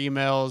us your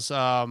emails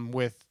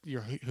with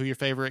who your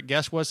favorite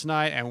guest was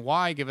tonight and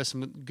why. Give us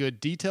some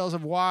good details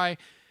of why.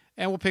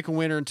 And we'll pick a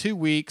winner in 2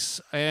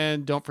 weeks.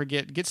 And don't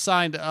forget, get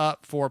signed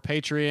up for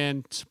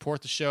Patreon.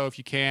 Support the show if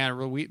you can. It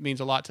really means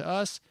a lot to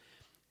us.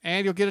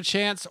 And you'll get a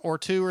chance, or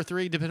 2 or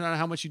 3, depending on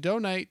how much you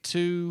donate,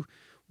 to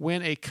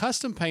win a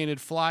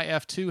custom-painted Fly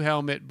F2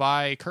 helmet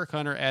by Kirk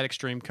Hunter at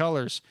Extreme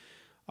Colors.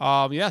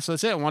 So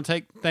that's it. I want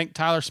to thank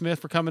Tyler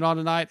Smith for coming on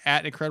tonight,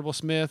 at Incredible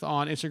Smith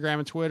on Instagram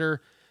and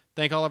Twitter.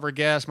 Thank all of our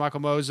guests, Michael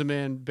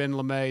Mosiman, Ben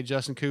LeMay,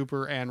 Justin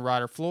Cooper, and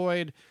Ryder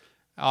Floyd.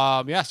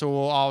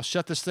 So I'll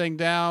shut this thing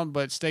down,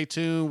 but stay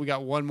tuned. We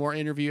got one more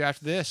interview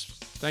after this.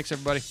 Thanks,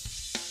 everybody.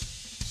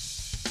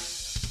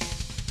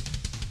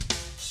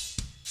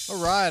 All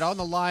right, on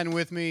the line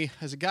with me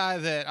is a guy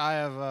that I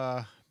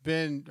have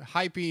been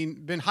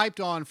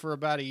hyped on for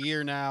about a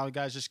year now. The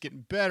guy's just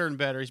getting better and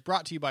better. He's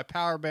brought to you by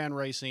Power Band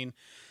Racing.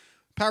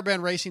 Power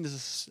Band Racing is a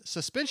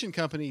suspension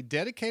company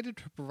dedicated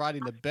to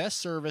providing the best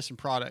service and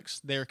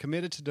products. They are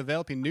committed to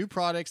developing new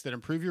products that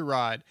improve your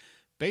ride.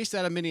 Based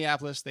out of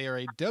Minneapolis, they are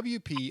a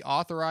WP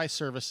authorized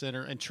service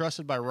center and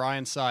trusted by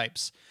Ryan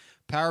Sipes.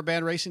 Power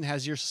Band Racing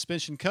has your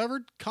suspension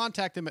covered.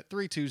 Contact them at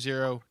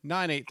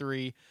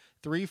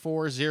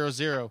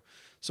 320-983-3400.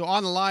 So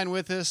on the line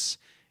with us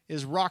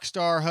is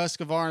Rockstar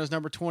Husqvarna's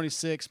number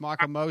 26,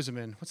 Michael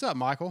Mosiman. What's up,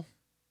 Michael?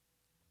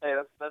 Hey,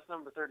 that's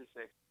number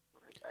 36,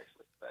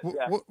 actually. But,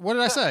 yeah. What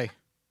did I say?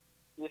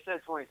 You said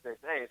 26.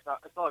 Hey, it's all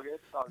good.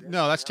 It's all good.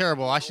 No, that's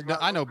terrible.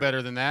 I know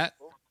better than that.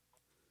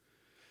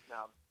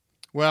 No.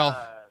 Well,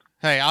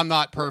 hey, I'm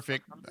not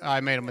perfect.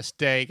 I made a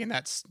mistake, and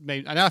I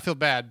know I feel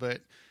bad, but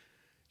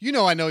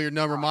I know your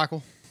number,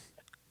 Michael.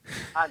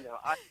 I know.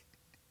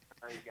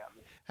 You got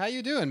me. How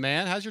you doing,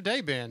 man? How's your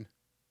day been?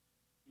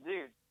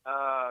 Dude,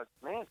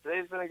 man,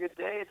 today's been a good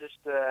day. Just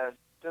did a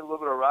little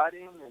bit of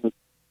riding and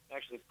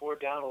actually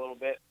poured down a little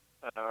bit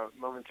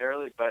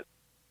momentarily, but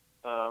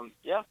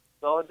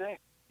solid day.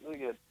 Really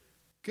good.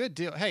 Good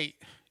deal. Hey,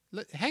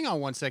 hang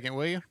on one second,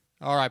 will you?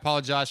 All right,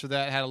 apologize for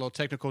that. Had a little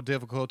technical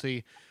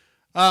difficulty.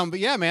 But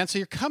yeah, man, so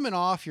you're coming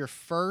off your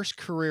first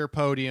career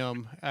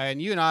podium,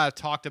 and you and I have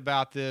talked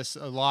about this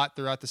a lot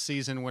throughout the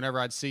season whenever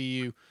I'd see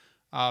you,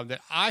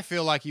 that I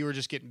feel like you were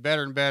just getting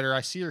better and better.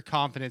 I see your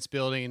confidence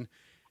building,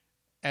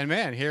 and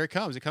man, here it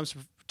comes. It comes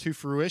to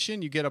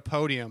fruition. You get a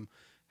podium.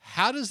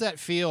 How does that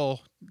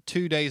feel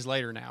 2 days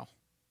later now?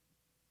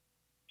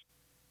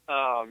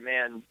 Oh,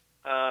 man.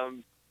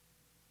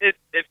 It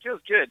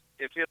feels good.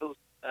 It feels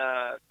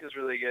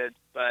really good,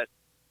 but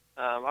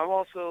I'm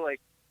also,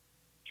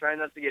 trying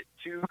not to get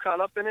too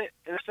caught up in it,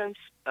 in a sense.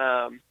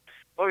 I've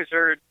always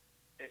heard,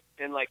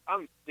 and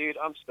I'm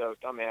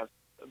stoked, I'm amped,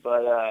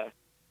 but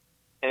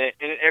and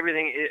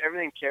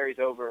everything carries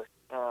over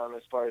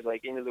as far as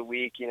end of the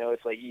week.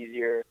 It's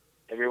easier.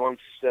 Everyone's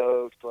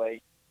stoked.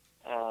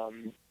 All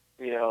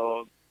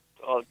the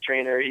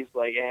trainer, he's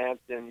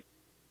amped, and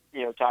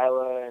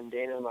Tyler and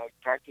Dana, my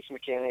practice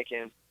mechanic,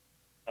 and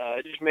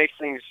it just makes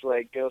things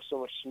go so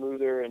much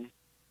smoother. And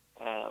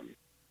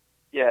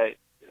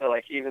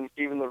even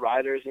the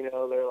riders, they're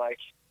they're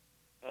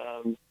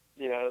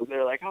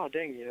oh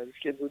dang, this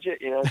kid's legit,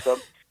 so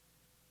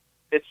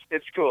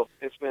it's cool.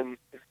 It's been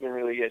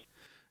really good.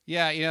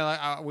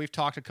 Yeah, we've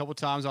talked a couple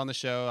times on the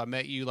show. I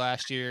met you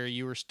last year.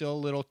 You were still a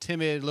little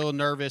timid, a little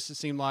nervous. It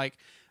seemed like,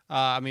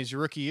 it's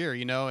your rookie year,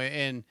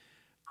 and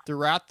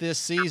throughout this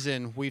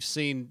season, we've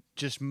seen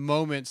just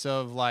moments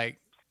of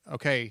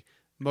okay,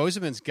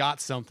 Mosiman's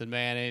got something,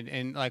 man.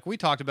 And we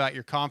talked about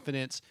your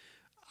confidence.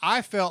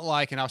 I felt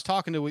like, and I was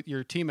talking to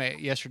your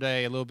teammate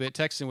yesterday a little bit,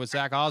 texting with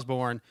Zach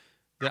Osborne,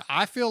 that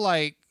I feel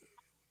like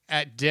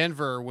at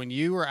Denver, when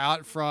you were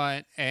out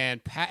front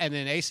and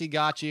then AC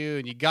got you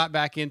and you got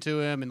back into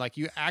him and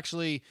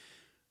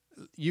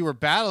you were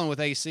battling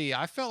with AC,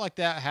 I felt like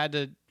that had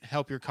to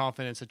help your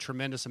confidence a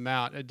tremendous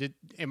amount.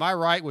 Am I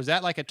right? Was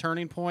that a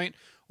turning point,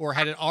 or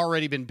had it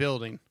already been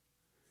building?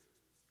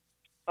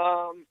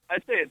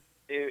 I'd say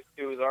it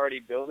was already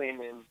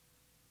building,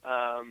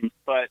 and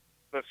but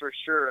for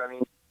sure,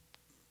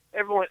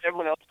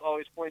 everyone else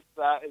always points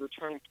to that as a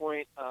turning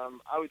point.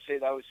 I would say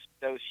that was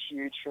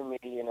huge for me,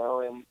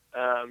 and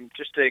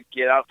just to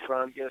get out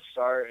front, get a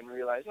start, and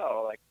realize,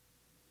 it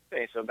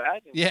ain't so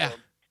bad. And yeah.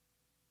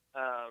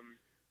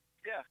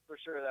 For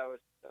sure, that was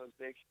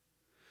big.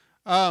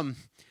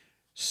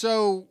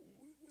 So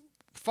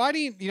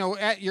fighting,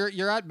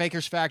 you're at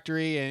Baker's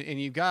Factory,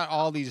 and you've got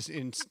all these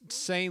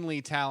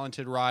insanely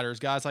talented riders,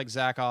 guys like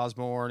Zach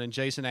Osborne and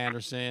Jason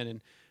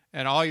Anderson,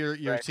 and all your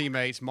Right.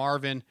 teammates,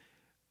 Marvin.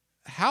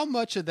 How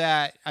much of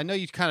that? I know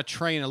you kind of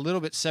train a little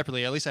bit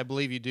separately. At least I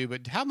believe you do.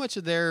 But how much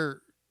of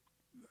their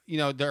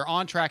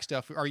on track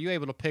stuff are you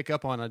able to pick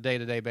up on a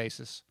day-to-day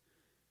basis?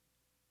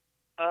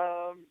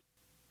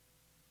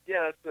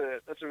 Yeah,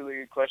 that's a really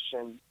good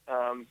question.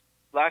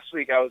 Last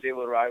week I was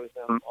able to ride with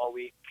them all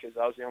week because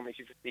I was the only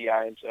 250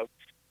 guy, and so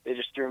they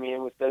just threw me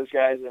in with those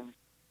guys. And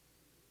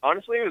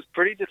honestly, it was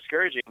pretty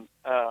discouraging.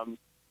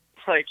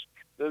 Like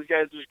those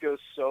guys just go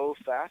so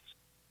fast,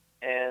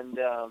 and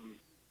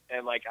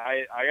like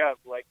I got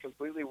like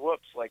completely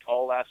whooped like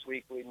all last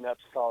week leading up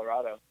to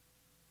Colorado.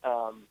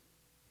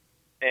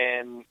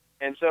 And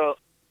so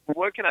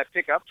what can I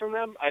pick up from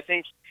them? I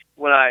think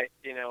when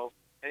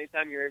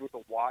anytime you're able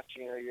to watch,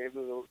 you're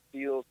able to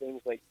feel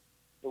things like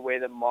the way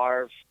that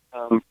Marv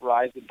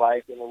rides the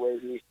bike and the way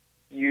he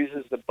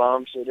uses the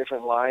bumps or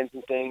different lines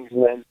and things.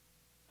 And then,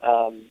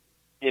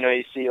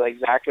 you see like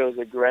Zacho's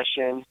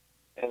aggression,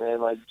 and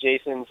then like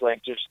Jason's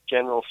like just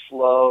general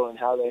flow and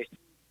how they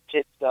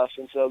hit stuff.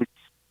 And so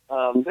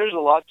there's a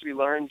lot to be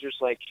learned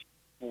just like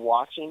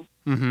watching,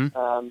 Mm-hmm.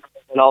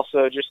 and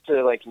also just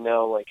to like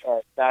know like all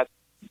right,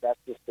 that's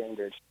the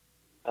standard,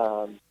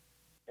 and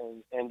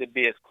to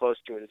be as close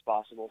to it as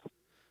possible.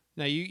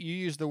 Now you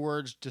used the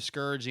words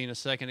discouraging a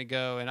second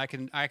ago, and I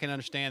can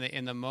understand that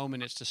in the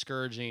moment it's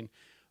discouraging,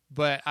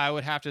 but I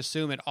would have to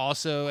assume it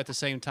also at the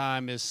same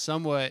time is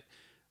somewhat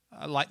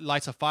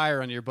lights a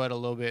fire under your butt a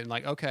little bit, and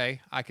like,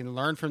 okay, I can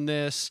learn from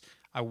this.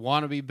 I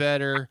want to be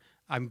better.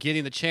 I'm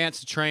getting the chance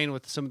to train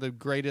with some of the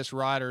greatest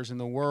riders in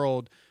the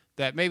world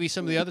that maybe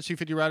some of the other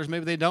 250 riders,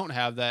 maybe they don't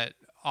have that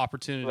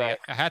opportunity. Right.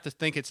 I have to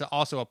think it's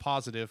also a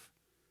positive.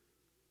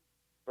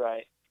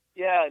 Right.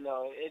 Yeah,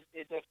 no, it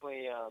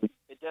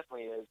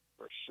definitely is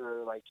for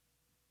sure. Like,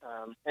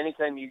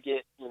 anytime you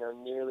get,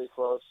 nearly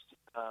close,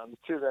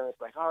 to them,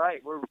 it's like, all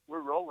right, we're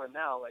rolling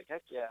now. Like,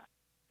 heck yeah.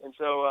 And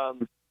so,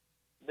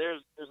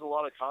 there's a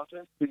lot of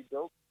confidence to be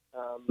built,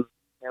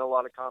 and a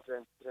lot of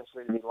confidence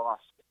potentially to be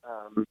lost.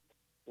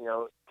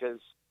 Because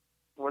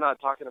we're not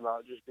talking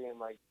about just being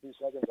like 2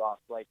 seconds off,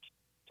 like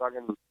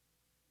talking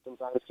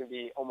sometimes it can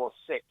be almost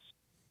 6.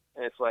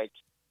 And it's like,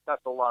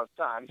 that's a lot of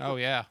time. Oh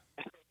yeah.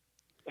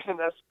 And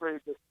that's pretty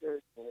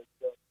discouraging.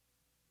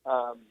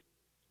 So,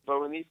 but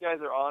when these guys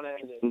are on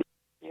it, and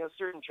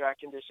certain track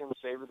conditions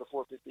favor the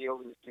 450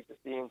 over the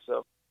 250, and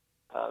so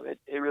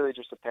it really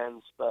just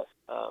depends. But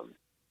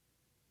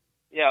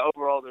yeah,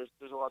 overall,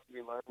 there's a lot to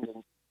be learned,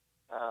 and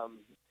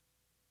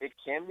it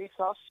can be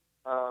tough.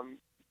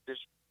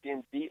 Just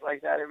being beat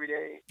like that every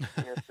day,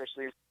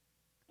 especially if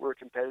we're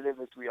competitive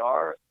as we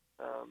are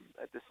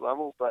at this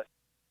level. But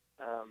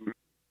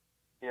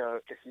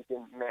if you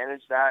can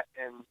manage that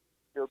and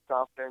build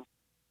confidence,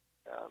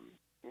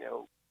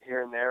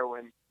 here and there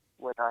when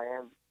I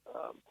am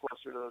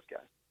closer to those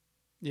guys.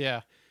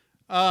 Yeah.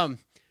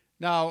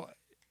 Now,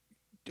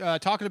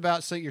 talking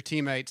about your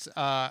teammates,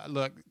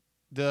 look,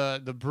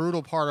 the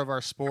brutal part of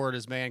our sport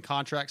is, man,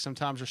 contracts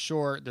sometimes are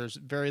short. There's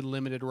very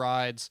limited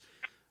rides.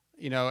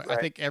 Right. I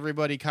think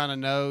everybody kind of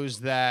knows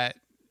that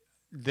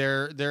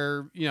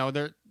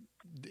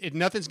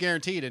nothing's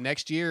guaranteed. And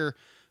next year,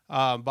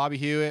 Bobby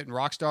Hewitt and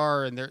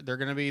Rockstar, and they're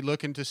going to be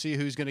looking to see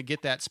who's going to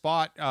get that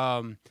spot.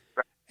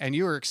 And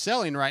you are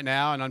excelling right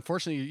now, and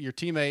unfortunately, your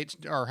teammates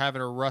are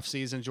having a rough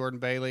season. Jordan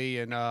Bailey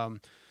and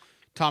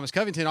Thomas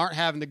Covington aren't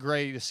having the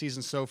greatest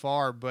season so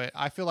far, but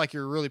I feel like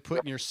you're really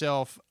putting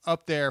yourself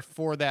up there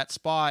for that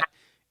spot.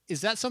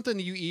 Is that something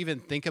you even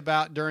think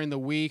about during the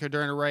week or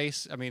during a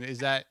race? I mean, is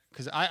that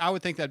because I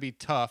would think that'd be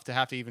tough to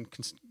have to even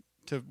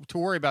to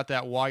worry about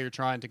that while you're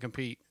trying to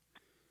compete.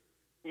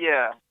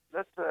 Yeah,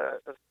 that's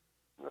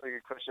another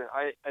good question.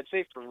 I'd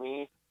say for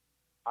me,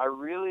 I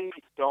really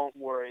don't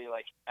worry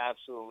like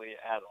absolutely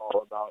at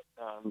all about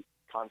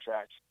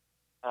contracts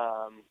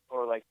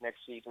or like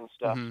next season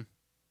stuff.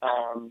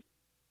 Mm-hmm.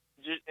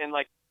 And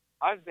like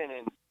I've been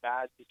in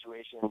bad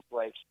situations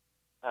like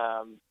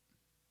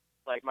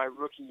my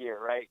rookie year,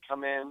 right?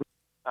 Come in,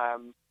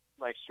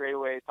 like straight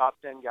away top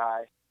 10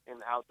 guy in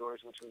the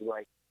outdoors, which was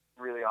like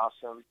really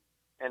awesome.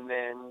 And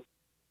then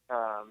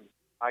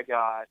I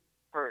got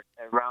hurt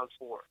at round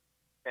 4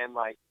 and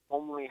like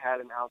only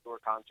had an outdoor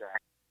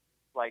contract.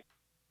 Like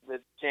the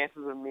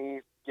chances of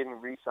me getting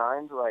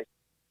re-signed, like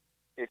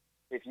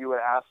if you would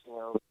ask,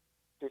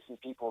 50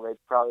 people, they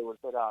probably would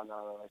say, "Oh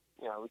no, like,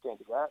 we can't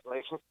do that."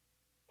 Like,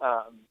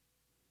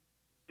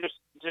 just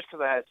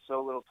because I had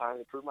so little time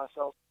to prove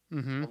myself,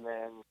 mm-hmm. and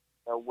then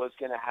was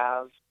going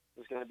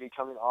to be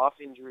coming off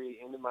injury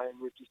into my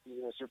rookie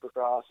season of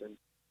Supercross, and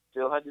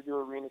still had to do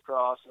arena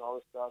cross and all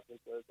this stuff, and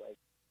so it's like,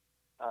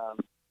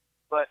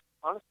 but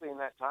honestly, in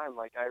that time,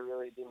 like I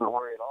really didn't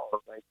worry at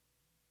all. Like,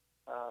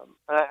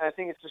 I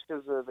think it's just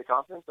because of the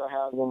confidence I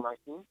have in my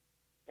team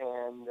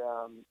and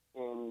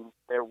in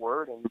their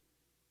word and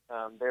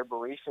their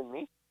belief in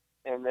me,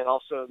 and then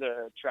also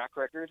the track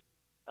record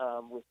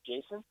with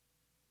Jason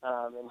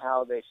and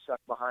how they stuck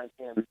behind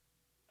him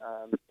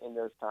in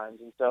those times.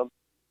 And so,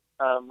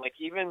 like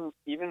even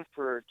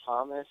for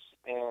Thomas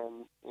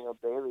and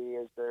Bailey,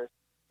 as they're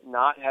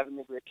not having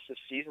the greatest of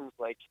seasons,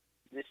 like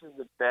this is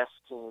the best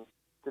team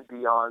to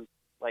be on,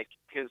 like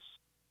because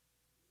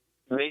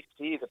they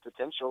see the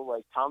potential.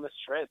 Like Thomas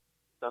shreds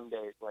some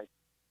days, like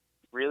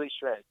really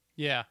shreds.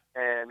 Yeah.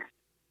 And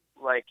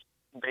like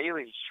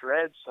Bailey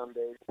shreds some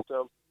days.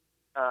 So,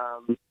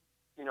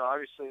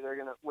 obviously they're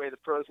going to weigh the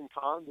pros and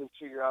cons and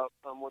figure out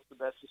what's the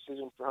best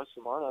decision for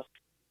Husqvarna.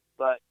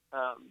 But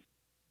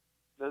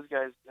those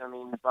guys, I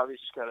mean, Bobby's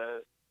just got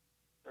a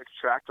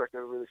track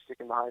record of really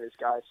sticking behind his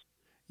guys.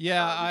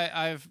 Yeah,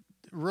 I've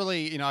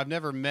really, I've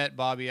never met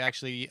Bobby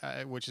actually,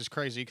 which is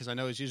crazy because I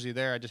know he's usually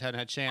there. I just hadn't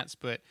had a chance.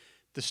 But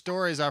the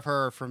stories I've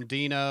heard from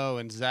Dino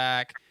and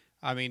Zach,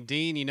 I mean,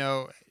 Dean,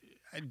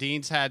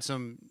 Dean's had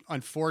some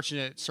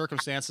unfortunate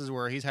circumstances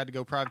where he's had to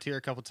go privateer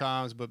a couple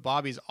times, but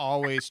Bobby's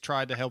always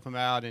tried to help him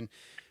out. And,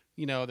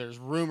 there's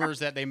rumors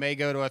that they may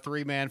go to a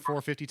 3-man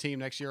 450 team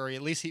next year, or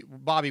at least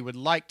Bobby would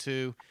like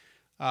to.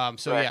 Right.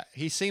 Yeah,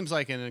 he seems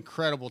like an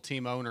incredible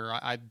team owner.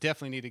 I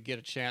definitely need to get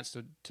a chance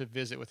to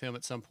visit with him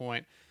at some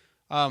point.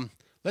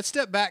 Let's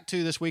step back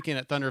to this weekend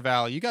at Thunder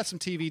Valley. You got some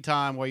TV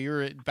time while you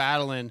were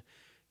battling.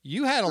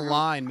 You had a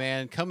line,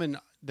 man, coming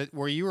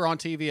where you were on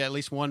TV at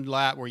least one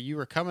lap where you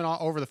were coming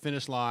over the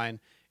finish line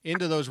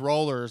into those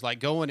rollers, like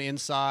going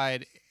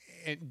inside.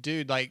 And,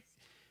 dude, like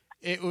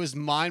it was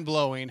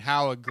mind-blowing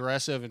how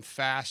aggressive and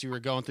fast you were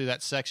going through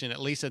that section,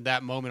 at least at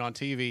that moment on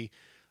TV.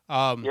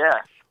 Yeah.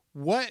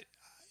 What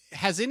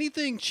has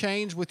anything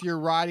changed with your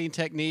riding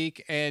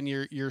technique and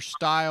your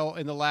style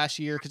in the last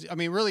year? Because, I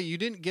mean, really, you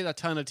didn't get a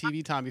ton of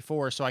TV time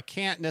before, so I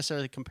can't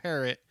necessarily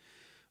compare it.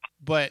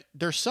 But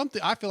there's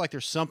something – I feel like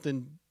there's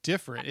something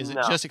different. Is it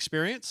just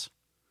experience?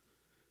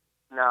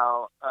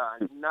 No,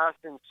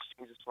 nothing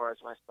changed as far as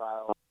my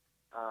style.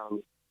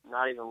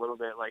 Not even a little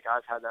bit. Like,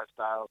 I've had that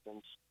style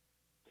since,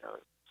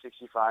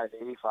 65,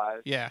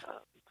 85. Yeah.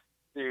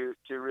 To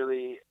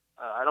really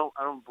I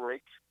don't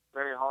brake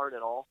very hard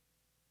at all.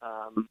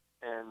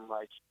 And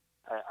like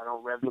I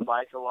don't rev the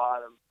bike a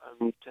lot.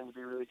 I tend to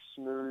be really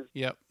smooth.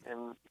 Yep.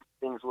 And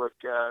things look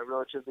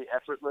relatively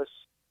effortless.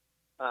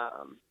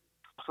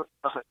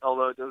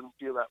 Although it doesn't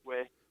feel that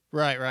way.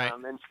 Right.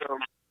 And so,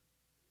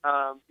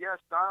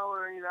 style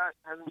or any of that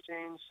hasn't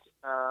changed.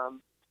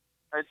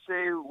 I'd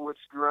say what's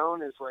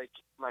grown is like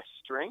my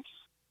strength.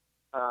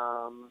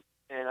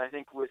 And I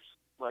think with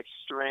like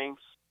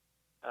strength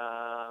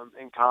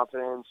and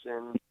confidence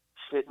and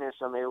fitness,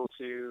 I'm able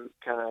to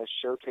kind of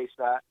showcase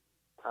that.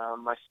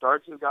 My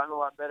starts have gotten a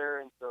lot better,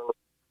 and so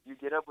you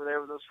get up there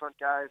with those front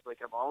guys. Like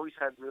I've always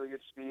had really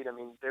good speed. I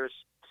mean, there's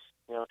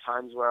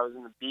times where I was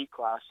in the B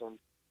class and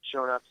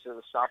showing up to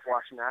the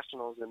stopwatch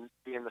nationals and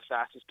being the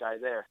fastest guy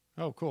there.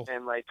 Oh, cool.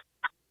 And like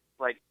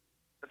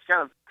it's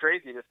kind of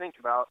crazy to think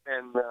about.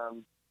 And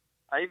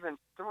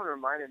someone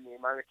reminded me,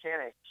 my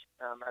mechanic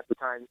at the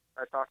time,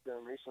 I talked to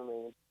him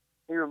recently.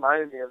 He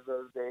reminded me of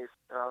those days,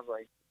 and I was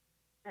like,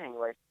 dang,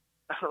 like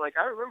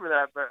I remember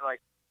that, but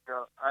like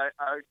I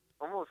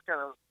almost kind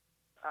of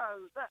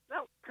that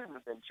couldn't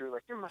have been true.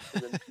 Like there must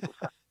have been people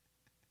fast.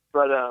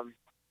 But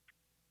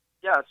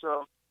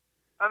so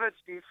I've had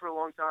speed for a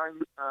long time,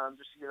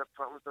 just to get up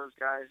front with those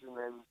guys, and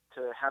then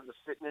to have the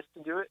fitness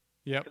to do it.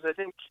 Yeah. Because I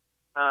think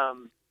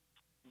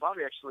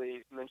Bobby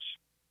actually mentioned,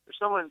 or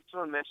someone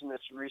mentioned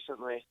this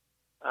recently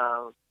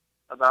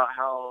about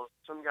how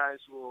some guys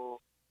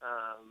will.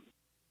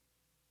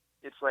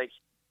 It's like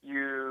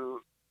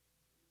you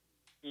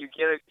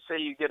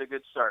get a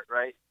good start,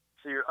 right?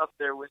 So you're up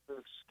there with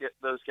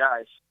those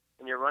guys,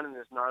 and you're running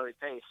this gnarly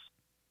pace,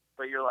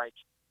 but you're like,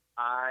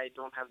 I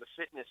don't have the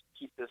fitness to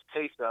keep this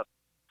pace up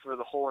for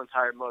the whole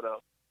entire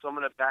moto, so I'm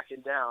going to back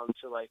it down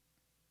to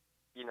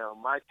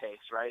my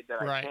pace, right?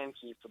 That I can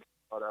keep for the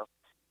moto.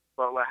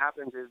 But what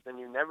happens is then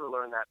you never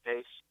learn that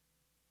pace.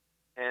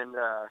 And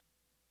the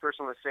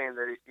person was saying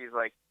that he's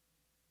like,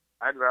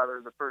 I'd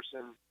rather the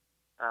person,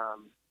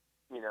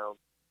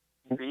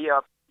 be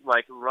up,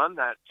 like run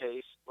that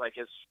pace, like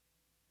as,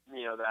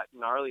 that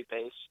gnarly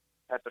pace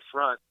at the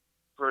front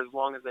for as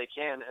long as they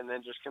can, and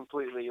then just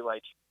completely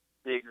like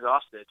be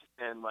exhausted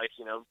and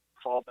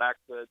fall back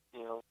to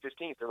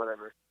 15th or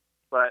whatever.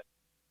 But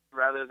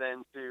rather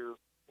than to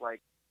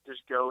like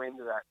just go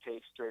into that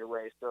pace straight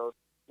away. So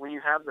when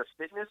you have the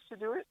fitness to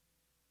do it,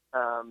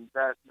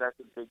 that's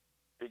a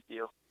big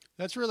deal.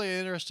 That's really an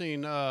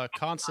interesting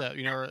concept,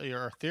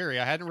 or theory.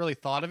 I hadn't really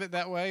thought of it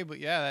that way, but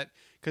yeah,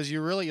 because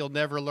you'll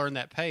never learn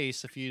that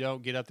pace if you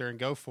don't get up there and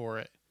go for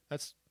it.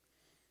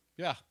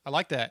 I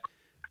like that.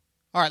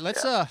 All right, let's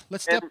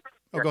step.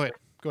 Go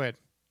ahead.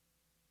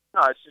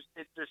 No, it's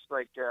just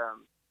like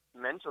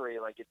mentally,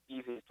 like it's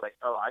easy. It's like,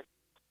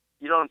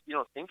 you don't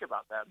think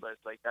about that, but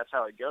it's like that's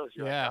how it goes.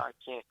 You're like, I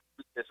can't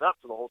keep this up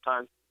for the whole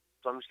time,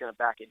 so I'm just gonna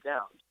back it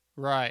down.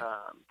 Right.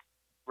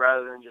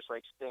 Rather than just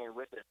like staying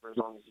with it for as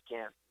long as you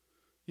can.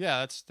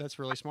 Yeah, that's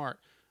really smart.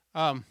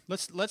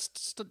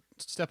 Let's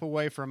step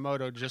away from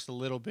moto just a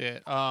little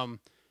bit. I'm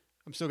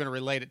still going to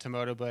relate it to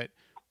moto, but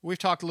we've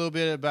talked a little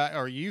bit about,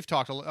 or you've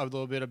talked a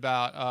little bit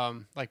about,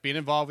 like being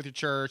involved with your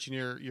church and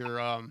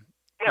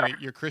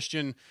your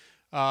Christian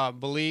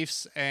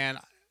beliefs. And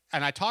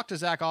I talked to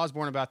Zach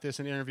Osborne about this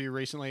in an interview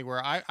recently,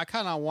 where I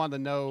kind of wanted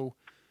to know,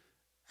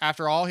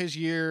 after all his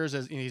years,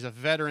 as he's a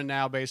veteran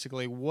now,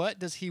 basically, what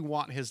does he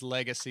want his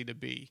legacy to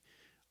be?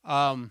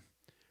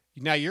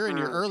 Now you're in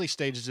your early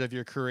stages of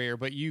your career,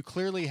 but you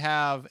clearly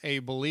have a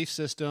belief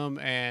system,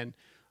 and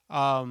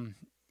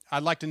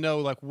I'd like to know,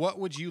 like, what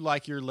would you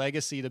like your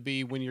legacy to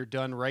be when you're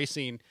done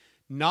racing?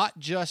 Not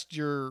just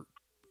your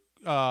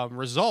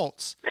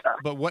results,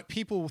 but what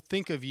people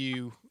think of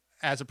you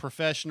as a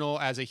professional,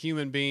 as a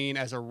human being,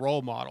 as a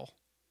role model.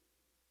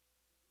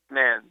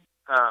 Man,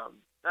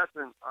 that's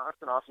an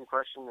awesome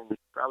question, and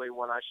probably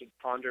one I should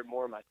ponder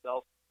more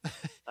myself.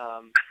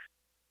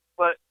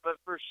 But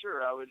for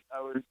sure, I would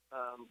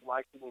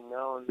like to be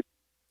known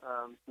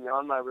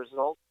beyond my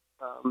results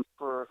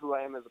for who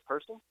I am as a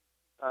person,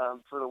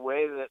 for the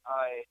way that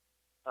I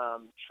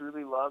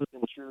truly loved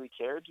and truly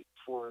cared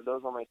for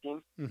those on my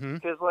team.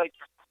 Because like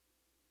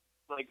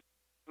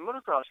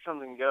motocross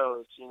comes and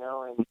goes,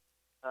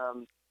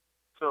 and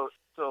so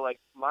like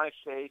my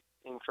faith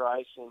in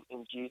Christ and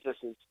in Jesus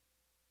is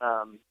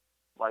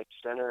like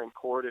center and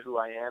core to who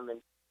I am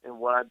and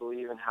what I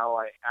believe and how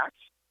I act.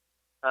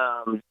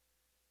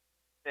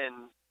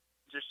 And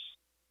just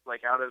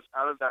like out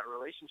of that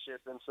relationship.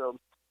 And so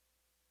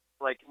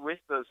like with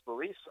those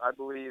beliefs, I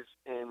believe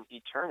in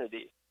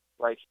eternity,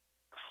 like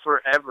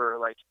forever,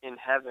 like in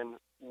heaven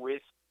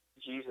with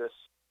Jesus.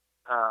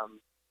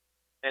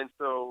 And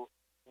so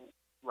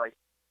like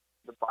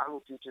the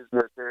Bible teaches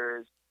that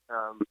there is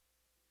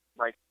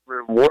like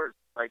reward,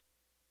 like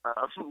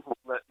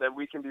that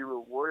we can be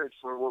rewarded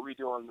for what we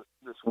do on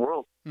this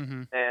world.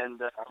 And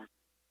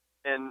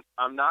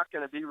I'm not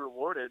going to be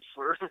rewarded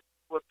for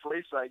what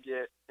place I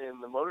get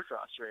in the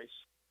motocross race.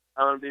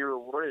 I'm going to be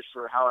rewarded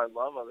for how I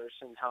love others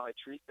and how I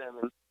treat them.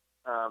 And,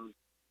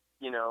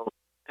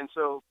 and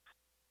so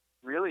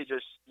really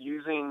just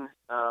using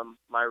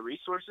my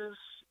resources,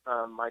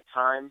 my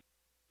time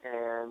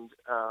and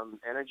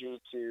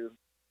energy to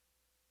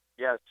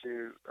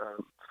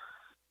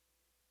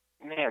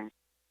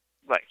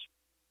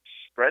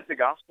spread the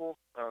gospel,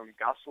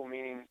 gospel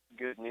meaning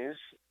good news,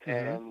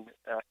 and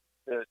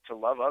to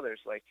love others.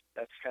 Like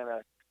that's kind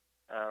of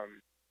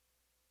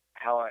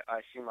how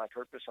I see my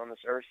purpose on this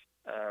earth.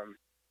 So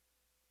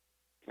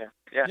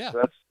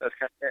that's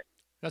kind of it.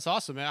 That's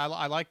awesome, man.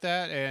 I like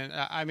that. And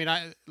I mean,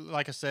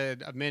 like I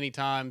said many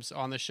times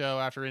on the show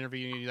after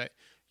interviewing you, that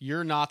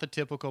you're not the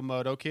typical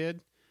moto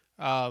kid.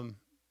 And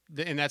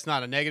that's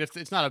not a negative.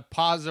 It's not a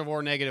positive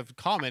or negative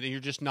comment. And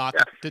you're just not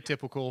the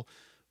typical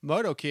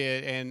moto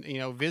kid. And,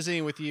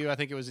 visiting with you, I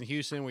think it was in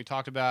Houston, we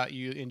talked about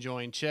you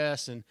enjoying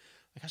chess, and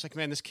I was like,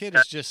 man, this kid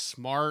is just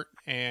smart,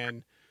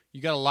 and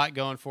you got a lot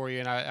going for you.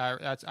 And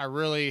I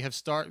really have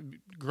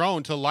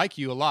grown to like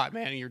you a lot,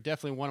 man. And you're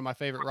definitely one of my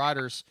favorite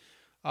riders.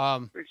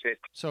 Appreciate it.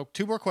 So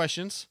 2 more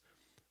questions.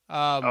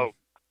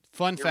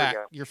 Fun fact,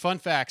 your fun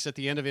facts at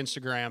the end of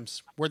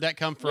Instagrams. Where'd that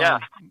come from? Yeah.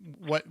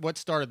 What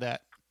started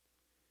that?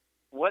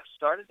 What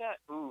started that?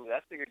 Ooh,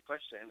 that's a good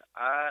question.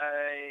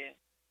 I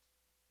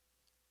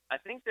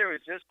think there was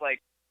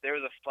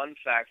a fun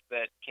fact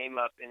that came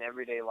up in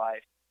everyday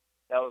life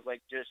that was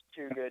like just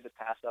too good to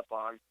pass up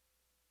on.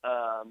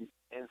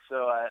 And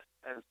so I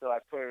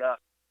put it up,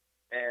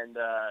 and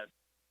I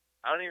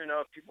don't even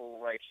know if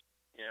people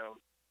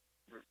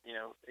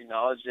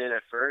acknowledged it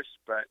at first,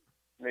 but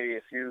maybe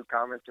a few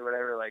comments or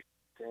whatever, like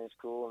saying it's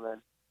cool,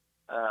 and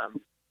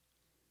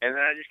then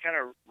I just kind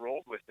of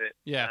rolled with it.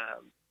 Yeah.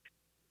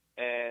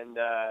 And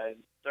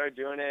started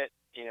doing it,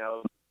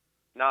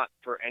 not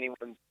for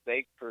anyone's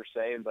sake per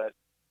se, but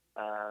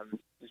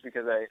just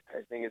because I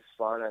think it's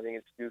fun. I think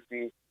it's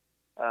goofy,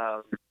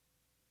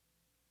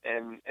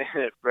 and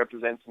it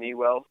represents me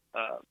well.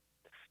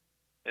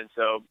 And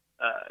so,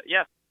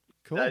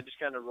 cool. I just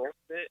kind of rolled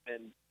with it,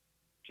 and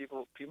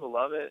people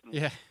love it. And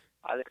yeah.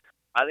 I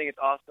think it's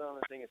awesome.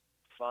 I think it's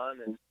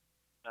fun, and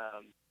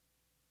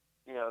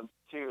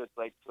too, it's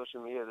like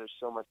social media. There's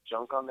so much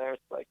junk on there.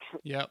 It's like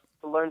to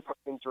learn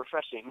something's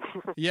refreshing.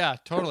 Yeah,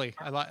 totally.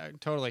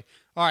 Totally.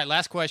 All right,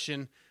 last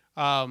question.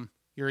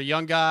 You're a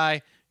young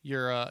guy.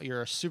 You're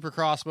a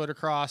supercross,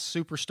 motocross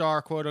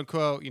superstar, quote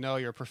unquote.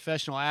 You're a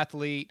professional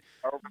athlete.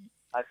 Oh,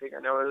 I think I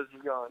know where this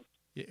is going.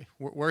 Yeah.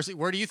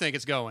 Where do you think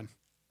it's going?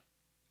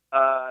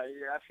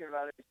 You're asking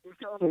about any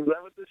females? Is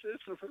that what this is?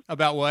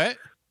 About what?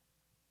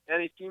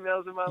 Any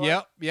females in my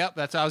life? Yep.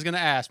 That's what I was going to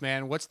ask,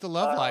 man. What's the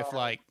love life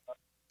like?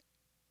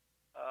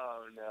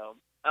 Oh, no.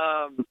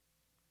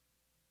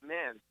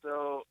 Man,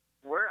 so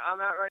where I'm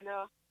at right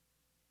now,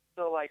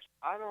 so,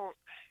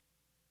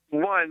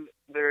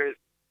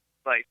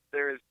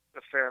 there is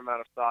a fair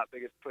amount of thought that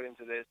gets put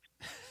into this,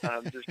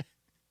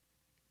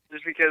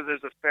 just because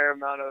there's a fair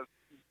amount of,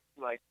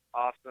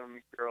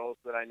 awesome girls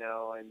that I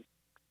know and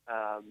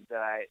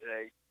that I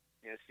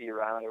see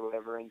around or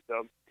whatever, and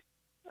so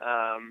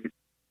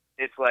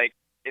it's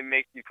it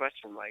makes you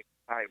question, all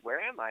right, where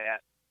am I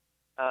at?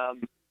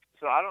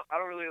 So I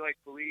don't really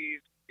believe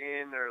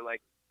in, or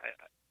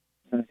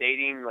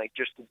dating like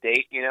just to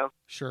date, you know.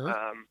 Sure.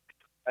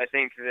 I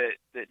think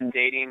that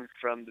dating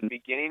from the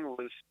beginning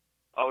was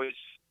always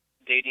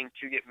dating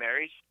to get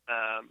married.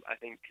 I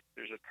think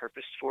there's a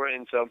purpose for it,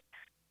 and so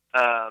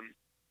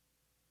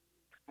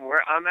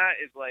where I'm at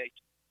is like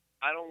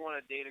I don't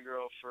want to date a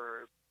girl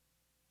for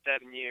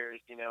 7 years,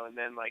 you know, and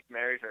then like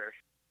marry her.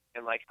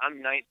 And like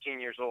I'm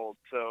 19 years old,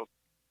 so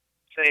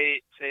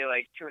say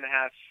like 2.5,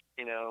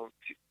 you know,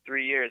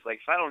 3 years. Like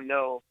if I don't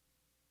know,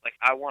 like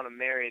I want to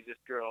marry this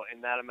girl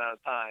in that amount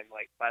of time,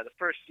 like by the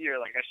first year,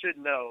 like I should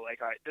know,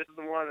 like all right, this is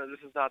the one or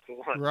this is not the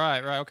one.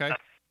 Right. Okay.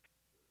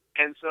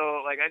 And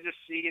so like I just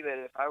see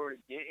that if I were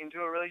to get into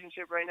a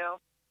relationship right now,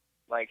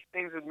 like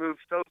things would move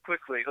so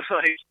quickly.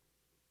 Like,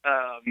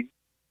 I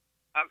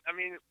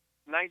mean,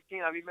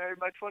 19, I'll be married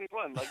by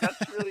 21. Like that's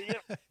really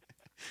it.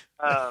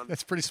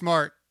 That's pretty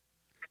smart.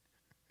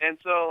 And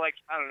so, like,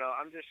 I don't know.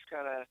 I'm just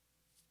kind of,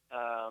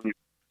 I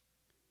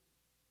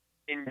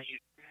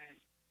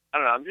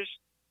don't know.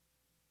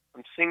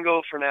 I'm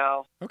single for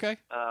now. Okay.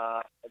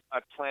 I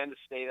plan to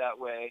stay that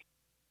way,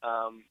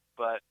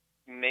 but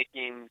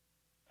making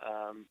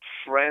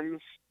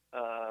friends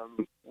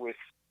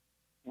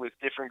with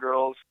different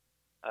girls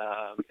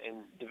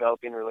and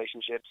developing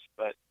relationships,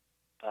 but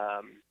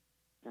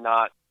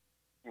not,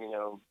 you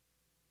know,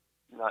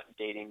 not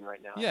dating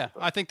right now. Yeah,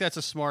 I think that's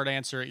a smart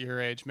answer at your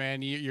age,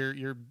 man.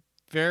 You're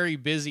very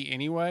busy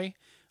anyway.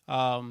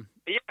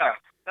 Yeah,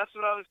 that's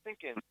what I was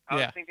thinking. I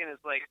Yeah. was thinking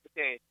it's like,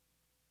 okay,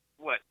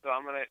 what? So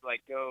I'm gonna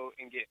like go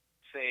and get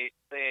say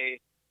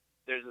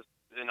there's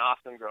an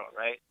awesome girl,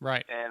 right?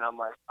 Right. And I'm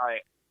like, all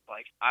right,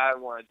 like I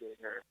want to date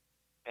her,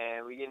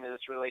 and we get into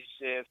this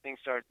relationship, things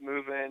start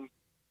moving,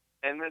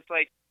 and it's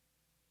like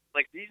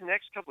these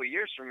next couple of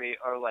years for me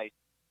are like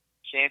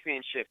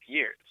championship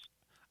years.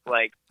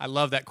 Like I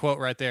love that quote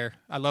right there.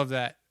 I love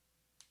that.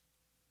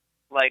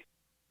 Like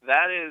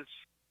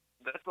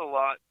that's a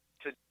lot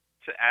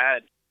to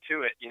add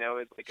to it, you know.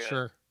 It's like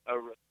Sure. a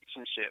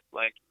relationship,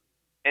 like,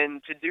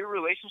 and to do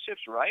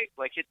relationships right,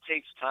 like it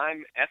takes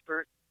time,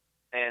 effort,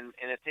 and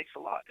it takes a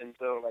lot. And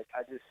so like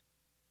I just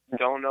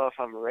don't know if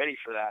I'm ready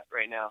for that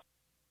right now.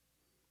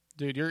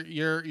 Dude,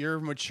 you're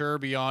mature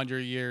beyond your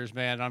years,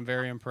 man. I'm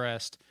very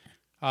impressed.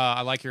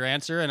 I like your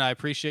answer, and I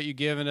appreciate you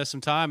giving us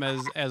some time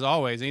as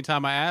always.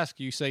 Anytime I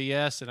ask, you say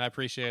yes, and I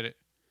appreciate it.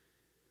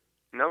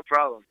 No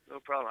problem.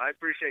 I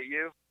appreciate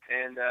you,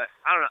 and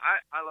I don't know.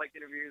 I like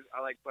interviews.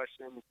 I like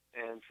questions,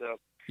 and so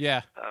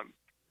Yeah.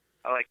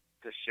 I like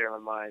to share my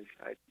mind.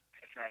 I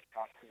try to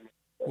talk to them.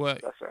 Well,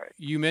 that's all right.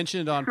 you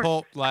mentioned on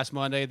Pulp last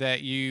Monday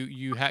that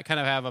you kind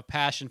of have a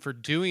passion for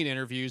doing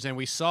interviews, and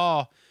we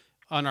saw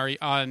on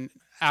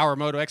our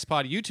Moto X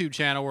Pod YouTube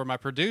channel where my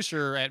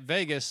producer at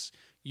Vegas,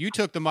 you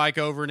took the mic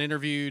over and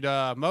interviewed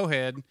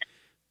Mohead,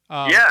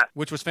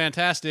 which was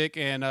fantastic.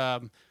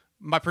 And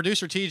my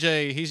producer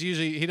TJ,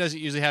 he doesn't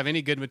usually have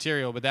any good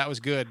material, but that was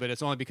good. But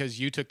it's only because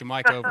you took the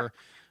mic over.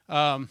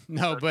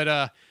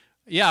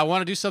 Yeah, I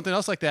want to do something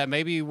else like that.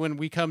 Maybe when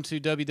we come to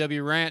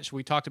WW Ranch,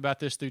 we talked about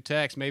this through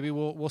text. Maybe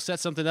we'll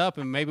set something up,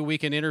 and maybe we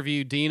can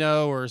interview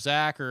Dino or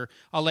Zach, or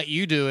I'll let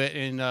you do it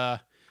and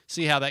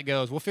see how that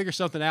goes. We'll figure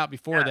something out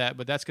before that,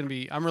 but that's going to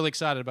be. I'm really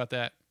excited about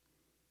that.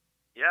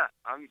 Yeah,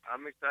 I'm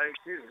excited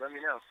too. Let me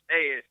know.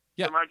 Hey,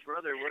 so my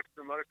brother works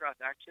for Motocross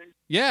Action.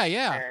 Yeah.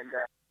 And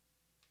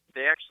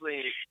they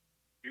actually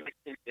looked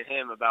into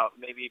him about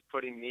maybe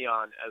putting me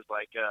on as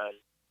like a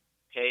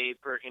pay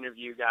per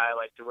interview guy,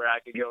 like to where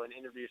I could go and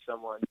interview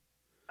someone,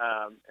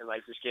 and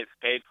like just get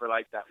paid for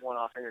like that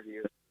one-off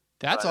interview.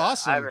 That's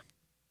awesome. I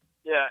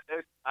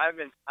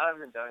haven't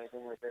done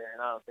anything with it,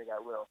 and I don't think I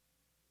will.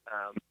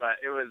 But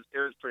it was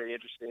pretty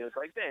interesting. It was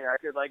like, dang, I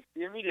could like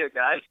be a media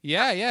guy.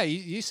 Yeah.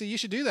 You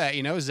should do that.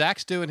 You know,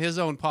 Zach's doing his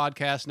own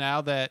podcast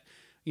now that,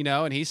 you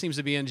know, and he seems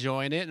to be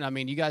enjoying it. And I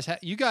mean, you guys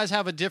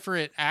have a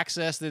different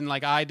access than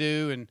like I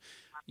do. And,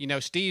 you know,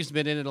 Steve's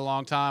been in it a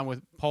long time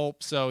with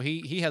Pulp, so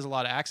he has a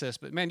lot of access.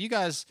 But man, you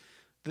guys,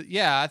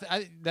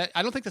 I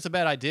don't think that's a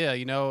bad idea.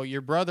 You know,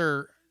 your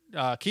brother,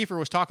 Kiefer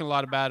was talking a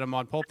lot about him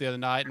on Pulp the other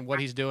night and what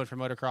he's doing for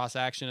Motocross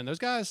Action. And those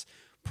guys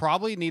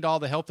probably need all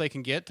the help they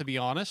can get, to be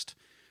honest.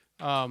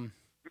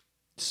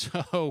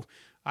 So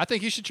I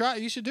think you should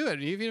do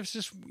it, even if it's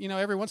just, you know,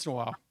 every once in a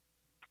while.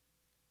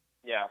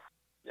 Yeah.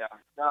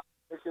 No,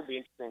 it should be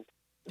interesting.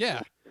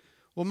 Yeah.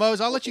 Well, Mose,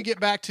 I'll let you get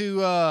back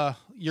to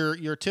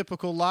your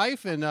typical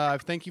life, and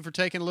thank you for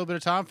taking a little bit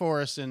of time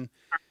for us. And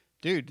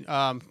dude,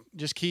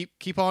 just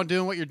keep on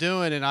doing what you're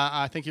doing, and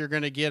I think you're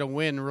going to get a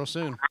win real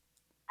soon.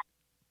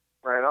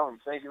 Right on.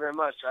 Thank you very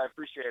much. I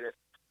appreciate it.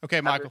 Okay,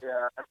 Michael.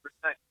 Have a good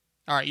night.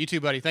 All right, you too,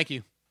 buddy. Thank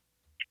you.